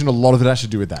 I imagine a lot of it has to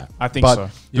do with that. I think but so.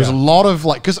 There's a lot of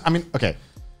like, because I mean, okay.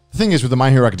 The thing is with the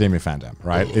My Hero Academia fandom,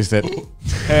 right, is that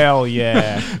hell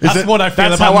yeah, That's what I feel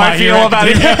that's about how My I feel Hero about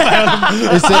it.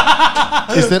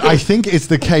 is that I think it's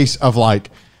the case of like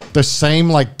the same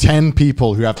like 10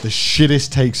 people who have the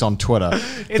shittest takes on Twitter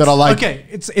that are like, okay,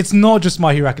 it's not just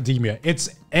My Hero Academia. It's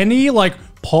any like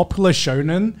popular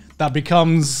shonen that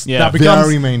becomes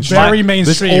very mainstream. Very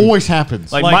mainstream. This always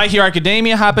happens. Like My Hero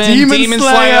Academia happened, Demon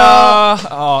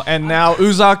Slayer, and now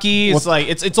Uzaki. It's like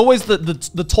it's always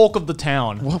the talk of the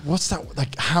town. What's that?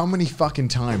 Like, how many fucking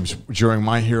times during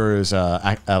My Hero's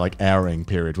like airing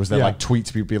period was there like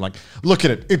tweets people being like, "Look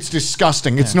at it, it's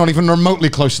disgusting. It's not even remotely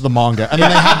close to the manga." And then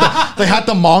they had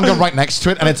the manga right next to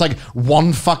it, and it's like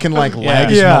one fucking like leg.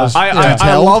 Yeah.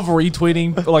 I love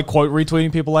retweeting, like quote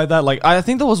retweeting people like that. Like I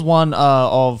think there was one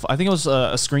I think it was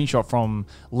a screenshot from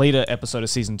later episode of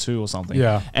season 2 or something.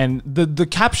 Yeah. And the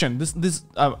caption, this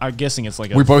I'm guessing it's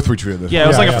like We both retweeted this. Yeah, it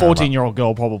was like a 14-year-old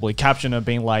girl probably caption her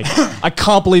being like, "I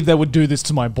can't believe they would do this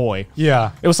to my boy."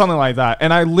 Yeah. It was something like that.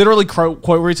 And I literally quote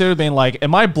retweeted being like,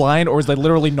 "Am I blind or is there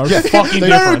literally no fucking difference?"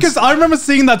 No, because I remember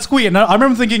seeing that tweet and I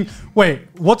remember thinking, wait,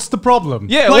 what's the problem?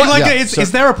 Yeah,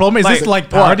 is there a problem? Is this like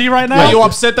parody right now? Are you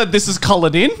upset that this is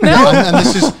colored in now? and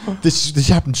this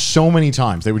happened so many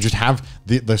times. They would just have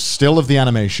the still of the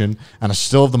animation and a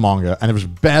still of the manga, and there was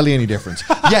barely any difference.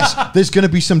 Yes, there's going to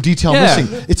be some detail missing.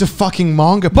 It's a fucking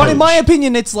manga page. But in my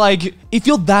opinion, it's like, if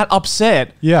you're that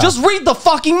upset, just read the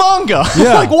fucking manga.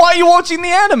 Yeah. Like, why are you watching the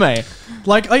anime?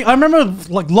 Like I remember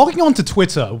like logging onto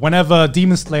Twitter whenever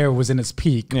Demon Slayer was in its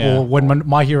peak or when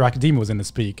My Hero Academia was in its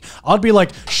peak. I'd be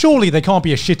like, surely they can't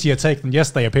be a shittier take than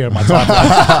Yes They Appear in my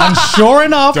timeline. And sure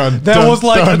enough,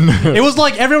 it was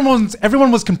like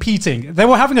everyone was competing. They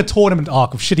were having a tournament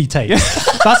arc of shitty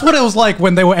takes. That's what it was like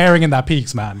when they were airing in that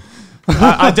peaks, man.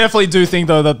 I definitely do think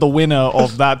though that the winner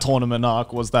of that tournament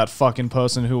arc was that fucking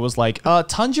person who was like,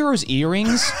 Tanjiro's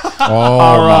earrings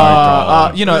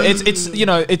are,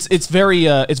 it's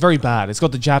very bad. It's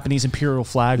got the Japanese imperial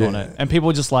flag on it, and people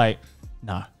were just like,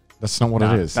 no. That's not what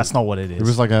it is. That's not what it is. It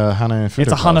was like a Hanafuda.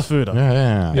 It's a Hanafuda.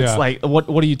 Yeah. It's like, what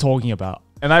are you talking about?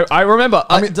 And I remember,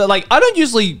 I don't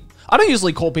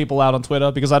usually call people out on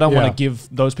Twitter because I don't want to give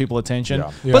those people attention.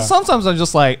 Yeah. But sometimes I'm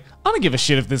just like, I don't give a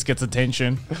shit if this gets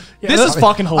attention. This is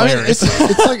fucking hilarious.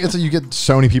 It's like you get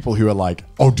so many people who are like,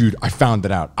 "Oh, dude, I found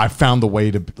it out. I found the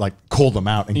way to like call them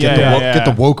out and get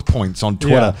the woke points on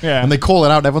Twitter." Yeah. And they call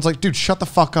it out. And everyone's like, "Dude, shut the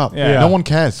fuck up. No one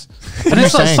cares." And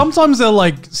it's like, sometimes they're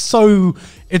like so.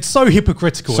 It's so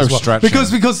hypocritical So as well. stretching.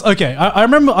 Because okay, I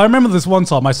remember this one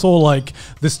time I saw like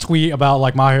this tweet about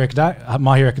like My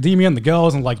Hero Academia and the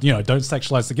girls and like, you know, don't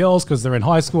sexualize the girls because they're in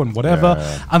high school and whatever.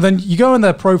 Yeah. And then you go in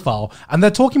their profile and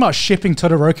they're talking about shipping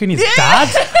Todoroki and his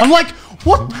dad. I'm like,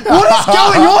 what is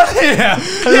going on here?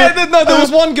 There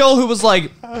was one girl who was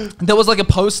like, there was like a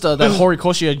poster that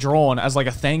Horikoshi had drawn as like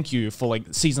a thank you for like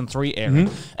season 3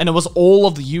 airing, and it was all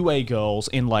of the UA girls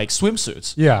in like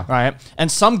swimsuits. Yeah. Right.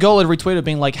 And some girl had retweeted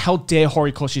being like, "How dare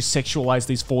Horikoshi sexualize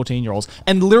these 14-year-olds?"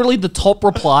 And literally the top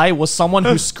reply was someone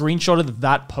who screenshotted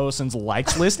that person's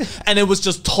likes list, and it was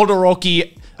just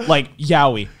Todoroki like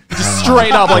yaoi. Just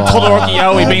straight up like Todoroki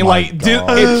yaoi being like,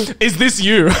 is this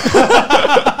you?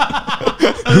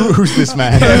 Who's this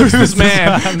man? Who's this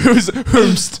man? Who's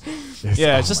whomst?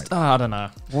 Yeah, it's just, I don't know.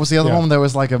 What was the other one? There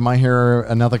was like a My Hero,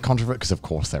 another controversy, because of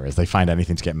course there is. They find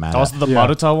anything to get mad That was at. the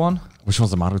Maruta one? Which one's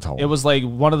the Maruta one? It was like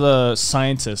one of the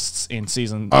scientists in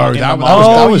season. that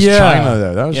was China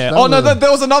though.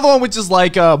 There was another one which is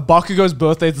like Bakugo's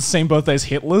birthday is the same birthday as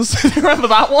Hitler's. Do you remember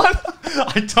that one?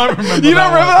 I don't remember. You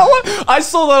don't remember that one? I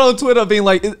saw that on Twitter being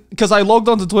like, because I logged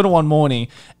onto Twitter one morning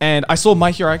and I saw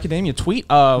My Hero Academia tweet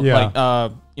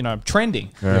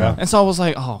trending. Yeah. And so I was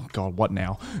like, oh God, what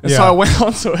now? And so I went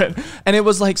onto it and it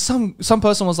was like some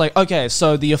person was like, okay,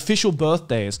 so the official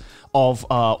birthdays of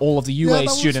all of the UA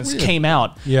students came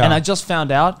out. Yeah. And I just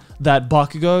found out that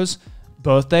Bakugo's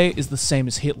birthday is the same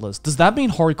as Hitler's. Does that mean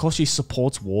Horikoshi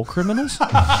supports war criminals?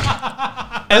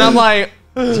 And I'm like,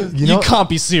 you can't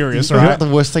be serious, You know right? what the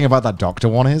worst thing about that doctor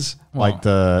one is? Like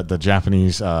the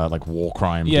Japanese like war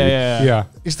crime dude. Yeah.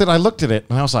 Is that I looked at it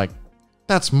and I was like,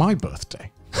 that's my birthday.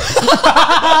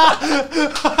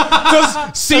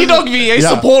 Does Sea-Dog VA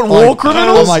support war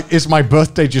criminals? I'm like, is my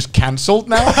birthday just cancelled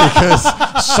now because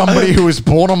somebody who was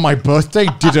born on my birthday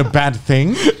did a bad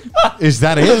thing? Is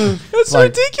that it? That's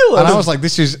ridiculous. And I was like,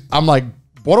 I'm like,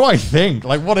 what do I think?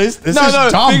 Like, what is this?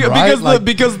 Is dumb, right?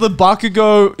 Because the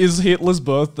Bakugo is Hitler's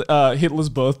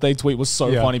birthday tweet was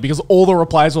so funny because all the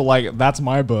replies were like, "That's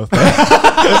my birthday."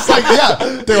 It's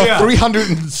like, there are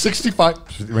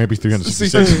 365, maybe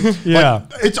 366. Yeah.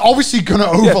 Like, it's obviously gonna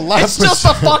overlap. It's just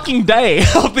a fucking day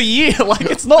of the year. Like,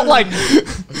 it's not like,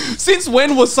 since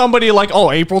when was somebody like,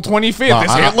 oh, April 25th,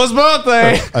 it's Hitler's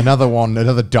birthday?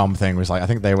 Another dumb thing was like, I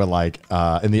think they were like,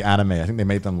 in the anime, I think they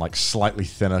made them like slightly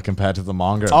thinner compared to the manga.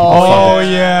 manga. Oh,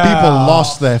 yeah. People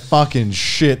lost their fucking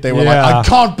shit. They were like, I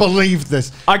can't believe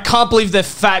this. I can't believe they're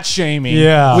fat shaming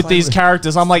Yeah. with these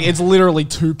characters. I'm like, it's literally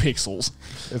 2 pixels.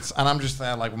 And I'm just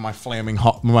there like with my flaming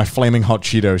hot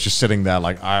Cheetos, just sitting there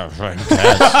like, I don't give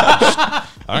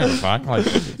a fuck. Like,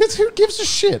 who gives a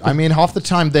shit? I mean, half the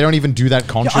time they don't even do that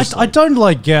consciously. I don't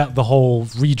like get the whole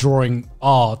redrawing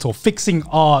art or fixing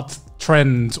art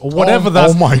trend or whatever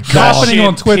that's happening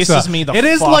on Twitter. Pisses me the it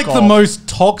is fuck like the off. most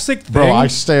toxic thing. Bro,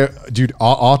 dude,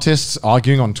 artists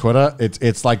arguing on Twitter,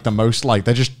 it's like the most, like,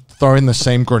 they're just throwing the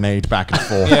same grenade back and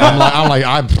forth. I'm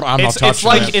not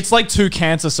touching it. It's like 2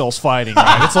 cancer cells fighting,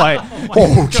 right? It's like,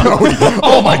 Joey.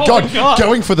 Oh my god.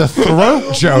 Going for the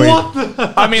throat, Joey.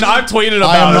 I mean, I've tweeted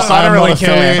I about am it, so I don't really care.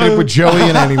 affiliated with Joey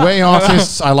in any way,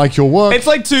 artists. I like your work. It's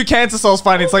like 2 cancer cells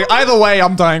fighting. It's like, either way,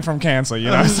 I'm dying from cancer, you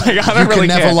know? It's like, I don't really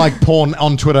care. You can never like porn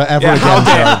on Twitter ever Yeah,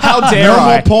 again. how dare No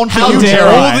I? more porn for How you, dare Joey.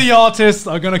 I? All the artists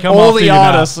are going to come All after the you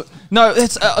now. artists. No,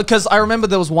 it's because I remember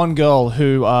there was one girl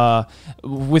who,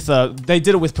 they did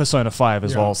it with Persona 5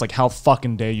 as well. It's like, how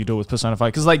fucking dare you do it with Persona 5?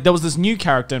 Because like there was this new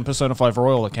character in Persona 5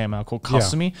 Royal that came out called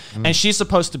Kasumi, and she's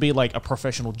supposed to be like a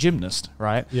professional gymnast,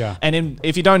 right? Yeah. And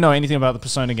if you don't know anything about the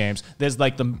Persona games, there's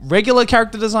like the regular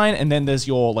character design, and then there's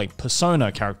your like Persona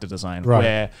character design,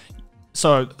 Right.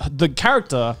 so the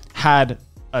character had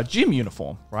a gym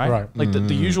uniform, right? Right. Like the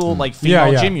usual like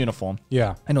female gym uniform.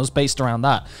 Yeah. And it was based around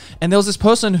that. And there was this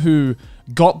person who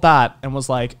got that and was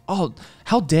like, oh,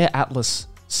 how dare Atlas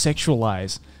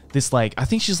sexualize this, like, I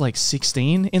think she's like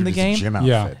 16 in the It's a game. gym outfit.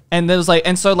 Yeah. And there was like,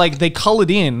 and so like they colored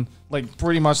in like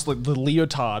pretty much like the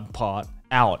leotard part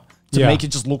out to Yeah. make it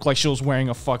just look like she was wearing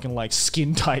a fucking like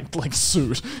skin tight like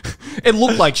suit. It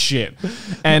looked like shit.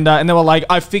 And they were like,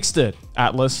 I fixed it,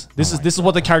 Atlas. This is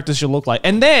what the characters should look like.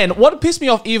 And then what pissed me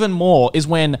off even more is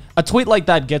when a tweet like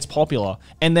that gets popular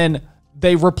and then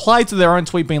they reply to their own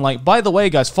tweet being like, by the way,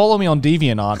 guys, follow me on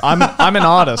DeviantArt. I'm an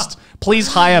artist. Please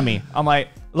hire me. I'm like,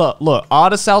 look,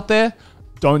 artists out there,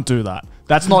 don't do that.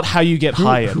 That's not how you get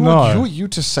hired. Who are you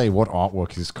to say what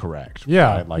artwork is correct?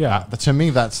 Yeah, right? Like yeah. to me,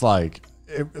 that's like,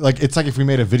 it's like if we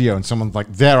made a video and someone's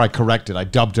like, there, I corrected, I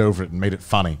dubbed over it and made it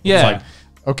funny. Yeah. It's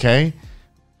like, okay,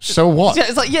 so what? Yeah,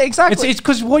 it's like, yeah, exactly. It's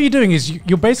because what you're doing is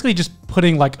you're basically just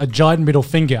putting like a giant middle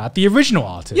finger at the original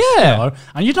artist. Yeah. You know?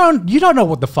 And you don't know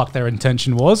what the fuck their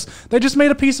intention was. They just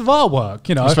made a piece of artwork,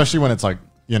 you know. Especially when it's like,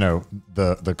 you know,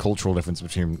 the cultural difference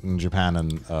between Japan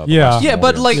and the Yeah. Western Yeah,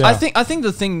 but audience. like Yeah. I think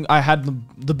the thing I had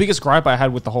the biggest gripe I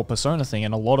had with the whole Persona thing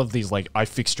and a lot of these like I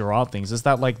fixed your art things is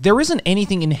that like there isn't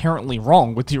anything inherently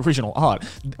wrong with the original art.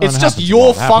 It's it just happens a your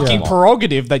lot. It happens a fucking lot.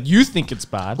 prerogative that you think it's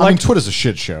bad. I mean, Twitter's a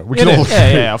shit show. We It can all is.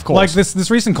 yeah, of course. Like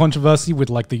this recent controversy with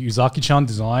like the Uzaki-chan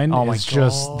design Oh my is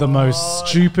just the most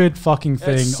stupid fucking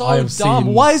thing it's so I have dumb.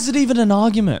 seen. Why is it even an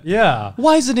argument? Yeah.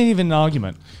 Why is it even an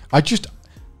argument?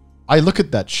 I look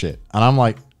at that shit and I'm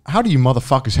like, how do you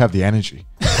motherfuckers have the energy?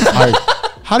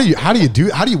 How do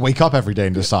you wake up every day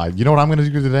and decide, you know what I'm going to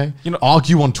do today? You know,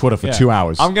 argue on Twitter for 2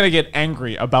 hours. I'm gonna get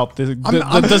angry about the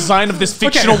design of this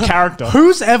fictional character.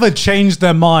 Who's ever changed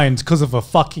their mind because of a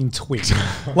fucking tweet?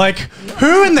 Like,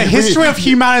 who in the history of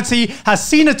humanity has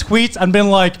seen a tweet and been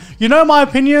like, you know my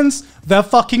opinions? They're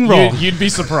fucking wrong. You'd be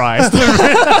surprised.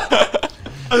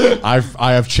 I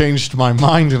have changed my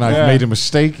mind and I've made a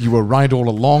mistake. You were right all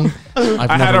along.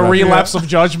 I had a relapse of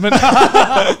judgment.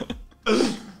 My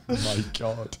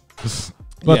God.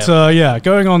 But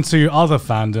going on to other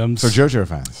fandoms. So JoJo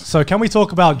fans. So can we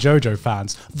talk about JoJo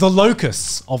fans? The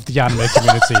locusts of the anime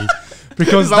community.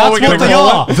 Because that that's what we're what gonna they call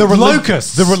are. The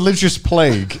locusts. The religious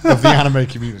plague of the anime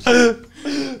community.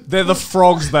 They're the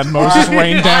frogs that Moses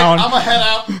rained down. I'm a head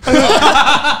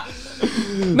out.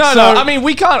 No, I mean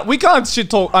we can't shit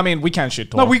talk. I mean we can shit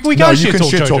talk. No, we No, can't you shit can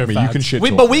talk shit JoJo talk me. You fans. can shit We-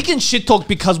 talk but me. we can shit talk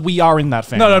because we are in that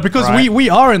fan. No, because right? we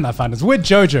are in that fandoms. We're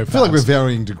JoJo fans. I feel like we're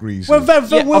varying degrees. We're,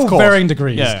 Yeah, we're of course. varying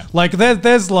degrees. Yeah. Like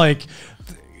there's like,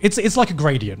 it's like a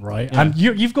gradient, right? And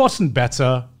you've gotten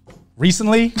better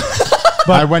recently.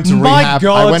 But I went to my rehab.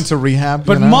 God, I went to rehab.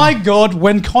 But you know? my God,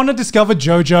 when Connor discovered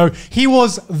JoJo, he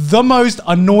was the most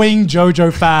annoying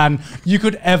JoJo fan you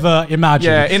could ever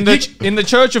imagine. Yeah, in the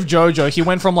Church of JoJo, he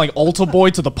went from like altar boy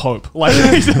to the Pope. Like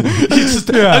he just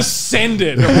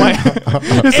ascended. Like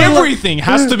everything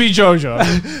has to be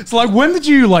JoJo. It's like, when did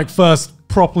you like first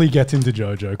properly get into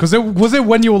JoJo? Because was it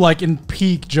when you were like in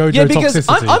peak JoJo Yeah, because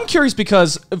toxicity? I'm curious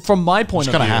because from my point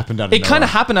of view, kinda happened out of it kind nowhere. of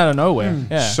happened out of nowhere.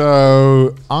 Yeah.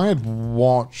 So I had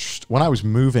watched when I was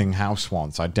moving house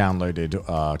once. I downloaded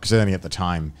because only at the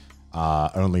time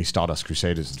only Stardust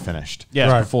Crusaders had finished. Yeah. It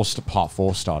was Right. before part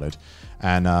 4 started,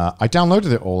 And I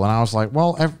downloaded it all, and I was like,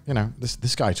 well, you know,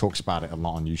 this guy talks about it a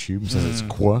lot on YouTube and says it's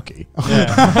quirky.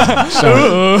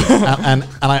 So, and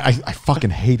I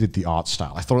fucking hated the art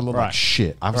style. I thought it looked like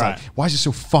shit. I was like, why is it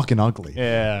so fucking ugly?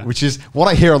 Yeah. Which is what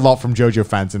I hear a lot from JoJo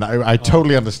fans, and I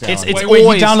totally understand. It's Wait,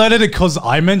 you downloaded it because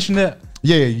I mentioned it?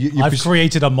 Yeah. I've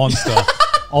created a monster.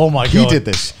 Oh my god. He did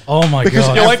this. Oh my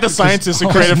god. You're like the scientist who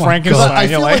created Frankenstein. I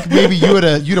feel You're like maybe you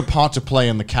had a part to play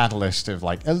in the catalyst of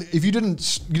like, if you didn't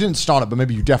start it, but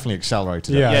maybe you definitely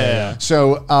accelerated it. Yeah.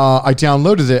 So I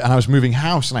downloaded it, and I was moving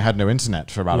house, and I had no internet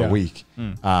for about a week,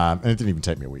 and it didn't even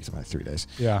take me a week, about 3 days.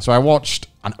 Yeah. So I watched,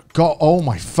 and oh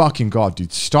my fucking god,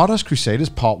 dude! Stardust Crusaders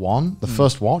Part 1, the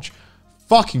first watch.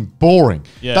 Fucking boring.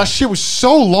 Yeah. That shit was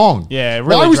so long. Yeah, it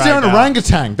really Why was there an dragged out.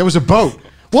 orangutan? There was a boat.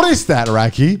 What is that,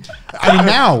 Araki? I mean,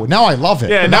 now I love it.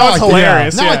 Yeah, But now it's I think-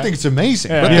 hilarious, Now I yeah. think it's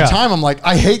amazing. Yeah. But at Yeah. the time, I'm like,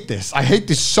 I hate this. I hate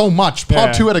this so much.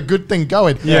 Part Yeah. 2 had a good thing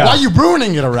going. Yeah. Why are you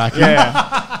ruining it, Araki?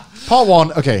 Yeah. Part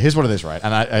 1, okay, here's what it is, right?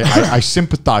 And I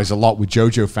sympathize a lot with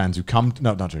JoJo fans who come,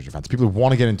 no, not JoJo fans, people who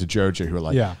want to get into JoJo who are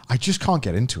like, I just can't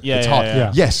get into it. Yeah, It's yeah, hard.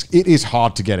 yeah. Yes, it is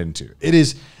hard to get into. It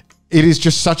is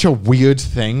just such a weird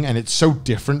thing, and it's so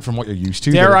different from what you're used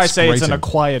to. Dare that I say it's an grating.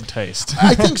 acquired taste.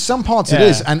 I think some parts it Yeah.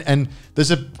 is, and there's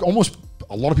almost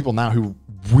a lot of people now who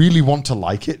really want to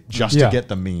like it just to get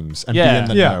the memes and be in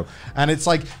the know. And it's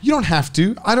like, you don't have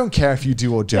to. I don't care if you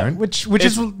do or don't. Which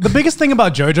is the biggest thing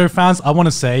about JoJo fans, I want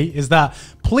to say, is that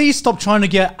please stop trying to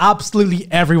get absolutely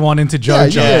everyone into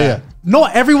JoJo. Yeah.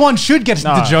 Not everyone should get into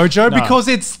JoJo because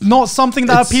it's not something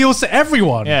that appeals to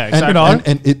everyone. Yeah, And, exactly. You know?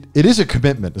 and it is a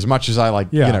commitment as much as I like,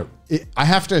 Yeah. you know, I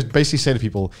have to basically say to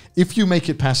people, if you make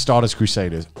it past Stardust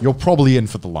Crusaders, you're probably in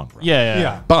for the long run.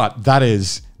 Yeah. But that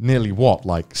is nearly what,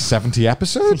 like 70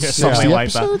 episodes? Yeah, 60 something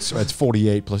like that. episodes? It's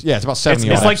 48 plus. Yeah, it's about 70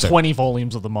 It's odd like episodes. 20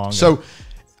 volumes of the manga. So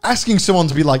asking someone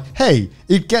to be like, hey,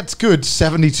 it gets good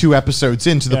 72 episodes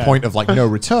in to the point of like no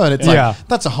return. It's like,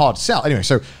 that's a hard sell. Anyway,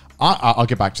 so I'll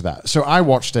get back to that. So I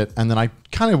watched it, and then I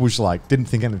kind of was like, didn't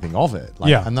think anything of it.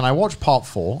 Like, and then I watched part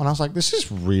 4, and I was like, this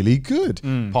is really good.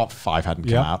 Part 5 hadn't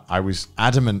come out. I was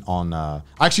adamant on. I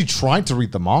actually tried to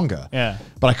read the manga. Yeah.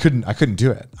 But I couldn't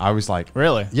do it. I was like,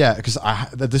 Really? Yeah, because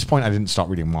at this point I didn't start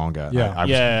reading manga. I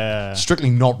was strictly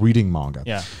not reading manga.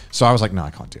 Yeah. So I was like, no, I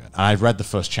can't do it. And I read the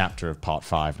first chapter of part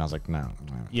 5, and I was like, no.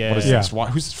 Yeah. What is Yeah. this?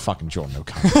 Who's this fucking Jordan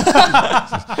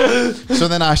O'Connor? So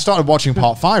then I started watching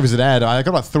part 5 as it aired. I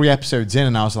got about 3 episodes in,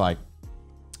 and I was like,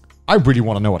 I really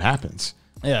want to know what happens.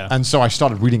 Yeah. And so I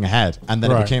started reading ahead, and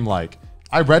then it became like,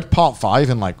 I read part 5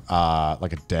 in like a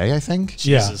day, I think.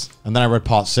 Jesus. And then I read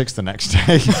part 6 the next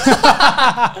day.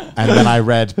 And then I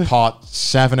read part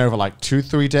 7 over like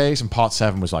 2-3 days. And part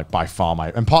 7 was like by far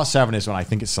and part 7 is when I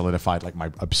think it solidified like my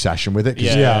obsession with it.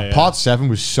 'Cause part 7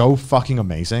 was so fucking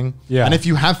amazing. Yeah. And if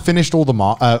you have finished all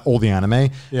the anime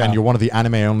and you're one of the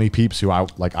anime only peeps who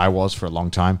I was for a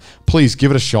long time, please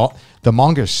give it a shot. The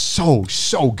manga is so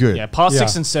good. Yeah, part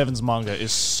 6 and 7's manga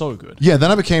is so good. Yeah,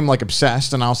 then I became like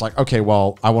obsessed, and I was like, okay,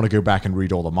 well, I want to go back and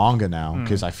read all the manga now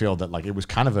because I feel that like it was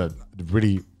kind of a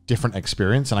really different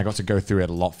experience, and I got to go through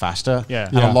it a lot faster. Yeah.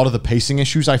 And a lot of the pacing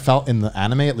issues I felt in the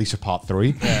anime, at least for part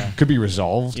 3, could be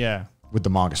resolved. Yeah. With the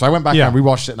manga. So I went back and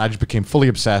rewatched it, and I just became fully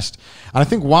obsessed. And I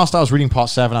think whilst I was reading part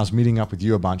 7, I was meeting up with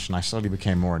you a bunch, and I slowly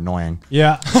became more annoying.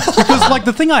 Yeah. Because like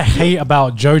the thing I hate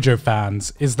about JoJo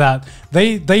fans is that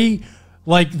they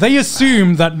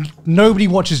assume that nobody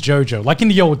watches JoJo, like in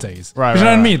the old days. Right, you know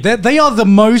right, what I mean? They are the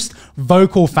most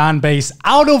vocal fan base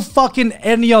out of fucking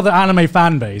any other anime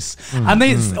fan base. And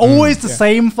it's always the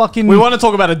same fucking... We want to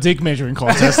talk about a dick measuring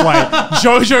contest. Like,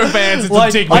 JoJo fans, it's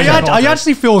a dick measuring contest. I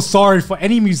actually feel sorry for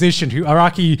any musician who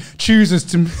Araki chooses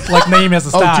to like name as a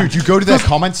stand. Oh, dude, you go to their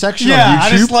comment section on Yeah,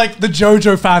 YouTube? and it's like the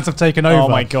JoJo fans have taken over. Oh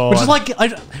my God. Which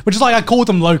is like I call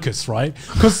them locusts, right?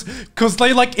 Because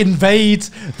they like invade,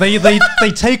 they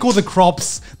take all the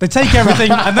crops, they take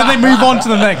everything, and then they move on to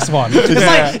the next one.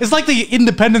 It's like the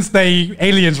Independence Day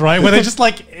aliens, right? Where they just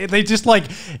like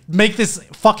make this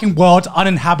fucking world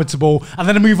uninhabitable, and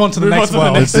then they move on to the next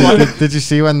world. Did you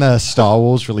see when the Star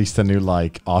Wars released a new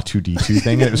like R2D2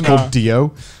 thing? And it was called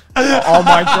Dio. Oh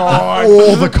my God.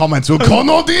 All the comments were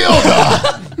Kono Dio.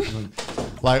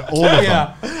 Like all of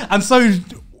them. And so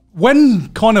when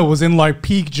Connor was in like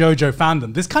peak JoJo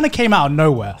fandom, this kind of came out of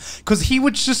nowhere because he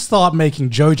would just start making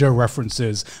JoJo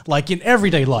references like in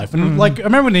everyday life. And like I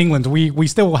remember in England, we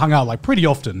still hung out like pretty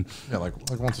often. Yeah, like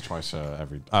once or twice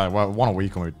every one a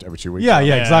week or every 2 weeks. Yeah,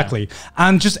 exactly.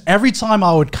 And just every time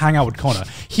I would hang out with Connor,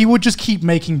 he would just keep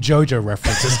making JoJo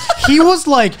references. He was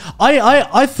like,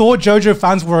 I thought JoJo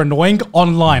fans were annoying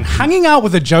online. Hanging out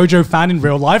with a JoJo fan in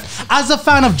real life as a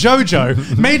fan of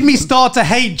JoJo made me start to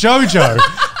hate JoJo.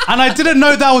 And I didn't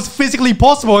know that was physically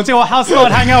possible until I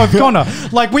started hanging out with Connor.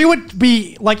 Like, we would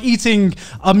be like eating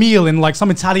a meal in like some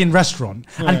Italian restaurant,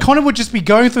 and Connor would just be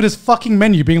going through this fucking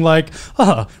menu being like,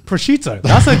 oh, prosciutto,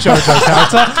 that's a JoJo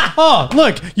character. Oh,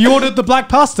 look, you ordered the black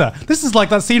pasta. This is like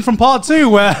that scene from part 2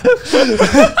 where...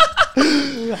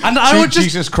 And I would just,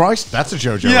 Jesus Christ, that's a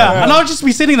JoJo. yeah, and I would just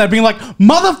be sitting there being like,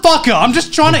 motherfucker, I'm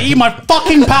just trying to eat my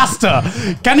fucking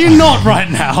pasta. Can you not right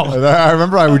now? I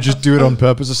remember I would just do it on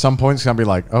purpose at some points. I'd be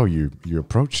like, "Oh, you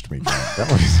approached me." That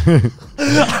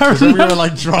was we were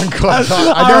like drunk.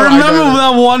 I remember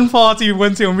that one party we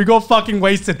went to and we got fucking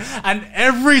wasted. And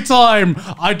every time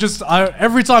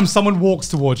every time someone walks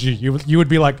towards you, you would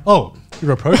be like, "Oh,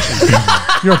 you're approaching me.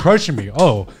 You're approaching me.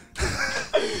 Oh."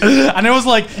 And it was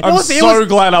like, I'm so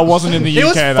glad I wasn't in the UK. It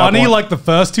was funny like the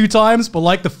first 2 times, but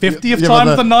like the 50th time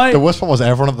of the night. The worst part was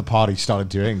everyone at the party started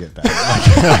doing it then.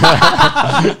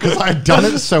 Because I had done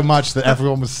it so much that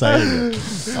everyone was saying it.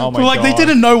 Oh my but like God. they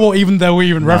didn't know what even they were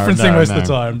even referencing most of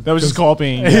the time. They were just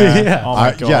copying. Yeah. Yeah. Oh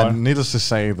my God. Yeah, needless to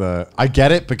say, I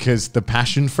get it because the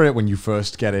passion for it when you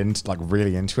first get into like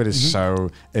really into it is so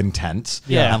intense.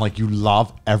 Yeah. And like you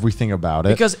love everything about it.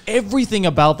 Because everything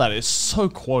about that is so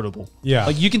quotable. Yeah.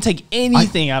 Like you can take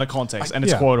anything out of context and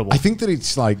it's quotable. I think that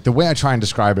it's like the way I try and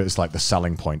describe it is like the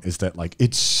selling point is that like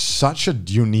it's such a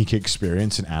unique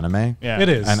experience in anime. Yeah. It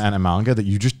is. And manga that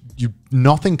you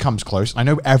nothing comes close. I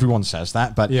know everyone says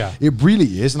that, but it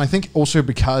really is. And I think also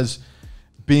because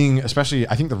especially,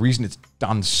 I think the reason it's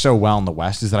done so well in the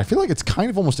West is that I feel like it's kind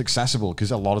of almost accessible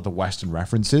because a lot of the Western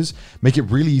references make it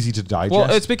really easy to digest. Well,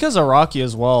 it's because Araki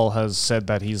as well has said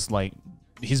that he's like,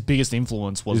 his biggest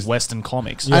influence was Western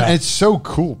comics. Yeah. And it's so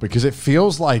cool because it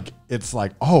feels like it's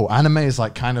like, oh, anime is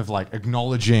like kind of like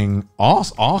acknowledging our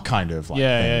kind of like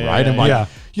thing, right? And like,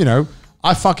 you know,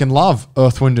 I fucking love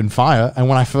Earth, Wind, and Fire. And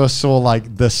when I first saw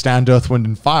like the stand Earth, Wind,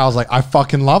 and Fire, I was like, I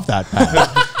fucking love that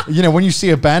band. You know, when you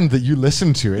see a band that you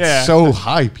listen to, it's so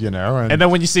hype, you know? And then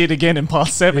when you see it again in part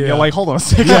 7, you're like, hold on a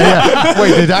second.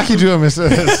 Wait, did Aki do a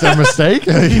mistake?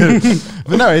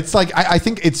 But no, it's like, I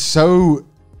think it's so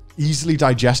easily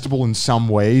digestible in some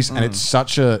ways, and it's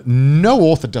such no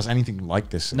author does anything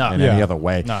like this in any other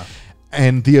way. No.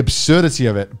 And the absurdity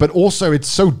of it, but also it's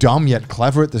so dumb yet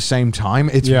clever at the same time.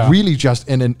 It's really just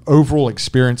an overall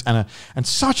experience and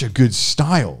such a good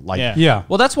style. Like,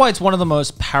 well, that's why it's one of the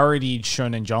most parodied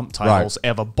Shonen Jump titles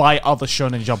ever by other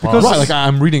Shonen Jump artists. Right, like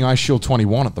I'm reading Ice Shield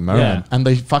 21 at the moment, and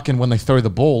they fucking when they throw the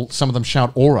ball, some of them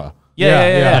shout "Aura."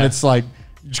 And it's like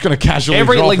you're just gonna casually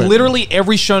drop it. Literally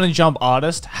every Shonen Jump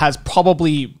artist has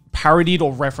probably parodied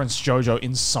or referenced JoJo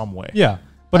in some way. Yeah.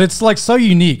 But it's like so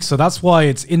unique, so that's why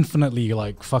it's infinitely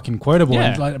like fucking quotable,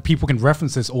 and like, people can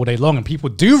reference this all day long, and people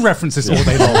do reference this all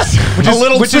day long,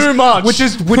 which is much. Which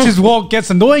is what gets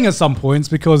annoying at some points,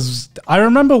 because I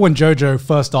remember when JoJo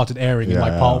first started airing in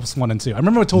like parts 1 and 2. I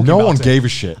remember talking. No about one it. gave a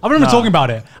shit. I remember talking about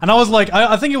it, and I was like,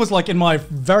 I think it was like in my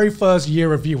very first year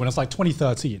review when it's like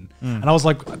 2013, and I was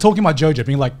like talking about JoJo,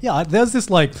 being like, yeah, there's this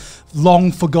like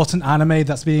long forgotten anime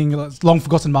that's being long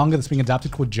forgotten manga that's being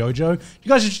adapted called JoJo.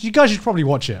 You guys should probably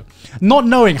watch it, not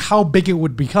knowing how big it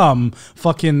would become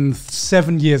fucking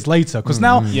 7 years later, because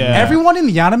now everyone in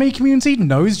the anime community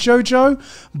knows JoJo,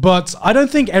 but I don't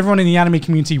think everyone in the anime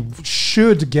community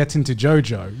should get into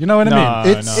JoJo. You know what I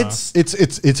mean?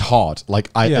 It's hard. Like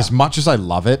as much as I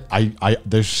love it, I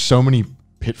there's so many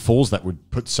pitfalls that would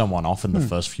put someone off in the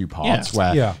first few parts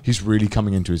where he's really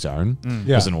coming into his own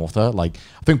as an author. Like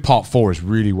I think part 4 is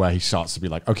really where he starts to be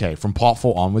like, okay, from part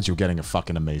 4 onwards, you're getting a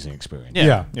fucking amazing experience.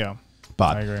 Yeah.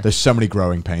 But there's so many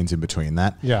growing pains in between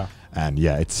that. Yeah. And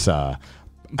it's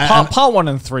part 1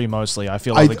 and 3 mostly, I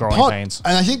feel like the growing pains.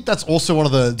 And I think that's also one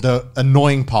of the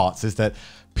annoying parts is that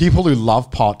people who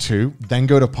love part 2 then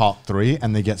go to part 3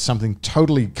 and they get something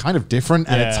totally kind of different,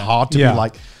 and it's hard to be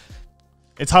like,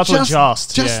 it's hard to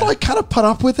adjust. Just like kind of put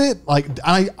up with it. Like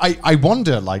I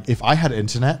wonder, like, if I had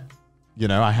internet, you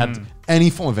know, I had any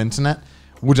form of internet,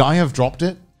 would I have dropped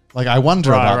it? Like, I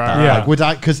wonder about that. Yeah. Like, would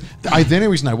I? Because the only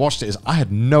reason I watched it is I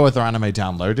had no other anime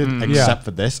downloaded except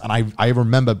for this, and I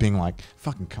remember being like,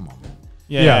 "Fucking come on, man."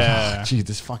 Yeah. Gee,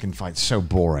 this fucking fight's so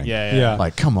boring. Yeah.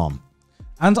 Like, come on.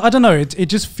 And I don't know, it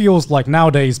just feels like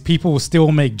nowadays people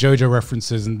still make JoJo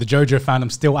references, and the JoJo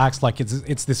fandom still acts like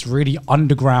it's this really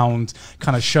underground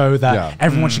kind of show that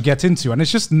everyone should get into, and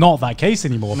it's just not that case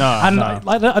anymore. I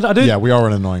don't. Yeah, we are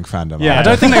an annoying fandom. Yeah, I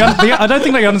don't think I don't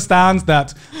think they understand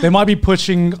that they might be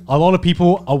pushing a lot of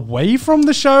people away from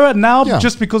the show now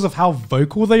just because of how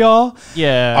vocal they are.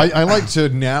 Yeah, I like to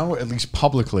now, at least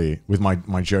publicly, with my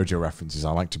JoJo references,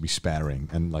 I like to be sparing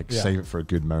and like save it for a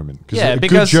good moment. Because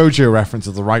good JoJo references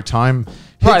at the right time.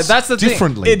 Right, hits that's the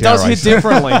differently, thing. It does dare I hit say.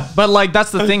 differently, but like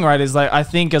that's the thing, right? Is like I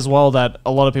think as well that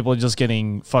a lot of people are just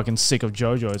getting fucking sick of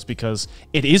JoJo's because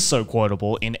it is so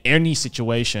quotable in any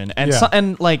situation, and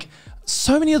and like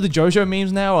so many of the JoJo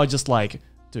memes now are just like,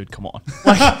 dude, come on.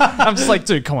 Like, I'm just like,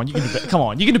 dude, come on, you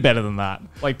can do better than that.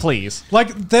 Like, please.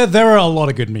 Like there are a lot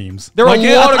of good memes. There are like,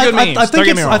 a lot of good memes.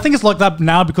 I think it's like that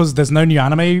now because there's no new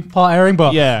anime part airing.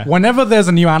 But Yeah. whenever there's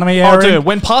a new anime airing, Oh, dude,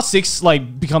 when part 6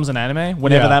 like becomes an anime,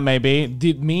 whenever that may be,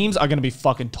 the memes are gonna be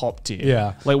fucking top tier.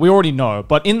 Yeah. Like we already know.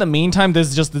 But in the meantime,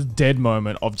 there's just this dead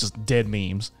moment of just dead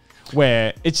memes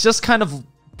where it's just kind of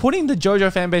putting the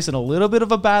JoJo fan base in a little bit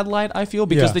of a bad light, I feel,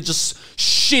 because they're just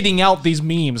shitting out these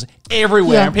memes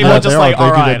everywhere. And people are just like,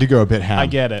 all right. They do go a bit ham. I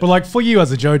get it. But like for you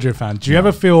as a JoJo fan, do you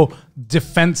ever feel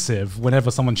defensive whenever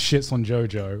someone shits on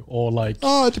JoJo or like?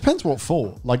 Oh, it depends what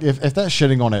for. Like if they're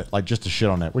shitting on it, like just to shit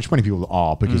on it, which many people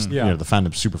are because you know the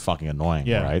fandom's super fucking annoying,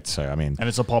 right? So I mean, and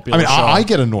it's a popular. I mean, show. I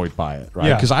get annoyed by it, right?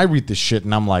 Yeah. Because I read this shit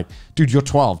and I'm like, dude, you're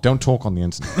 12. Don't talk on the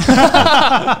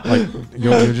internet. like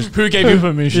you're just Who gave you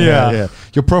permission? yeah.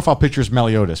 Your profile picture is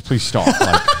Meliodas. Please stop.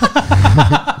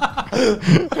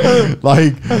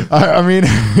 Like, I mean,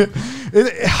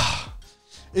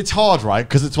 it's hard, right?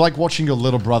 Because it's like watching your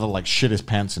little brother like shit his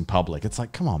pants in public. It's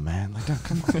like, come on, man. Like,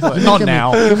 come on. Not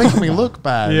now. You're making me look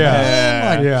bad.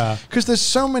 Yeah. Because there's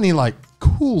so many like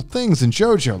cool things in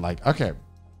JoJo. Like, okay,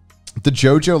 the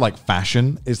JoJo like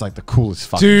fashion is like the coolest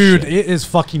fucking Dude, shit. it is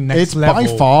fucking next It's level.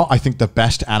 by far, I think, the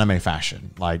best anime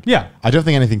fashion. Like, I don't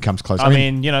think anything comes close. I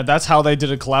mean, you know, that's how they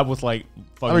did a collab with like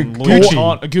fucking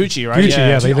Gucci. Gucci, right? Gucci,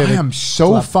 yeah, they Dude, did I it. am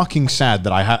so fucking sad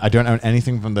that I don't own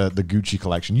anything from the Gucci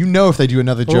collection. You know, if they do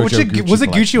another JoJo Gucci was it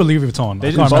collection. Gucci or Louis Vuitton? They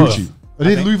I did can't both. remember. Gucci.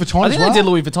 They did Louis Vuitton I as think well? they did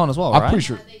Louis Vuitton as well, I'm right? pretty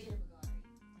sure.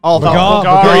 Oh, Bulgari,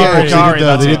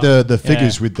 Bulgari, They did that's the it.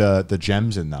 figures with the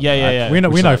gems in them. Yeah, yeah, right? yeah.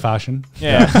 We know fashion.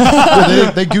 Yeah.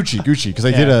 Yeah, they Gucci because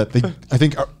they did I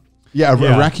think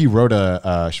Iraqi wrote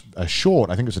a short.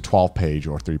 I think it was a 12-page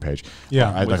or 3-page.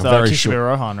 Yeah. like With a very Kishibe short.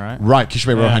 Rohan, right? Right,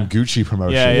 Kishibe Rohan Gucci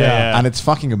promotion. Yeah. And it's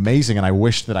fucking amazing. And I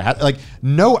wish that I had like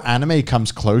no anime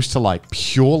comes close to like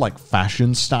pure like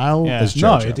fashion style as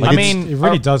No, JoJo. it, Like, I it's- mean, it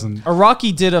really doesn't.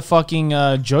 Iraqi did a fucking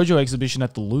JoJo exhibition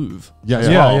at the Louvre.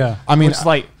 Yeah. I mean, It's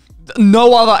like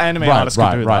no other anime artist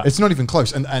could do that. It's not even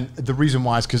close. And the reason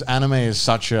why is because anime is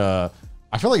such a,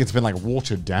 I feel like it's been like a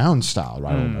watered down style,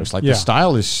 right? Almost like the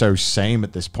style is so same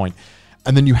at this point.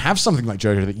 And then you have something like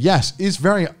JoJo that, yes, is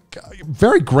very,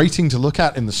 very grating to look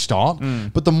at in the start.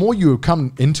 But the more you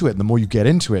come into it, the more you get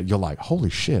into it, you're like, holy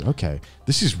shit, okay,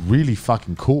 this is really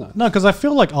fucking cool. No, because I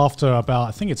feel like after about,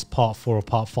 I think it's part 4 or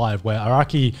part 5, where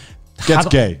Araki Gets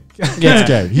gay. Gets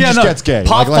gay. He just gets gay.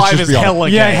 Part let's 5 just is be honest. hella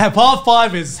gay. Yeah, part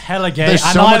 5 is hella gay, There's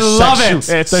and so I much love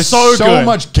sexual- it. It's There's so good.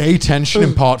 much gay tension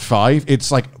in part 5. It's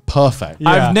like perfect. Yeah.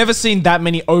 I've never seen that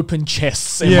many open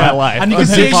chests in Yeah. my life. And you can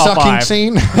until see part Sucking 5.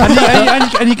 scene.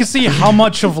 and you can see how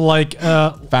much of like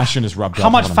Fashion is rubbed off. how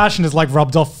much on him. fashion is like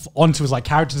rubbed off onto his like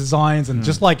character designs and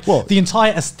just like the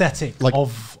entire aesthetic Like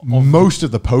of most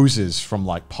of the poses from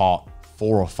like part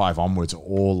 4 or 5 onwards are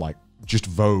all like just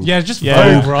Vogue. just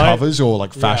Yeah. Vogue, right? Covers or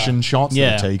like fashion shots Yeah.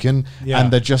 that are taken, Yeah.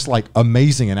 and they're just like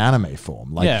amazing in anime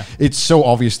form. Like Yeah. it's so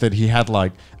obvious that he had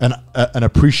like an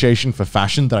appreciation for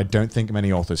fashion that I don't think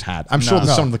many authors had. I'm sure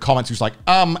there's some of the comments who's like,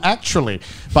 actually,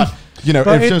 but you know,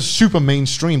 But if it- it's super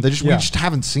mainstream, we Yeah. just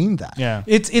haven't seen that. Yeah.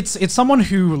 It's someone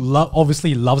who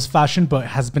obviously loves fashion, but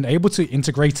has been able to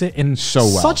integrate it in So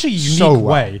well. such a unique So well.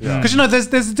 way. Because you know,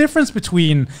 there's a difference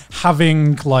between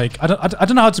having like I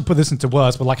don't know how to put this into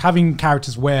words, but like having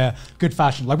characters wear good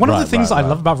fashion. Like one of the things I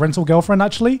love about Rental Girlfriend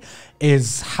actually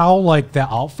is how like their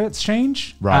outfits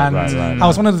change, and how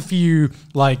it's one of the few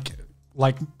like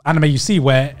anime you see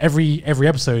where every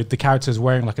episode the character is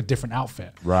wearing like a different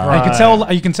outfit. Right.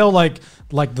 And you can tell like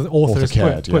the author has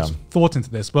cared, put thought into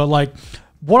this. But like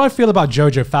what I feel about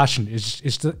JoJo fashion is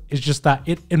just that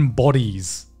it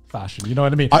embodies fashion. You know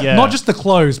what I mean? Not just the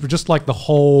clothes, but just like the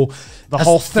whole feel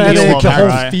aesthetic, of the it, whole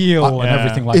right? feel and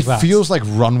everything like It that. feels like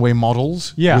runway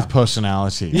models with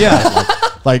personality. Yeah.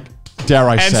 like dare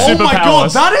I And say. Oh my god,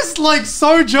 superpowers. that is like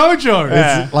so JoJo.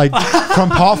 It's like from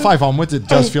part 5 onwards, it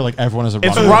does feel like everyone is a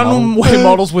It's runway model. runway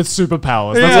models with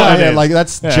superpowers. That's Yeah. what it is. Like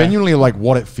that's genuinely like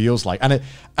what it feels like,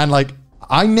 and like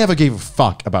I never gave a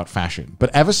fuck about fashion, but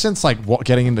ever since like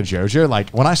getting into JoJo, like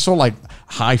when I saw like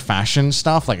high fashion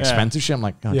stuff, like expensive shit, I'm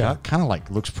like, okay, that kind of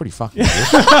like looks pretty fucking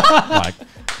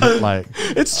good. like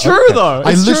It's true though.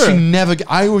 I It's literally true. never.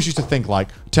 I always used to think like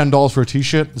 $10 for a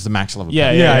t-shirt is the max level.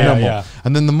 Yeah, yeah, more. yeah.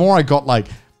 And then the more I got like.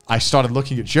 I started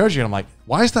looking at JoJo and I'm like,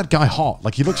 why is that guy hot?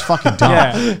 Like he looks fucking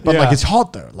dumb. But like it's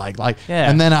hot though. Like Yeah.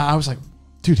 and then I was like,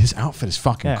 dude, his outfit is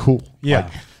fucking cool. Yeah.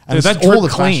 Like, And Dude, it's that drip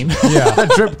clean. Yeah, that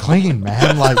drip clean,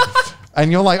 man. Like,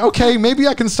 and you're like, okay, maybe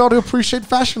I can start to appreciate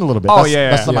fashion a little bit. Oh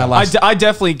That's my last. I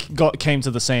definitely came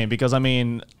to the same because I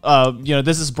mean,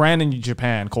 there's this brand in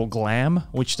Japan called Glam,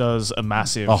 which does a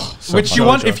massive. Which you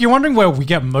want? If you're wondering where we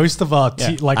get most of our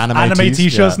anime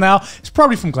t-shirts now, it's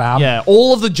probably from Glam. Yeah,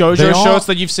 all of the JoJo shirts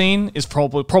that you've seen is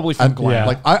probably from Glam. Yeah.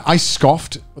 Like I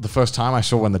scoffed the first time I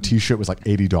saw when the t-shirt was like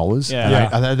 $80. Yeah.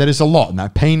 And that is a lot, and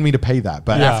that pained me to pay that.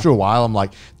 But after a while, I'm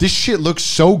like, this shit looks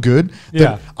so good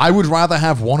that I would rather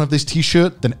have one of this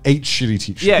t-shirt than 8 shitty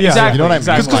t-shirts. Yeah, exactly. You know what I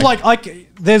mean? Exactly. Because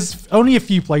there's only a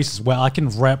few places where I can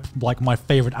rep like my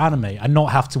favorite anime and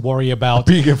not have to worry about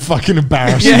being a fucking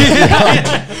embarrassed.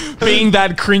 Being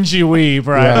that cringy weeb,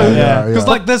 right? Yeah. Because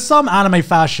like there's some anime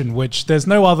fashion which there's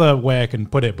no other way I can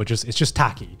put it, but it's just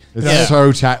tacky. It's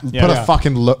so tacky. Put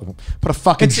a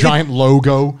fucking giant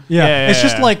logo. It's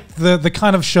just like the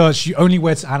kind of shirts you only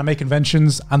wear to anime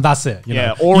conventions, and that's it. You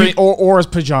know? Or as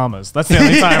pajamas. That's the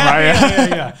only time, right?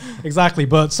 Yeah, exactly.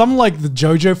 But some like the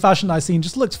JoJo fashion I've seen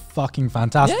just looks fucking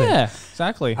fantastic. Yeah,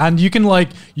 exactly. And you can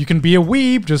be a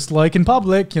weeb just like in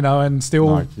public, you know, and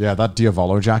still. That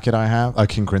Diavolo jacket I have, a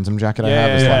King Crimson jacket I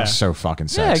have, is like so fucking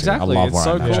sexy. Yeah, exactly. I love It's wearing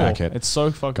so that cool. jacket. It's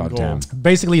so fucking cool. Goddamn.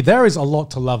 Basically, there is a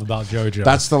lot to love about JoJo.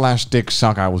 That's the last dick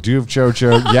suck I will do of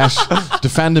JoJo. Yes, the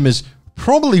fandom is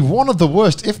probably one of the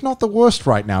worst, if not the worst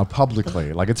right now,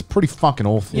 publicly. Like, it's pretty fucking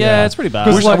awful. Yeah, it's pretty bad.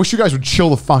 I wish you guys would chill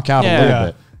the fuck out a little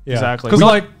bit. Yeah. Exactly.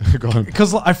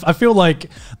 Because I feel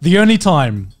like the only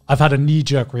time I've had a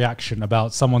knee-jerk reaction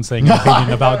about someone saying an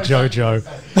opinion about JoJo.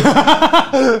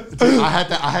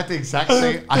 I had the exact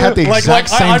same. I had the exact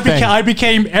same thing. I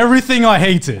became everything I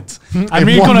hated. And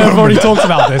me and Connor have already talked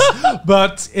about this,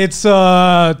 but it's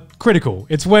Critical.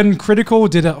 It's when Critical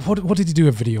did what did he do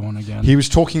a video on again? He was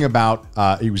talking about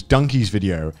it was Donkey's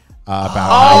video.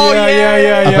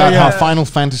 About how Final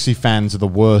Fantasy fans are the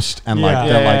worst and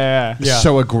they're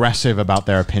so aggressive about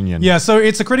their opinion. Yeah, so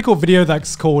it's a Critical video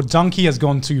that's called "Donkey Has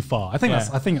Gone Too Far." I think that's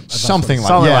something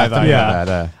like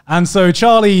that. And so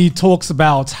Charlie talks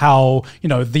about how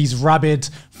these rabid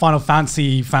Final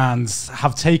Fantasy fans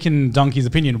have taken Donkey's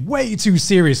opinion way too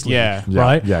seriously. Yeah,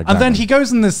 exactly. And then he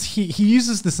goes in this. He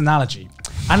uses this analogy.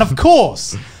 And of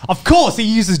course, he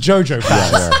uses JoJo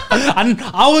fans. And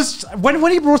I was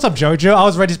when he brought up JoJo, I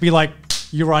was ready to be like,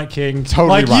 "You're right, King.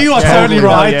 Totally right. You are totally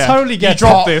right. I totally get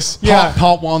drop this.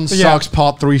 Part 1 sucks.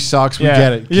 Part 3 sucks. We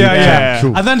get it.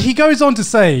 Cool. And then he goes on to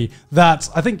say that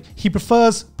I think he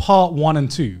prefers part 1 and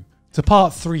 2 to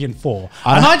part 3 and 4.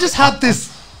 And I just had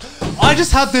this.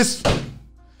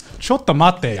 Chotto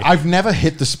mate. I've never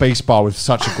hit the space bar with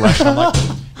such aggression. I'm like,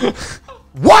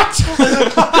 what?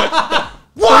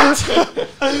 What?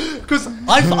 Because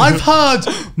I've heard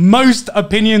most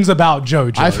opinions about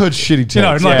JoJo. I've heard shitty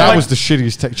takes. That was the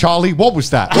shittiest take. Charlie, what was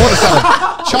that? What is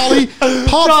that? Charlie,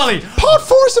 part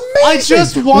 4 is amazing.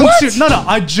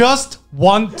 I just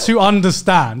want to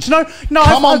understand.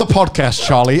 Come on the podcast,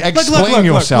 Charlie. Explain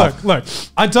yourself. Look.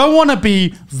 I don't want to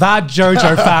be that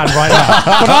JoJo fan right now,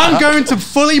 but I'm going to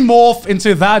fully morph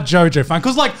into that JoJo fan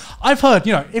because, I've heard,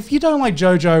 if you don't like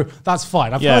JoJo, that's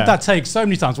fine. I've heard that take so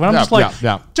many times when I'm just like,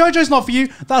 JoJo's not for you.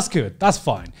 That's good. That's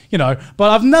fine. But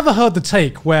I've never heard the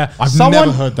take where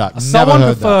never heard that. Someone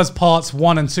prefers parts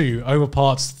 1 and 2 over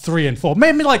parts 3 and 4.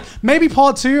 Maybe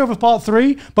part 2 over part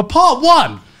 3, but part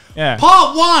 1. Yeah.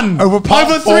 Part 1 over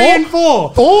 3 and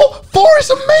 4. 4 is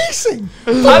amazing.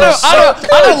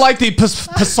 I don't like the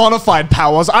personified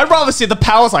powers. I'd rather see the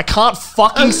powers I can't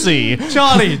fucking see.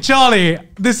 Charlie,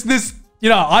 this.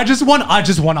 I just want to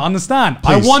understand.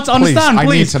 I want to understand,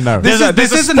 please. I need to know.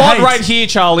 There's a spot right here,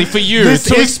 Charlie, for you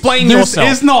to explain yourself.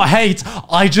 This is not hate.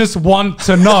 I just want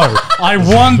to know. I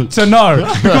want to know.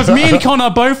 Because me and Connor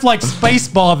both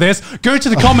spacebar this, go to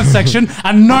the comment section,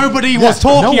 and nobody was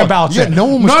talking about it. No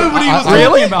one was talking about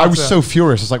it. I was so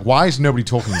furious. It's like, why is nobody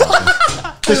talking about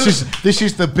this? This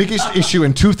is the biggest issue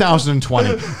in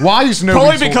 2020. Why is nobody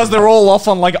Probably because they're all off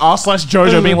on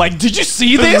r/JoJo being like, did you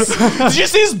see this? Did you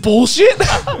see this bullshit?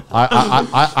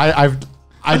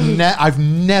 I've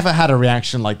never had a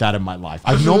reaction like that in my life.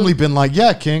 I've normally been like,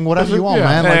 yeah, King, whatever you want,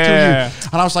 man. Do you.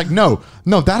 And I was like, no,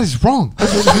 that is wrong.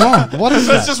 That's wrong. What is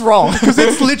that? That's just wrong. Because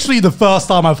it's literally the first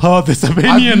time I've heard this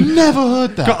opinion. I've never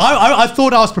heard that. I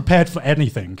thought I was prepared for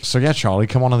anything. So yeah, Charlie,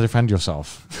 come on and defend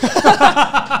yourself.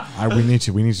 We need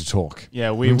to talk.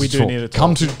 Yeah, we do need to talk.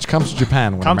 Come to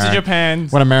Japan.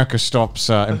 When America stops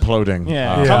imploding.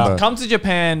 Come to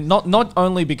Japan. Not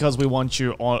only because we want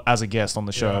you on as a guest on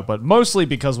the show, but mostly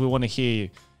because we want to hear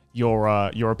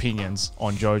your opinions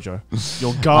on JoJo.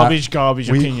 Your garbage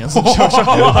opinions on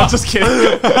JoJo. I'm just kidding.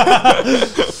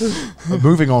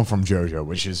 Moving on from JoJo,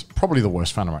 which is probably the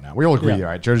worst fandom right now. We all agree,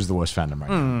 right? JoJo's the worst fandom right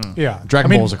now. Yeah.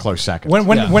 Dragon Ball's a close second.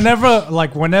 Whenever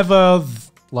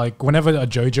a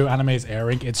JoJo anime is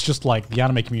airing, it's just like the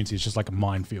anime community is just like a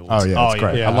minefield. Oh yeah, it's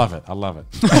great. yeah. I love it. I love it.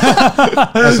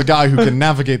 As a guy who can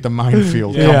navigate the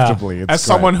minefield comfortably, it's As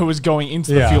great. someone who is going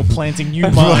into the field planting new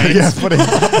Like, mines.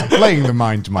 playing the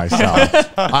mind to myself.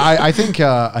 I think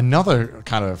another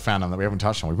kind of fandom that we haven't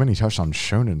touched on, we've only touched on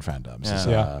shonen fandoms, is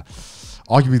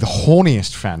arguably the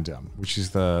horniest fandom, which is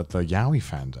the yaoi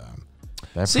fandom.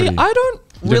 See, I don't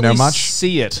really know much?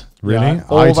 see it. Really?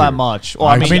 All that much. Well,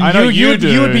 I mean, I know you do.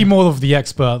 You would be more of the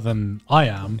expert than I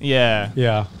am. Yeah.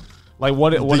 Yeah. Like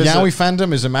what The is yaoi it?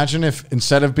 fandom is, imagine if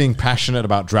instead of being passionate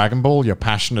about Dragon Ball, you're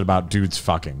passionate about dudes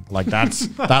fucking. Like that's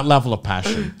that level of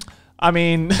passion. I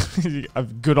mean,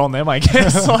 good on them, I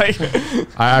guess. Like,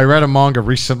 I read a manga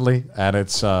recently, and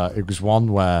it was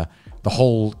one where the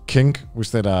whole kink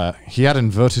was that he had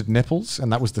inverted nipples,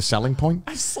 and that was the selling point.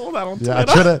 I saw that on Twitter. Yeah,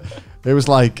 Twitter. It was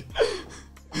like,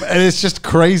 and it's just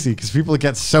crazy because people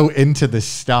get so into this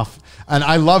stuff, and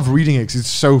I love reading it because it's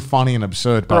so funny and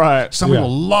absurd. But some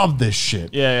people love this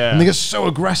shit. Yeah. And they get so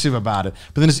aggressive about it.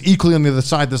 But then it's equally on the other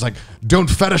side. There's like, don't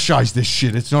fetishize this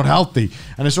shit. It's not healthy.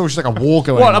 And it's always just like a war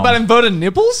going on. What about inverted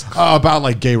nipples? About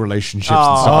like gay relationships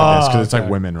and stuff like this because it's like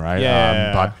women, right?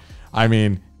 Yeah. But I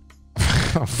mean,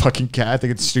 I don't fucking care. I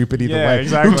think it's stupid either way.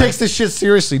 Exactly. Who takes this shit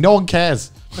seriously? No one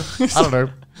cares. I don't know.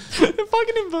 The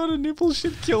fucking inverted nipple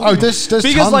shit killed Oh, me. there's because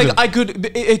tons like of-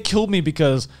 it killed me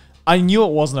because I knew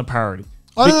it wasn't a parody.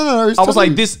 Oh, no. I was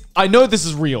like, this. I know this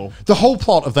is real. The whole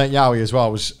plot of that yaoi as well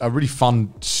was a really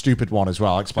fun, stupid one as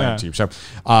well. I'll explain it to you. So,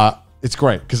 it's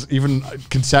great because even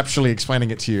conceptually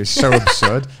explaining it to you is so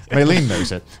absurd. Maylene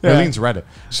knows it. Maylene's read it.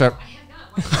 So,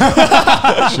 she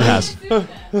has.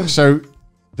 So,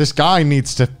 this guy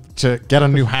needs to get a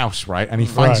new house, right? And he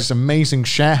finds this amazing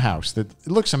share house that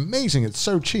it looks amazing. It's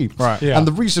so cheap, Right. And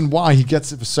the reason why he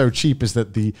gets it for so cheap is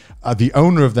that the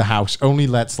owner of the house only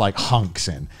lets like hunks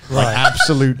in, like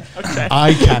absolute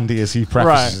eye candy, as he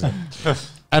prefaces it.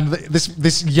 And this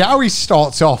yaoi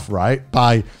starts off right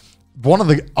by one of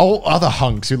the other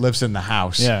hunks who lives in the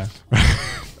house. Yeah.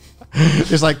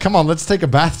 It's like, come on, let's take a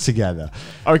bath together.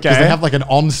 Okay. Because they have like an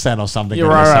onsen or something. Yeah, in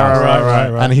right, this house.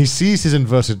 right. And he sees his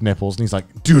inverted nipples and he's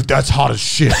like, dude, that's hot as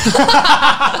shit.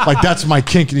 Like, that's my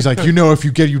kink. And he's like, if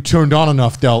you get you turned on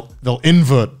enough, they'll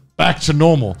invert back to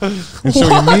normal. And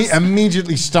so he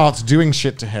immediately starts doing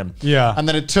shit to him. Yeah. And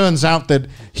then it turns out that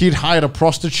he'd hired a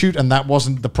prostitute and that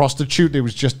wasn't the prostitute. It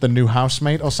was just the new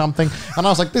housemate or something. And I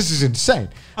was like, this is insane.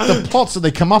 The plots that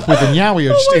they come up with in yaoi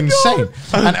are just insane.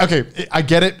 And okay, I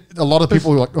get it. A lot of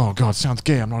people are like, oh God, sounds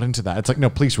gay. I'm not into that. It's like, no,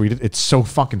 please read it. It's so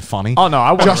fucking funny. Oh no,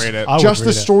 I wouldn't read it. Just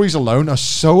the stories alone are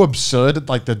so absurd.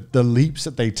 Like the leaps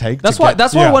that they take. That's why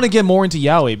I want to get more into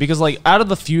yaoi because like out of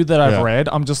the few that I've read,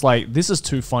 I'm just like, this is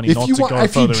too funny not to go further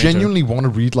into. If you genuinely want to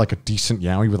read like a decent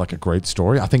yaoi with like a great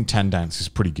story, I think Ten Dance is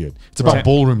pretty good. It's about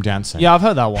ballroom dancing. Yeah, I've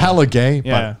heard that one. Hella gay,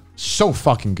 but so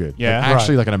fucking good. Yeah. Like,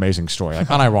 actually like an amazing story. Like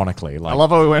unironically. Like I love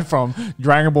how we went from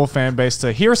Dragon Ball fan base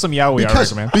to here are some yaoi I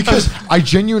recommend. because I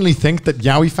genuinely think that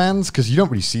yaoi fans, because you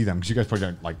don't really see them, because you guys probably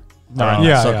don't like around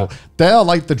that circle. Yeah. They are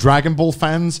like the Dragon Ball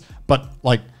fans, but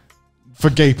like for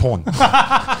gay porn.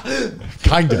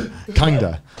 Kinda.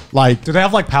 Like, Do they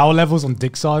have like power levels on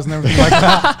dick size and everything like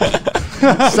that?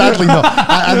 sadly not.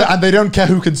 And they don't care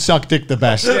who can suck dick the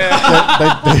best. They're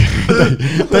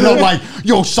not like,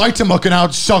 yo, Saitama can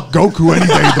out-suck Goku any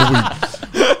day of the week.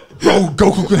 Bro,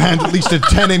 Goku can handle at least a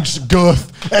 10-inch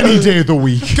girth any day of the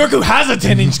week. Goku has a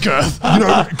 10-inch girth.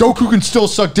 Goku can still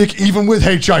suck dick even with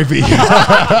HIV.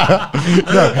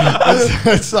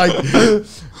 It's like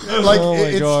it's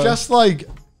just like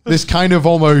this kind of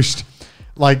almost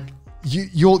like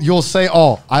you'll say,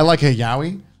 oh, I like a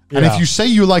yaoi. And if you say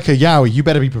you like a yaoi, you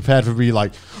better be prepared for be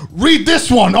like, read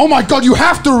this one. Oh my God, you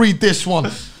have to read this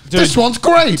one. Dude, this one's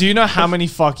great. Do you know how many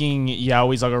fucking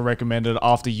yaois I got recommended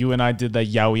after you and I did that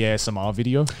yaoi ASMR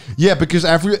video? Yeah, because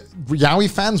every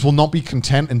yaoi fans will not be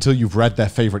content until you've read their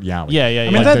favorite yaoi. Yeah. I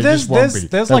mean, there's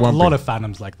like a lot of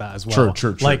fandoms like that as well.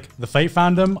 True. Like the Fate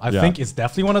fandom, I think is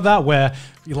definitely one of that where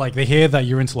like they hear that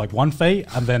you're into like one Fate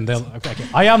and then they'll okay,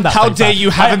 I am that. How Fate dare fan.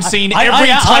 you haven't seen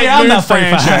every I am Type Moon that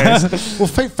Fate fan. franchise? Well,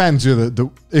 Fate fans are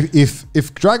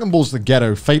if Dragon Ball's the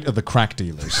ghetto, Fate are the crack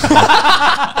dealers.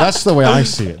 That's the way I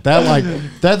see it.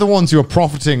 They're the ones who are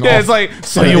profiting. Yeah, off it's like,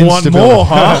 so their you want instability. more,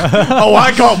 huh? Oh,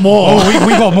 I got more. Oh,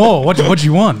 we got more. What do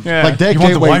you want? Yeah. Like their You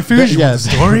want the gateway, waifus? You want the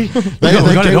story? We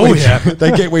got it all here.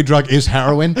 Their gateway drug is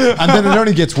heroin, and then it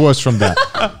only gets worse from there.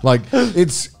 Like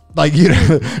it's Like, you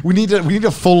know, we need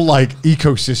a full like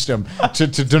ecosystem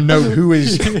to know who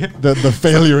is the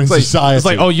failure in society. It's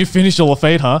like, oh, you finished all of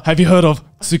Fate, huh? Have you heard of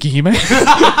Tsukihime?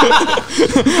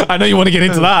 I know you want to get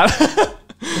into that.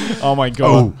 Oh my god.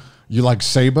 Oh, you like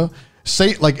Saber?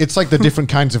 Like it's like the different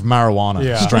kinds of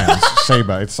marijuana strands.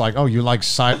 Saber. It's like, oh, you like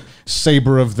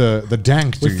Saber of the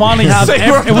dank. We finally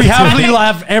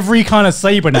have every kind of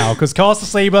saber now, because Caster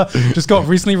Saber just got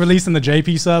recently released in the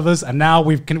JP servers, and now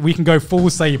we can go full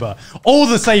saber. All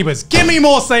the sabers. Give me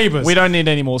more sabers. We don't need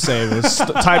any more sabers.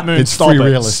 Type Moon, It's stop free it.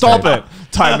 real estate. Stop it.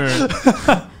 Type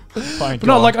Moon. But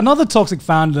no, like another toxic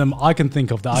fandom I can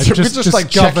think of that I We're just like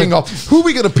checking off. Who are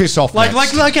we gonna piss off? Like,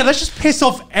 next? yeah, let's just piss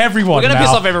off everyone. We're gonna now. piss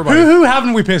off everybody. Who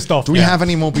haven't we pissed off? Do we have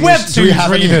any more? Webtoon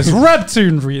readers?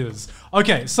 Webtoon readers.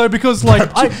 Okay, so because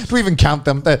like do we even count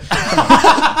them?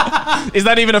 Is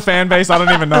that even a fan base? I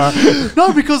don't even know.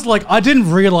 No, because like I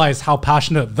didn't realize how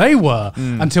passionate they were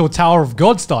until Tower of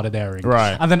God started airing.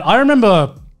 Right. And then I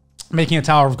remember making a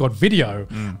Tower of God video,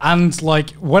 and like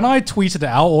when I tweeted it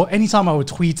out, or anytime I would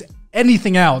tweet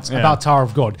anything out about Tower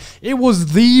of God, it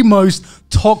was the most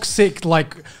toxic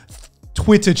like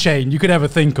Twitter chain you could ever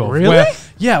think of. Really?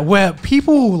 Where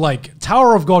people like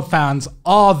Tower of God fans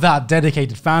are that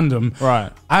dedicated fandom.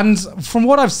 Right. And from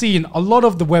what I've seen, a lot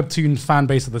of the Webtoon fan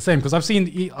base are the same, because I've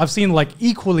seen like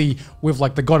equally with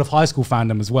like the God of High School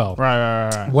fandom as well.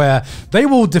 Right. Where they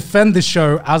will defend this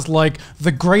show as like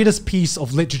the greatest piece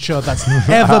of literature that's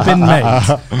ever been made.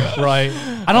 Right.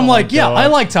 And I'm like, yeah, I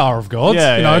like Tower of God.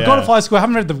 Yeah, you know, yeah, God yeah. of High School, I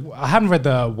haven't read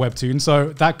the Webtoon,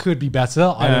 so that could be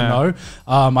better. I don't know.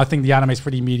 I think the anime's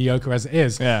pretty mediocre as it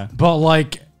is. Yeah. But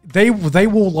like they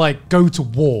will like go to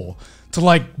war to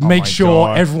like make my sure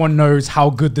God. everyone knows how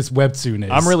good this Webtoon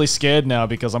is. I'm really scared now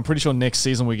because I'm pretty sure next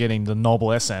season we're getting the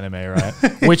Noble S anime, right?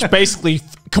 Which basically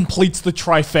completes the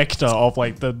trifecta of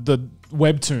like the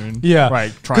webtoon. Yeah,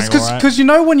 right. Triangle, right? Because you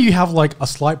know when you have like a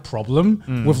slight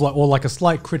problem with like, or like a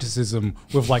slight criticism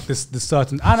with like this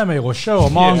certain anime or show or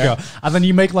manga, and then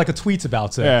you make like a tweet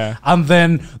about it, and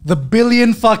then the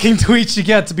billion fucking tweets you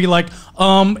get to be like,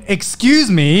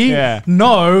 excuse me,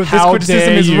 no, this How criticism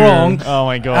dare is you? wrong. Oh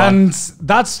my God. And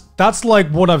that's like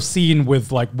what I've seen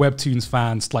with like Webtoons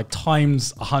fans, like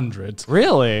times 100.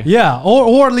 Really? Yeah,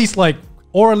 or at least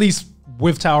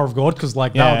with Tower of God, because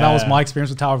like that was my experience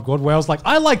with Tower of God, where I was like,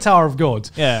 I like Tower of God.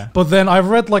 Yeah. But then I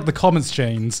read like the comments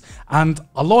chains, and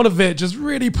a lot of it just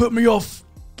really put me off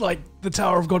like the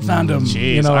Tower of God fandom.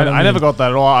 Jeez, You know what I never got that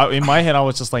at all. In my head, I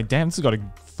was just like, damn, this has got a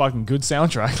fucking good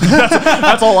soundtrack.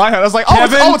 that's all I had. I was like,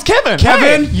 it's Kevin.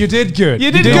 Kevin, Hey. you did good.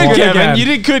 You did good, Kevin. You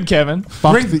did good, Kevin.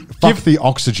 Fuck the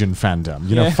oxygen fandom.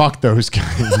 You know, fuck those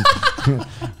guys.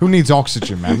 Who needs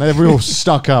oxygen, man? They're real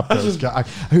stuck up. Those guys.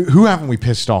 Who haven't we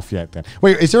pissed off yet? Then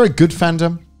wait, is there a good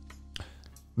fandom?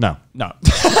 No.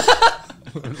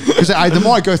 Because the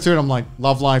more I go through it, I'm like,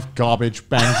 Love Life, garbage.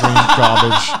 Bang Dream,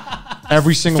 garbage.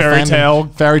 Every single Fairy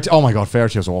Tail. Oh my God, Fairy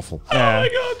Tail's awful. Yeah. Oh my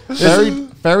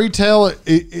God. Fairy Tail,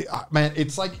 man,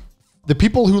 it's like the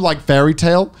people who like Fairy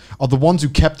Tail are the ones who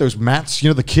kept those mats. You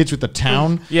know, the kids with the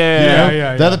town.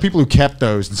 Yeah. They're the people who kept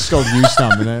those and still use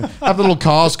them and then have the little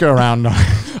cars go around.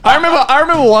 I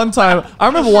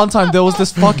remember one time there was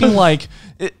this fucking like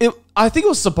I think it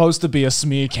was supposed to be a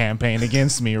smear campaign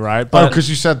against me, right? But because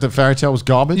you said that Fairy Tail was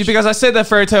garbage? Yeah, because I said that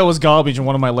Fairy Tail was garbage in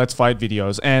one of my Let's Fight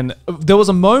videos, and there was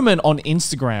a moment on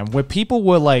Instagram where people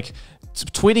were like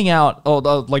tweeting out or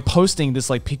like posting this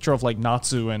like picture of like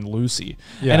Natsu and Lucy,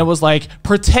 and it was like,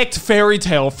 protect Fairy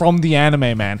Tail from the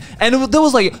anime, man. And there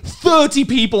was like 30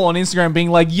 people on Instagram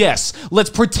being like, yes, let's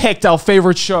protect our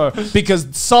favorite show because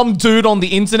some dude on the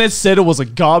internet said it was a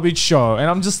garbage show. And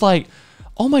I'm just like,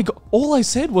 oh my God, all I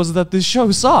said was that this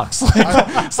show sucks.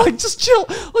 Like, it's like, just chill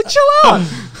out.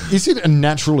 Is it a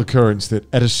natural occurrence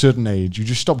that at a certain age you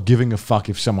just stop giving a fuck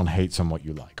if someone hates on what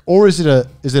you like, or is it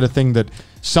a thing that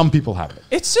some people have it?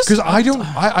 It's just because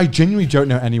I genuinely don't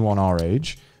know anyone our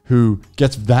age who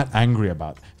gets that angry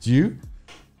about it. Do you?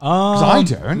 Because I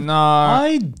don't. No,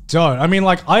 I don't. I mean,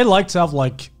 like, I like to have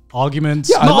like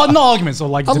arguments. Yeah, not arguments or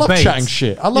like I debates. love chatting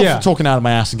shit. I love talking out of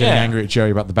my ass and getting angry at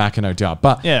Joey about the back of no doubt.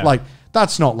 But like,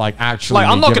 that's not like actually. Like,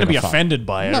 I'm not going to be a fuck. offended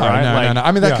by it, No, right? no.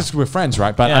 I mean, that's because we're friends,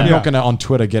 right? But I'm not going to on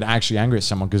Twitter get actually angry at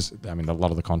someone because I mean, a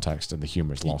lot of the context and the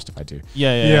humor is lost if I do.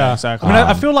 Yeah, exactly. I mean,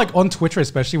 I feel like on Twitter,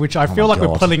 especially, which I feel like we're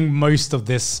God. pulling most of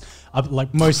this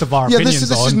like most of our Yeah, opinions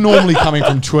this on. is normally coming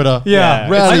from Twitter. Yeah,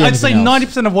 Rarely I'd say anything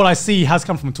else. 90% of what I see has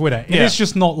come from Twitter. It is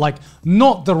just not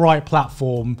the right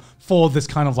platform for this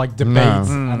kind of like debate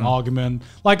and argument.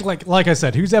 Like I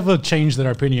said, who's ever changed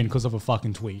their opinion because of a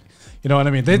fucking tweet? You know what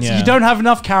I mean? You don't have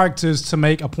enough characters to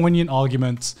make a poignant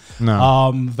argument.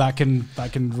 That can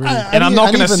really. And I'm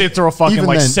not going to sit through a fucking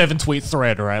like then, 7-tweet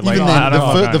thread, right? Like, Even then,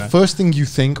 the know. first thing you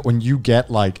think when you get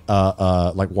like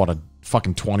what a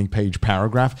fucking 20-page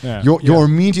paragraph, your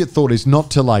immediate thought is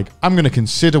not to like, I'm going to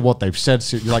consider what they've said.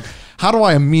 So you're like, how do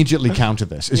I immediately counter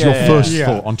this? Is your first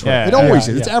thought on Twitter. It always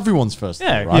is. It's everyone's first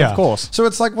thought, right? Of course. So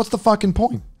it's like, what's the fucking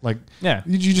point? Like,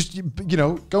 you just, you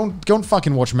know, go and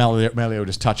fucking watch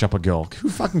Meliodas touch up a girl. Who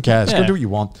fucking cares? Go do what you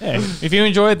want. Yeah. If you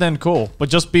enjoy it, then cool. But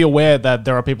just be aware that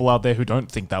there are people out there who don't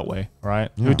think that way, right?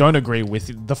 Who don't agree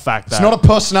with the fact that... It's not a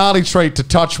personality trait to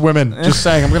touch women. Just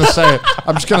saying. I'm going to say it.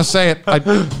 I'm just going to say it. I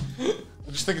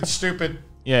just think it's stupid.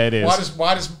 Yeah, it is.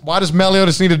 Why does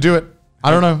Meliodas need to do it? I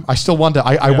don't know. I still wonder.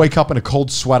 I wake up in a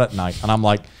cold sweat at night, and I'm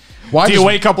like, why do you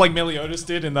wake up like Meliodas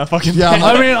did in that fucking? Yeah,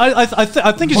 I mean,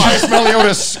 I think it's why just is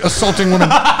Meliodas assaulting women?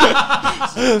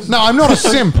 No, I'm not a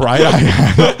simp, right?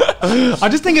 I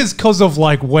just think it's because of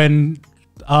like when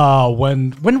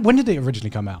did it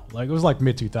originally come out? Like it was like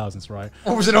mid 2000s, right?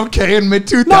 Or was it okay in mid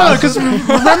 2000s? No, because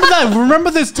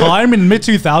remember this time in mid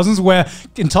 2000s where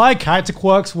entire character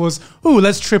quirks was, ooh,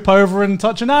 let's trip over and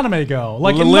touch an anime girl.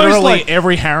 Like literally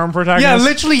every harem protagonist. Yeah,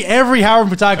 literally every harem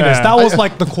protagonist. That was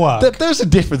like the quirk. There's a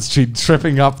difference between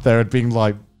tripping up there and being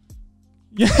like,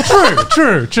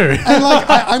 True. and like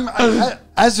I'm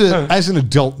as an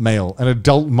adult male, an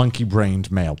adult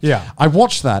monkey-brained male. Yeah. I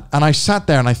watched that and I sat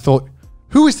there and I thought,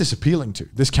 who is this appealing to?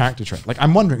 This character trait. Like,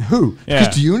 I'm wondering who.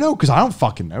 Because do you know? Because I don't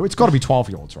fucking know. It's got to be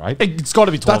 12-year-olds, right? It's got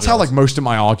to be 12. That's how like most of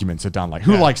my arguments are done. Like,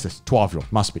 who likes this? 12-year-old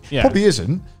must be. Yeah. Probably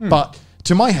isn't. But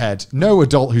to my head, no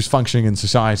adult who's functioning in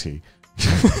society.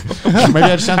 Maybe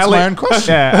I just answered my own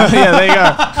question. Yeah, there you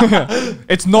go.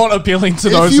 It's not appealing to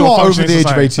those If you who are over function the in age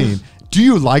of society. 18, do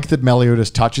you like that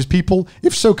Meliodas touches people?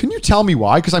 If so, can you tell me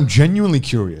why? Because I'm genuinely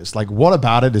curious. Like, what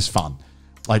about it is fun?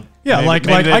 Like,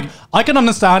 I can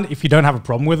understand if you don't have a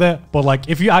problem with it, but like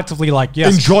if you actively like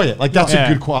enjoy it. Like that's a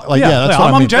good quality. Like that's what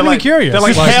I mean. I'm genuinely curious. They're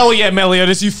like, hell yeah,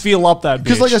 Meliodas, you feel up that bitch.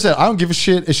 Because like I said, I don't give a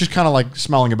shit. It's just kind of like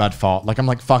smelling a bad fart. Like I'm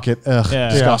like, fuck it,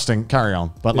 disgusting. Carry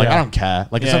on. But like I don't care.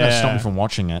 Like it's not gonna stop me from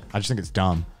watching it. I just think it's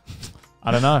dumb.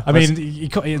 I don't know. I mean,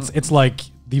 it's like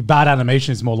the bad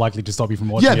animation is more likely to stop you from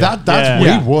watching it. That's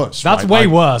way worse. That's right? way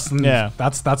Like, worse. And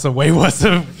that's a way worse.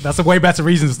 That's a way better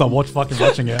reason to stop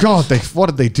watching it. God, what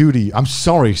did they do to you? I'm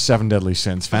sorry, Seven Deadly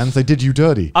Sins fans. They did you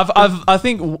dirty. I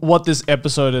think what this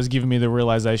episode has given me the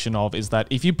realization of is that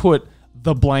if you put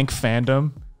the blank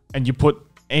fandom and you put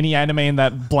any anime in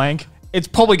that blank, it's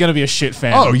probably going to be a shit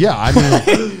fandom. Oh yeah,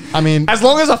 I mean, as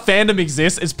long as a fandom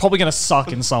exists, it's probably going to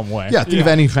suck in some way. yeah. Think of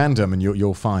any fandom, and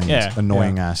you'll find Yeah.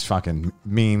 annoying ass fucking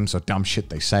memes or dumb shit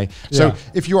they say. So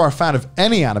if you are a fan of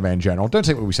any anime in general, don't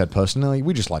take what we said personally.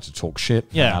 We just like to talk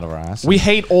shit out of our ass. We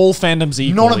hate all fandoms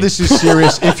equally. None of this is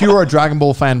serious. If you are a Dragon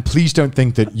Ball fan, please don't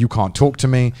think that you can't talk to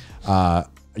me.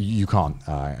 You can't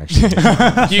actually.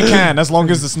 You can, as long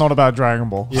as it's not about Dragon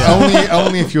Ball. Yeah.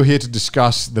 Only if you're here to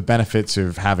discuss the benefits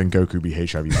of having Goku be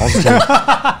HIV positive.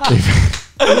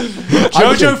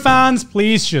 JoJo fans,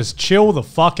 please just chill the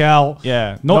fuck out.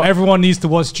 Yeah. Not everyone needs to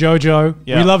watch JoJo.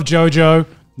 Yeah. We love JoJo.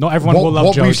 Not everyone will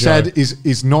love JoJo. What we said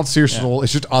is not serious at all.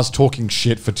 It's just us talking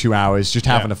shit for 2 hours, just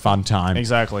having a fun time.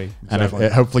 Exactly. And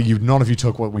hopefully none of you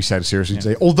took what we said seriously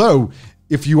today. Although,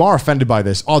 if you are offended by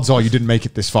this, odds are you didn't make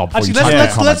it this far before Actually, you typed that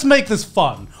comment. let's make this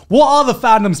fun. What other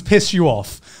fandoms piss you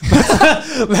off?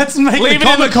 Let's make Leave it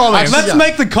in the comments. Let's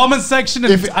make the comment section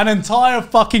an entire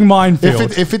fucking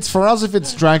minefield. If it's for us, if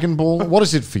it's Dragon Ball, what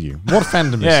is it for you? What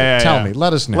fandom is it? Tell me.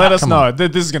 Let us know. Let us Come know. on.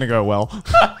 This is going to go well.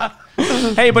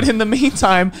 Hey, but in the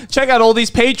meantime, check out all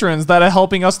these patrons that are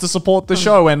helping us to support the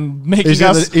show and making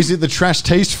us... Is it the Trash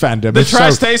Taste fandom? The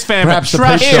Trash Taste fandom. Perhaps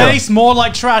trash the Patreon. takes, more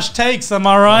like trash takes, am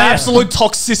I right? Absolute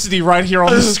toxicity right here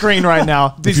on the screen right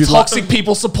now. These toxic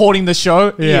people supporting the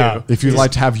show. Yeah. Ew. If you'd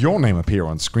like to have your name appear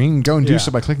on screen, go and do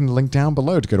so by clicking the link down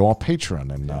below to go to our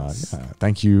Patreon. And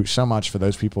thank you so much for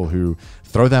those people who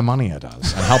throw their money at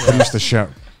us and help produce the show.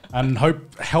 And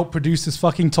help produce this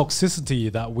fucking toxicity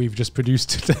that we've just produced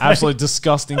today. Absolute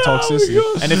disgusting toxicity.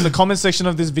 And if the comment section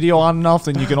of this video aren't enough,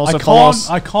 then you can also follow us.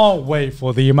 I can't wait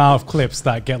for the amount of clips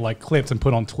that get like clipped and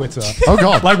put on Twitter. Oh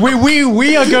god! Like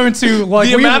we are going to like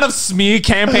The amount of smear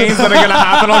campaigns that are going to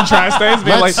happen on Trash Days.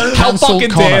 Being like, Let's how cancel fucking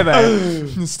Connor. dare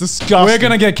they? It's disgusting. we're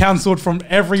gonna get cancelled from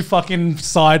every fucking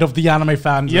side of the anime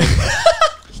fandom.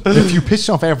 if you piss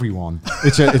off everyone,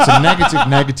 it's a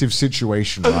negative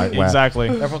situation, right? Where Exactly.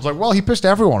 everyone's like, well, he pissed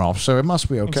everyone off, so it must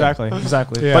be okay.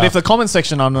 Exactly. Yeah. But if the comment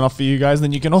section aren't enough for you guys,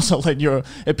 then you can also let your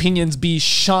opinions be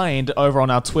shined over on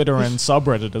our Twitter and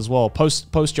subreddit as well.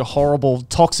 Post your horrible,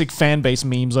 toxic fan base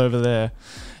memes over there.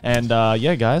 And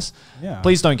yeah, guys,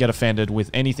 please don't get offended with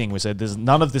anything we said.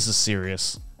 None of this is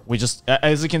serious. We just,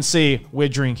 as you can see, we're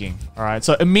drinking. All right,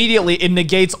 so immediately it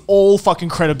negates all fucking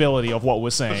credibility of what we're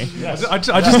saying. I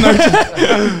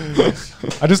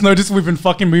just noticed we've been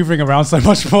fucking moving around so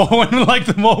much more when like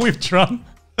the more we've drunk.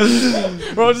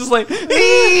 We're all just like,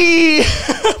 "Eee!"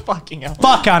 Fucking hell.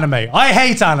 Fuck anime. I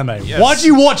hate anime. Why do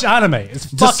you watch anime? It's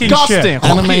fucking Disgusting. shit.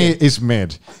 Anime is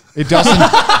mid. It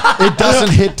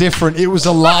doesn't hit different. It was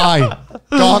a lie.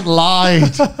 God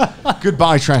lied.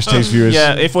 Goodbye, Trash Taste viewers.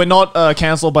 Yeah, if we're not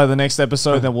cancelled by the next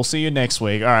episode, then we'll see you next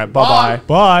week. All right, bye-bye.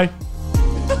 Bye.